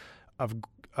of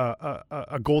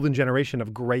a golden generation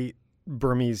of great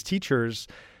Burmese teachers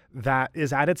that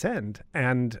is at its end.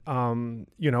 And,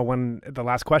 when the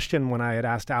last question, when I had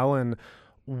asked Alan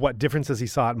what differences he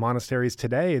saw at monasteries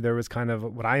today, there was kind of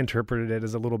what I interpreted it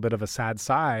as a little bit of a sad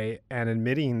sigh, and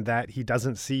admitting that he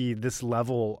doesn't see this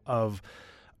level of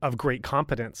great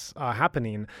competence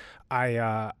happening.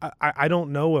 I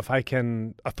don't know if I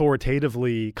can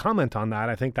authoritatively comment on that.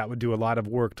 I think that would do a lot of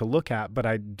work to look at, but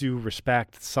I do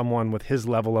respect someone with his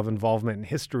level of involvement in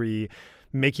history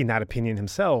making that opinion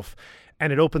himself.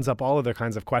 And it opens up all other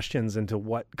kinds of questions into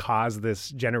what caused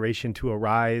this generation to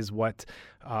arise,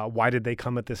 why did they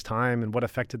come at this time, and what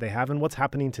effect did they have, and what's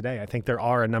happening today. I think there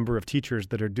are a number of teachers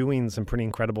that are doing some pretty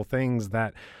incredible things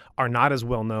that are not as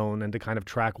well known, and to kind of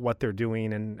track what they're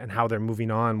doing and how they're moving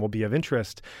on will be of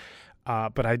interest.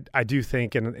 But I do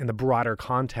think in the broader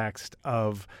context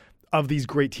of these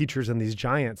great teachers and these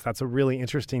giants, that's a really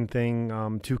interesting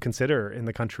thing to consider in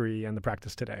the country and the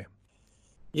practice today.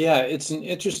 Yeah, it's an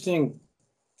interesting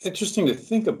to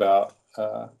think about.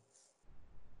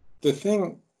 The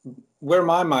thing where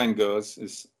my mind goes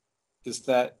is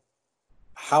that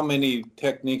how many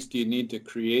techniques do you need to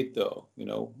create, though?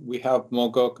 We have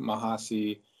Mogok,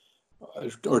 Mahasi,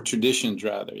 or traditions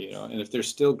rather, and if there's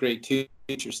still great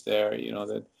teachers there,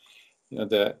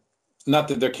 that not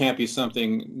that there can't be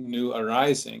something new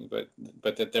arising,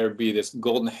 but that there be this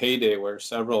golden heyday where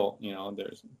several,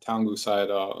 there's Tangu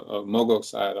Sayadaw, Mogok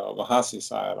Sayadaw, Mahasi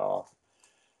Sayadaw.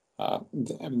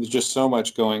 There's just so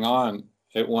much going on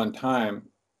at one time.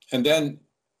 And then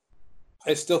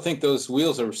I still think those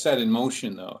wheels are set in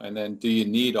motion, though. And then do you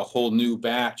need a whole new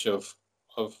batch of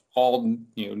all,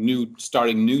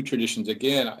 starting new traditions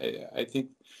again? I think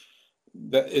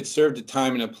that it served a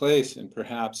time and a place, and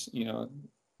perhaps,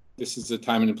 this is a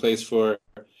time and a place for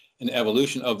an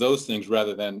evolution of those things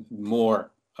rather than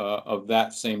more of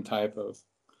that same type of,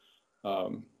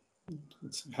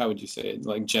 how would you say it,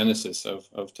 like genesis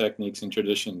of techniques and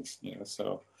traditions,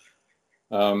 so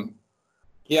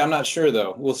yeah, I'm not sure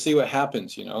though. We'll see what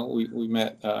happens. We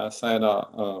met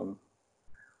Sayadaw,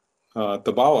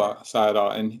 Tabawa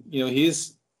Sayadaw, and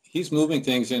he's moving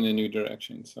things in a new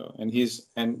direction. So and he's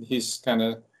kind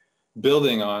of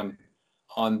building on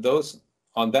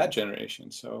that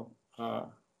generation. So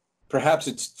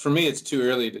perhaps for me it's too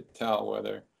early to tell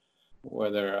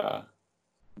whether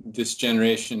this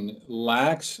generation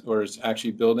lacks or is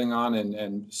actually building on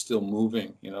and still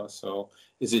moving. So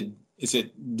is it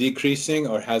decreasing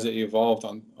or has it evolved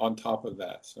on top of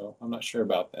that? So I'm not sure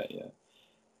about that yet.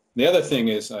 The other thing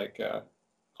is like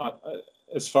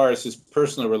as far as his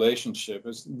personal relationship,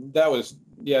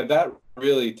 that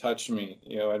really touched me.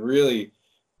 It really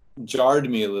jarred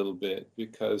me a little bit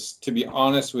because, to be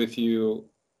honest with you,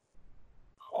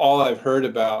 all I've heard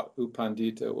about U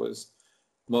Pandita was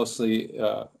mostly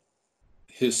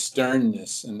his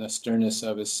sternness and the sternness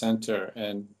of his center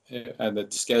and the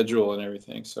schedule and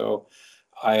everything. So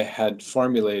I had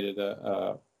formulated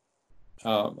a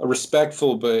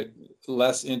respectful but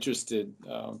less interested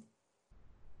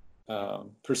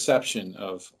perception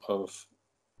of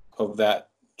that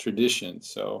tradition.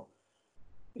 So,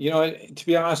 to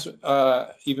be honest,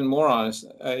 even more honest,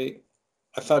 I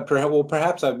thought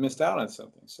perhaps I've missed out on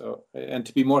something. So, and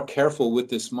to be more careful with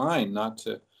this mind, not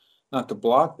to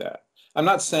block that. I'm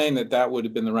not saying that would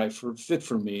have been the right fit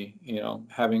for me,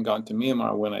 having gone to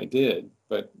Myanmar when I did,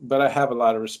 but I have a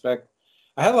lot of respect.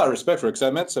 I had a lot of respect for it because I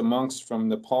met some monks from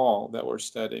Nepal that were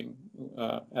studying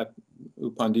at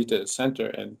U Pandita Center,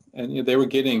 and they were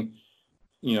getting,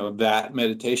 that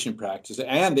meditation practice,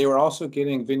 and they were also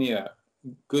getting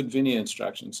good Vinaya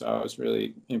instruction. So I was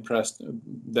really impressed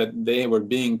that they were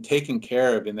being taken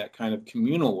care of in that kind of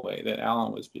communal way that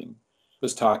Alan was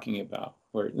talking about.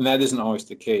 And that isn't always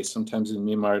the case. Sometimes in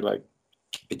Myanmar, like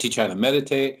they teach how to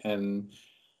meditate, and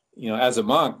as a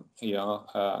monk,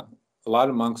 a lot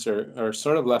of monks are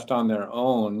sort of left on their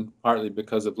own, partly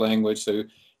because of language. So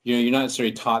you're not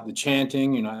necessarily taught the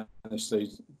chanting, you're not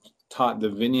necessarily taught the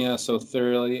Vinaya so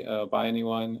thoroughly by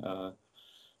anyone.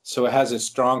 So it has its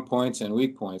strong points and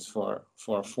weak points for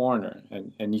a foreigner,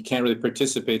 and you can't really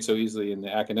participate so easily in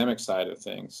the academic side of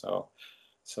things. So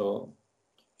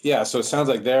yeah, so it sounds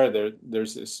like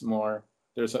there's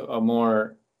a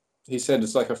more, he said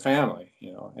it's like a family,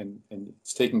 and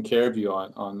it's taking care of you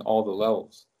on all the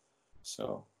levels.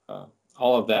 So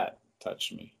all of that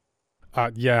touched me.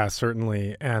 Yeah,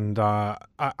 certainly. And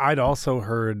I'd also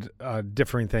heard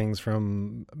differing things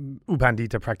from U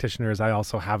Pandita practitioners. I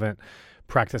also haven't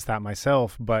practiced that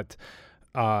myself, but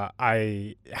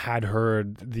I had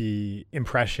heard the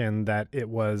impression that it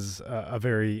was a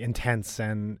very intense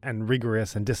and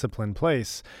rigorous and disciplined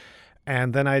place.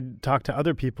 And then I talked to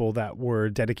other people that were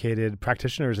dedicated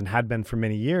practitioners and had been for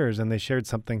many years, and they shared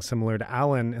something similar to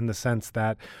Alan in the sense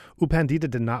that U Pandita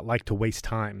did not like to waste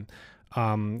time.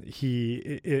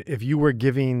 If you were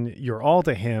giving your all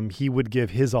to him, he would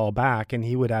give his all back, and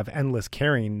he would have endless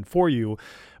caring for you.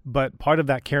 But part of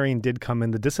that caring did come in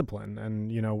the discipline.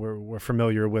 And, we're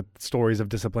familiar with stories of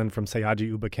discipline from Sayaji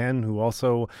U Baken, who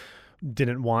also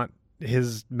didn't want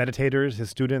his meditators, his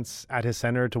students at his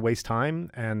center to waste time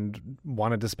and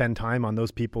wanted to spend time on those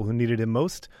people who needed him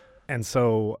most. And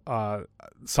so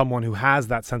someone who has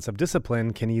that sense of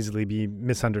discipline can easily be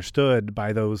misunderstood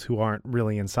by those who aren't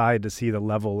really inside to see the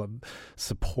level of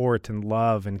support and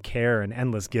love and care and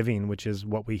endless giving, which is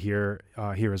what we hear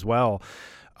here as well.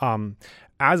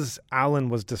 As Alan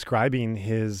was describing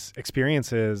his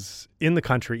experiences in the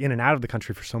country, in and out of the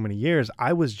country for so many years,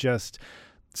 I was just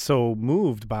so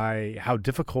moved by how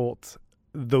difficult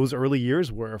those early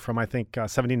years were from, I think,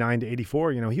 79 to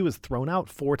 84. He was thrown out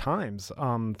 4 times.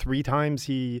 After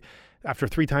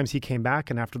 3 times he came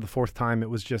back, and after the 4th time, it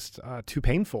was just too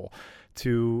painful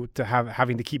to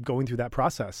having to keep going through that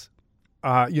process.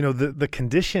 The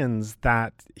conditions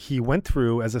that he went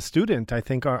through as a student, I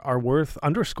think, are worth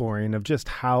underscoring, of just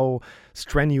how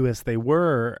strenuous they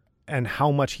were and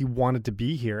how much he wanted to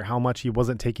be here, how much he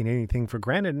wasn't taking anything for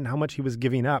granted, and how much he was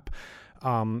giving up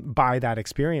by that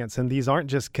experience. And these aren't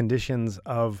just conditions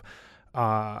of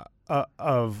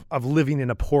living in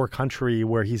a poor country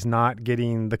where he's not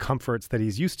getting the comforts that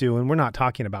he's used to. And we're not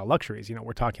talking about luxuries.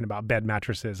 We're talking about bed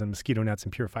mattresses and mosquito nets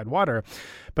and purified water.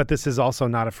 But this is also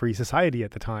not a free society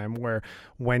at the time, where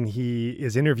when he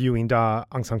is interviewing Da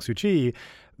Aung San Suu Kyi,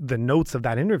 the notes of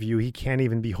that interview he can't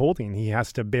even be holding. He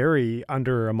has to bury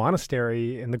under a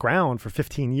monastery in the ground for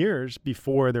 15 years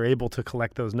before they're able to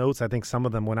collect those notes. I think some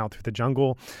of them went out through the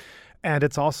jungle. And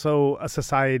it's also a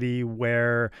society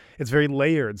where it's very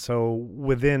layered. So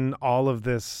within all of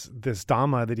this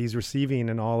Dhamma that he's receiving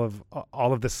and all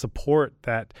of this support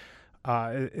that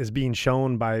is being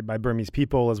shown by Burmese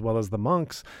people as well as the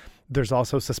monks, there's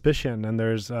also suspicion. And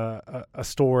there's a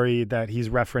story that he's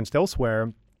referenced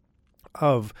elsewhere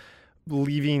of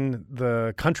leaving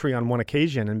the country on one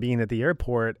occasion and being at the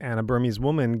airport, and a Burmese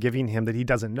woman giving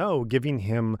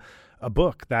him a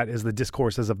book that is the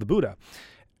Discourses of the Buddha.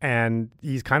 And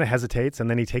he kind of hesitates, and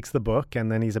then he takes the book,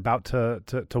 and then he's about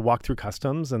to walk through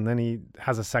customs, and then he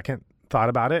has a second thought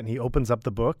about it, and he opens up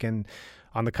the book, and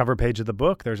on the cover page of the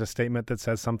book, there's a statement that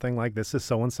says something like, this is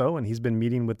so-and-so, and he's been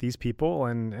meeting with these people,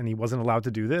 and he wasn't allowed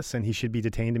to do this, and he should be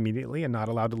detained immediately and not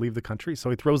allowed to leave the country. So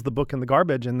he throws the book in the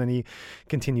garbage, and then he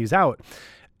continues out.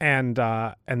 And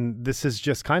this is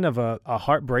just kind of a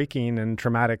heartbreaking and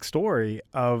traumatic story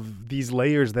of these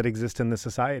layers that exist in this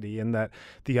society, and that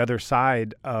the other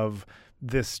side of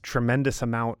this tremendous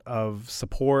amount of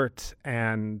support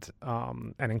and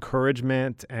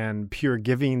encouragement and pure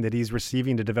giving that he's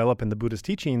receiving to develop in the Buddhist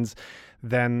teachings,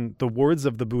 then the words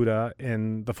of the Buddha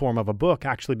in the form of a book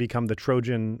actually become the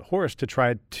Trojan horse to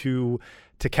try to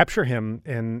capture him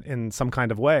in some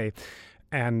kind of way.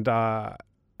 And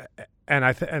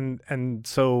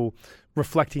so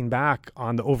reflecting back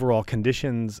on the overall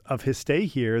conditions of his stay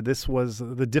here, this was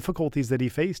the difficulties that he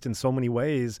faced in so many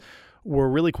ways were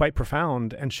really quite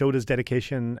profound and showed his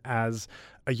dedication as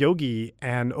a yogi.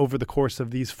 And over the course of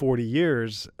these 40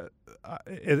 years,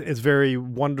 it's very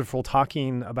wonderful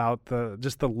talking about the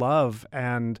love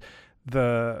and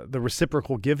the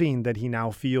reciprocal giving that he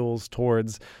now feels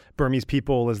towards Burmese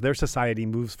people as their society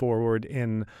moves forward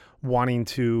in wanting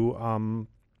to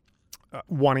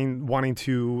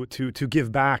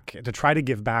give back, to try to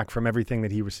give back from everything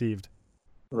that he received.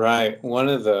 Right. One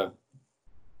of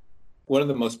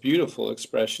the most beautiful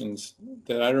expressions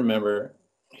that I remember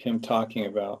him talking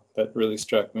about that really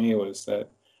struck me was that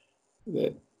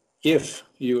if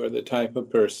you are the type of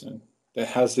person that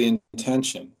has the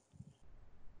intention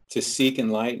to seek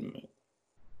enlightenment,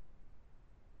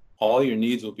 all your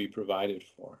needs will be provided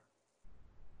for.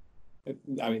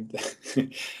 I mean,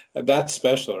 that's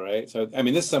special, right? So, I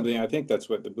mean, this is something I think that's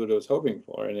what the Buddha was hoping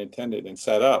for and intended and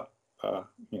set up,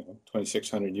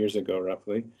 2,600 years ago,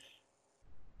 roughly.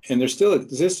 And there still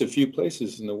exists a few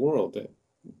places in the world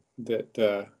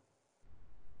that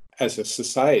as a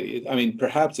society, I mean,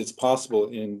 perhaps it's possible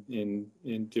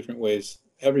in different ways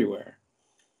everywhere,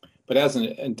 but as an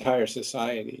entire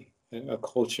society, a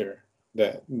culture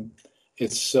that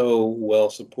it's so well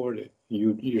supported.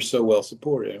 You're so well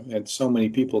supported, and so many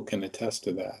people can attest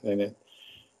to that. And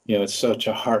it's such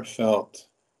a heartfelt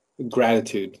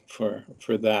gratitude for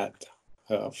that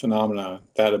phenomenon,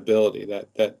 that ability,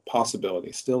 that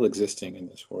possibility still existing in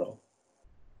this world.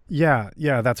 Yeah,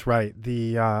 that's right.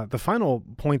 The final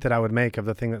point that I would make of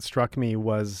the thing that struck me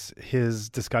was his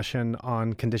discussion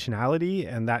on conditionality,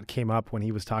 and that came up when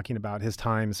he was talking about his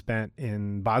time spent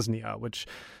in Bosnia, which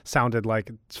sounded like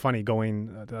it's funny going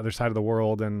to the other side of the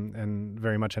world and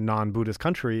very much a non-Buddhist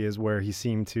country is where he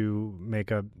seemed to make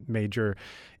a major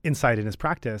insight in his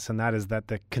practice, and that is that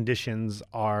the conditions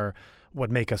are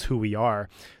what make us who we are.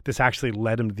 This actually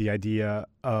led him to the idea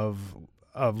of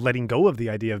letting go of the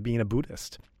idea of being a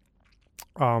Buddhist.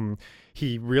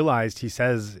 He realized, he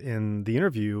says in the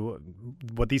interview,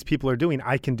 what these people are doing,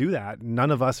 I can do that.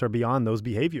 None of us are beyond those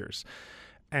behaviors.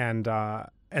 And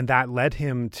that led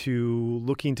him to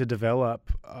looking to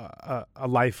develop a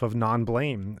life of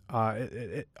non-blame,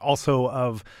 also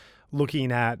of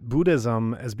looking at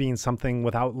Buddhism as being something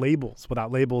without labels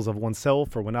of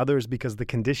oneself or when others, because the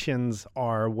conditions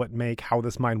are what make how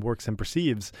this mind works and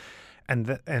perceives.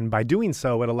 And by doing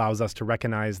so, it allows us to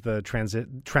recognize the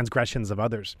transgressions of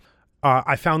others.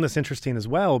 I found this interesting as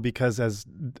well because as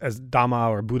Dhamma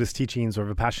or Buddhist teachings or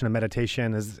Vipassana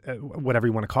meditation, as whatever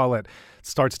you want to call it,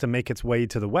 starts to make its way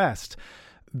to the West,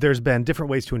 there's been different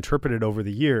ways to interpret it over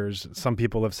the years. Some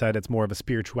people have said it's more of a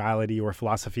spirituality or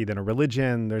philosophy than a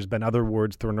religion. There's been other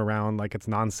words thrown around like it's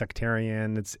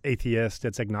non-sectarian, it's atheist,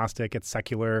 it's agnostic, it's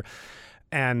secular.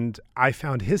 And I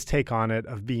found his take on it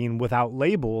of being without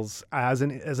labels as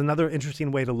another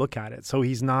interesting way to look at it. So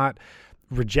he's not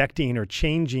rejecting or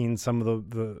changing some of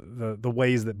the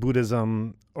ways that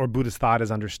Buddhism or Buddhist thought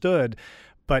is understood,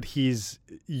 but he's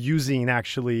using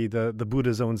actually the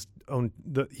Buddha's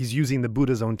he's using the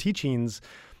Buddha's own teachings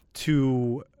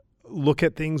to look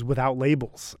at things without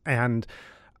labels. And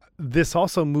this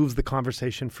also moves the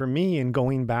conversation for me in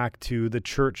going back to the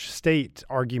church-state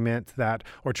argument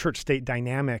or church-state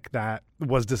dynamic that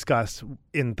was discussed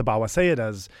in Tabawa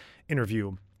Sayadaw's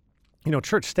interview,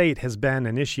 church state has been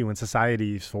an issue in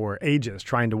societies for ages,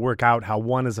 trying to work out how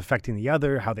one is affecting the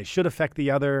other, how they should affect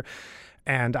the other.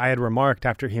 And I had remarked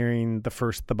after hearing the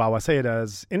Baba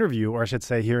Sayedaw's interview, or I should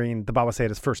say hearing the Baba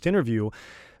Sayedaw's first interview,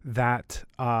 that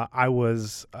I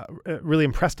was really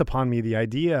impressed upon me the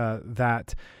idea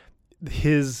that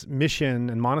his mission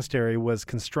and monastery was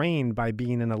constrained by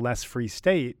being in a less free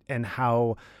state, and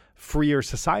how freer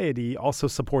society also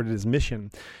supported his mission.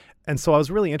 And so I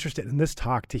was really interested in this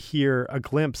talk to hear a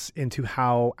glimpse into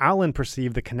how Alan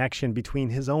perceived the connection between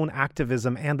his own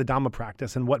activism and the Dhamma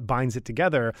practice and what binds it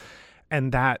together.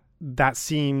 And he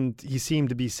seemed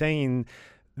to be saying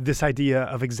this idea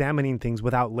of examining things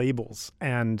without labels,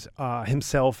 and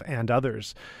himself and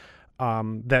others.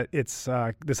 That it's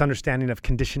this understanding of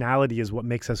conditionality is what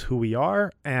makes us who we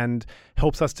are and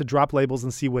helps us to drop labels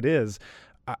and see what is.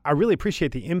 I really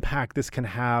appreciate the impact this can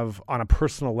have on a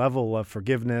personal level of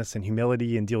forgiveness and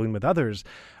humility and dealing with others.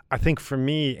 I think for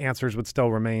me, answers would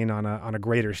still remain on a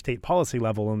greater state policy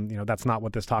level, and that's not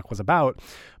what this talk was about.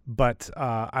 But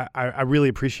I really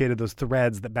appreciated those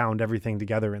threads that bound everything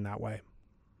together in that way.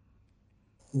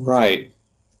 Right.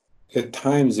 At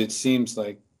times, it seems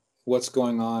like what's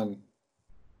going on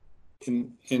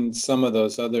in some of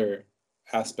those other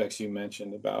aspects you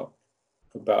mentioned about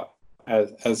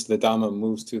as the Dhamma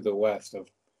moves to the West, of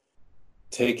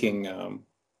taking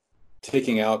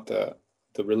out the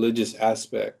religious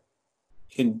aspect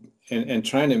and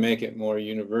trying to make it more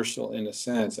universal in a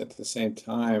sense. At the same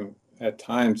time, at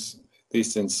times, at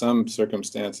least in some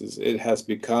circumstances, it has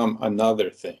become another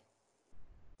thing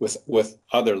with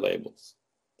other labels,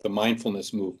 the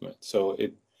mindfulness movement. So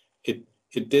it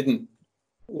didn't.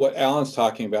 What Alan's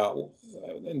talking about,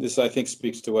 and this I think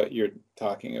speaks to what you're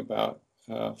talking about,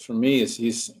 for me, is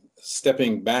he's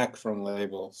stepping back from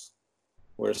labels,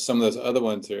 where some of those other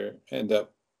ones end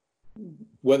up,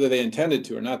 whether they intended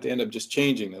to or not, they end up just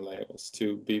changing the labels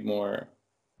to be more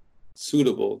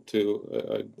suitable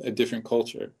to a different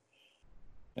culture.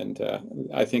 And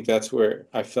I think that's where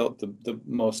I felt the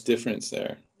most difference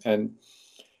there. And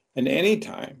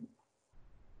anytime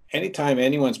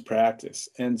anyone's practice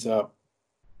ends up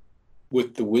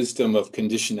with the wisdom of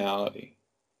conditionality,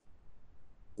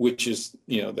 which is,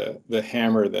 the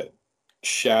hammer that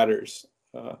shatters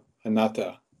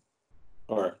anatta,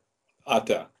 or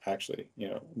atta, actually,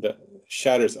 that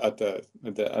shatters atta,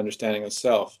 the understanding of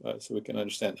self, so we can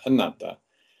understand anatta.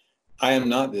 I am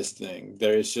not this thing.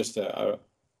 There's just a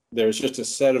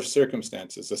set of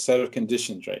circumstances, a set of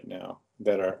conditions right now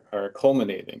that are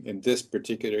culminating in this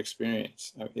particular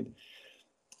experience. I mean,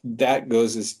 that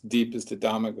goes as deep as the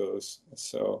Dhamma goes.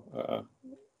 So,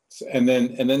 and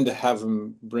then to have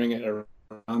him bring it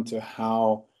around to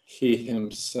how he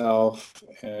himself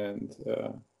and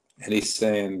he's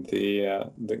saying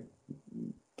the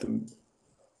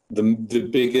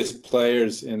biggest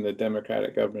players in the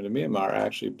democratic government of Myanmar are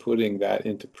actually putting that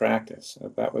into practice.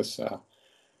 That was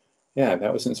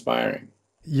inspiring.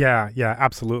 Yeah,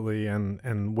 absolutely,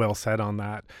 and well said on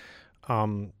that.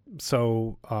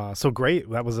 So great.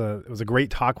 It was a great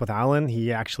talk with Alan.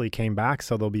 He actually came back,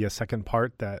 so there'll be a second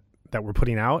part that we're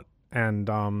putting out. And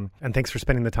thanks for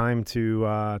spending the time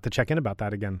to check in about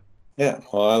that again. Yeah,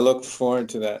 well, I look forward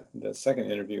to that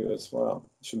second interview as well.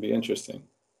 It should be interesting.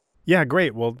 Yeah,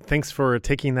 great. Well, thanks for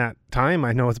taking that time.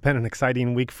 I know it's been an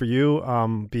exciting week for you.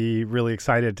 Be really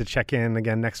excited to check in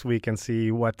again next week and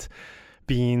see what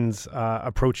beings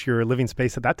approach your living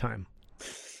space at that time.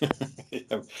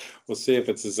 Yeah, we'll see if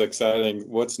it's as exciting.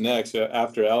 What's next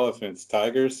after elephants?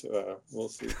 Tigers? We'll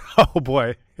see. Oh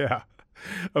boy, yeah.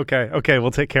 Okay.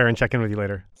 We'll take care and check in with you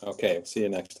later. Okay, see you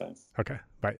next time. Okay,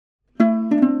 bye.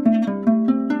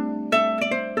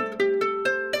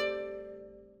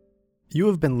 You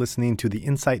have been listening to the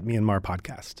Insight Myanmar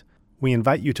podcast. We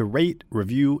invite you to rate,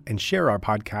 review, and share our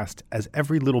podcast, as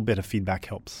every little bit of feedback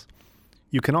helps.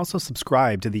 You can also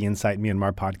subscribe to the Insight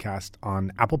Myanmar podcast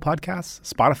on Apple Podcasts,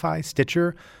 Spotify,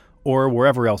 Stitcher, or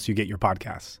wherever else you get your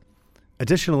podcasts.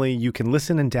 Additionally, you can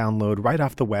listen and download right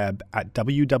off the web at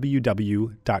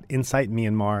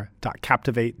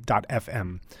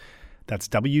www.insightmyanmar.captivate.fm. That's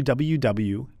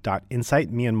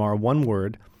www.insightmyanmar, one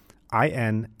word,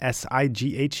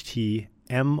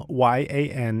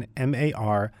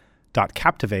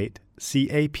 INSIGHTMYANMAR.captivate,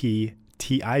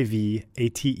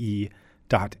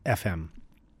 CAPTIVATE.fm.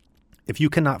 If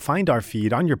you cannot find our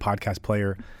feed on your podcast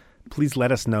player, please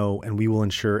let us know and we will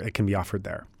ensure it can be offered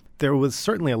there. There was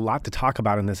certainly a lot to talk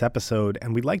about in this episode,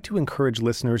 and we'd like to encourage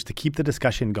listeners to keep the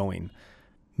discussion going.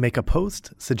 Make a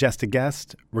post, suggest a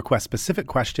guest, request specific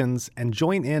questions, and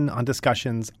join in on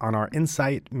discussions on our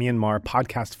Insight Myanmar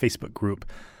podcast Facebook group.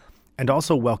 And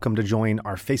also welcome to join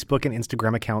our Facebook and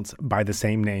Instagram accounts by the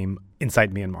same name,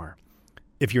 Insight Myanmar.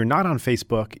 If you're not on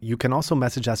Facebook, you can also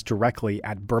message us directly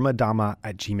at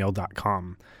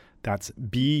burmadhamma@gmail.com. That's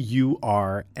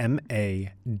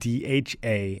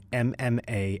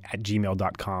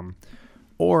BURMADHAMMA@gmail.com.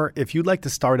 Or if you'd like to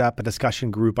start up a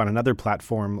discussion group on another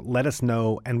platform, let us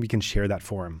know and we can share that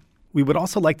forum. We would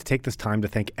also like to take this time to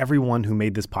thank everyone who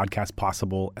made this podcast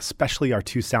possible, especially our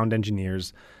two sound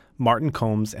engineers, Martin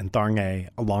Combs and Tharng A,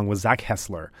 along with Zach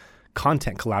Hessler,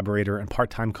 content collaborator and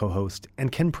part-time co-host,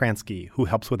 and Ken Pransky, who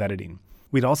helps with editing.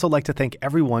 We'd also like to thank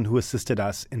everyone who assisted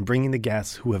us in bringing the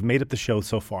guests who have made up the show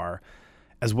so far,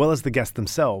 as well as the guests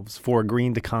themselves for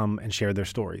agreeing to come and share their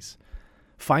stories.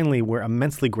 Finally, we're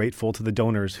immensely grateful to the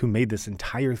donors who made this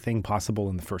entire thing possible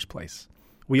in the first place.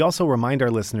 We also remind our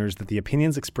listeners that the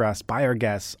opinions expressed by our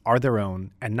guests are their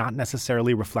own and not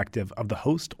necessarily reflective of the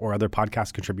host or other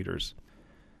podcast contributors.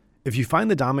 If you find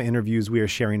the Dhamma interviews we are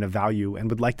sharing of value and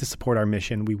would like to support our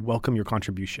mission, we welcome your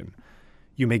contribution.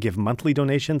 You may give monthly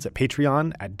donations at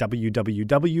Patreon at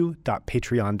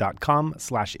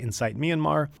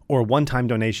www.patreon.com/insightmyanmar or one-time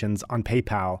donations on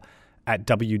PayPal at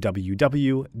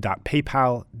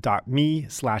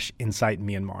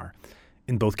www.paypal.me/insightmyanmar.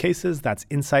 In both cases, that's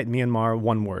Insight Myanmar,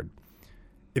 one word.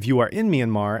 If you are in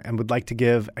Myanmar and would like to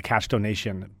give a cash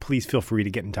donation, please feel free to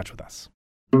get in touch with us.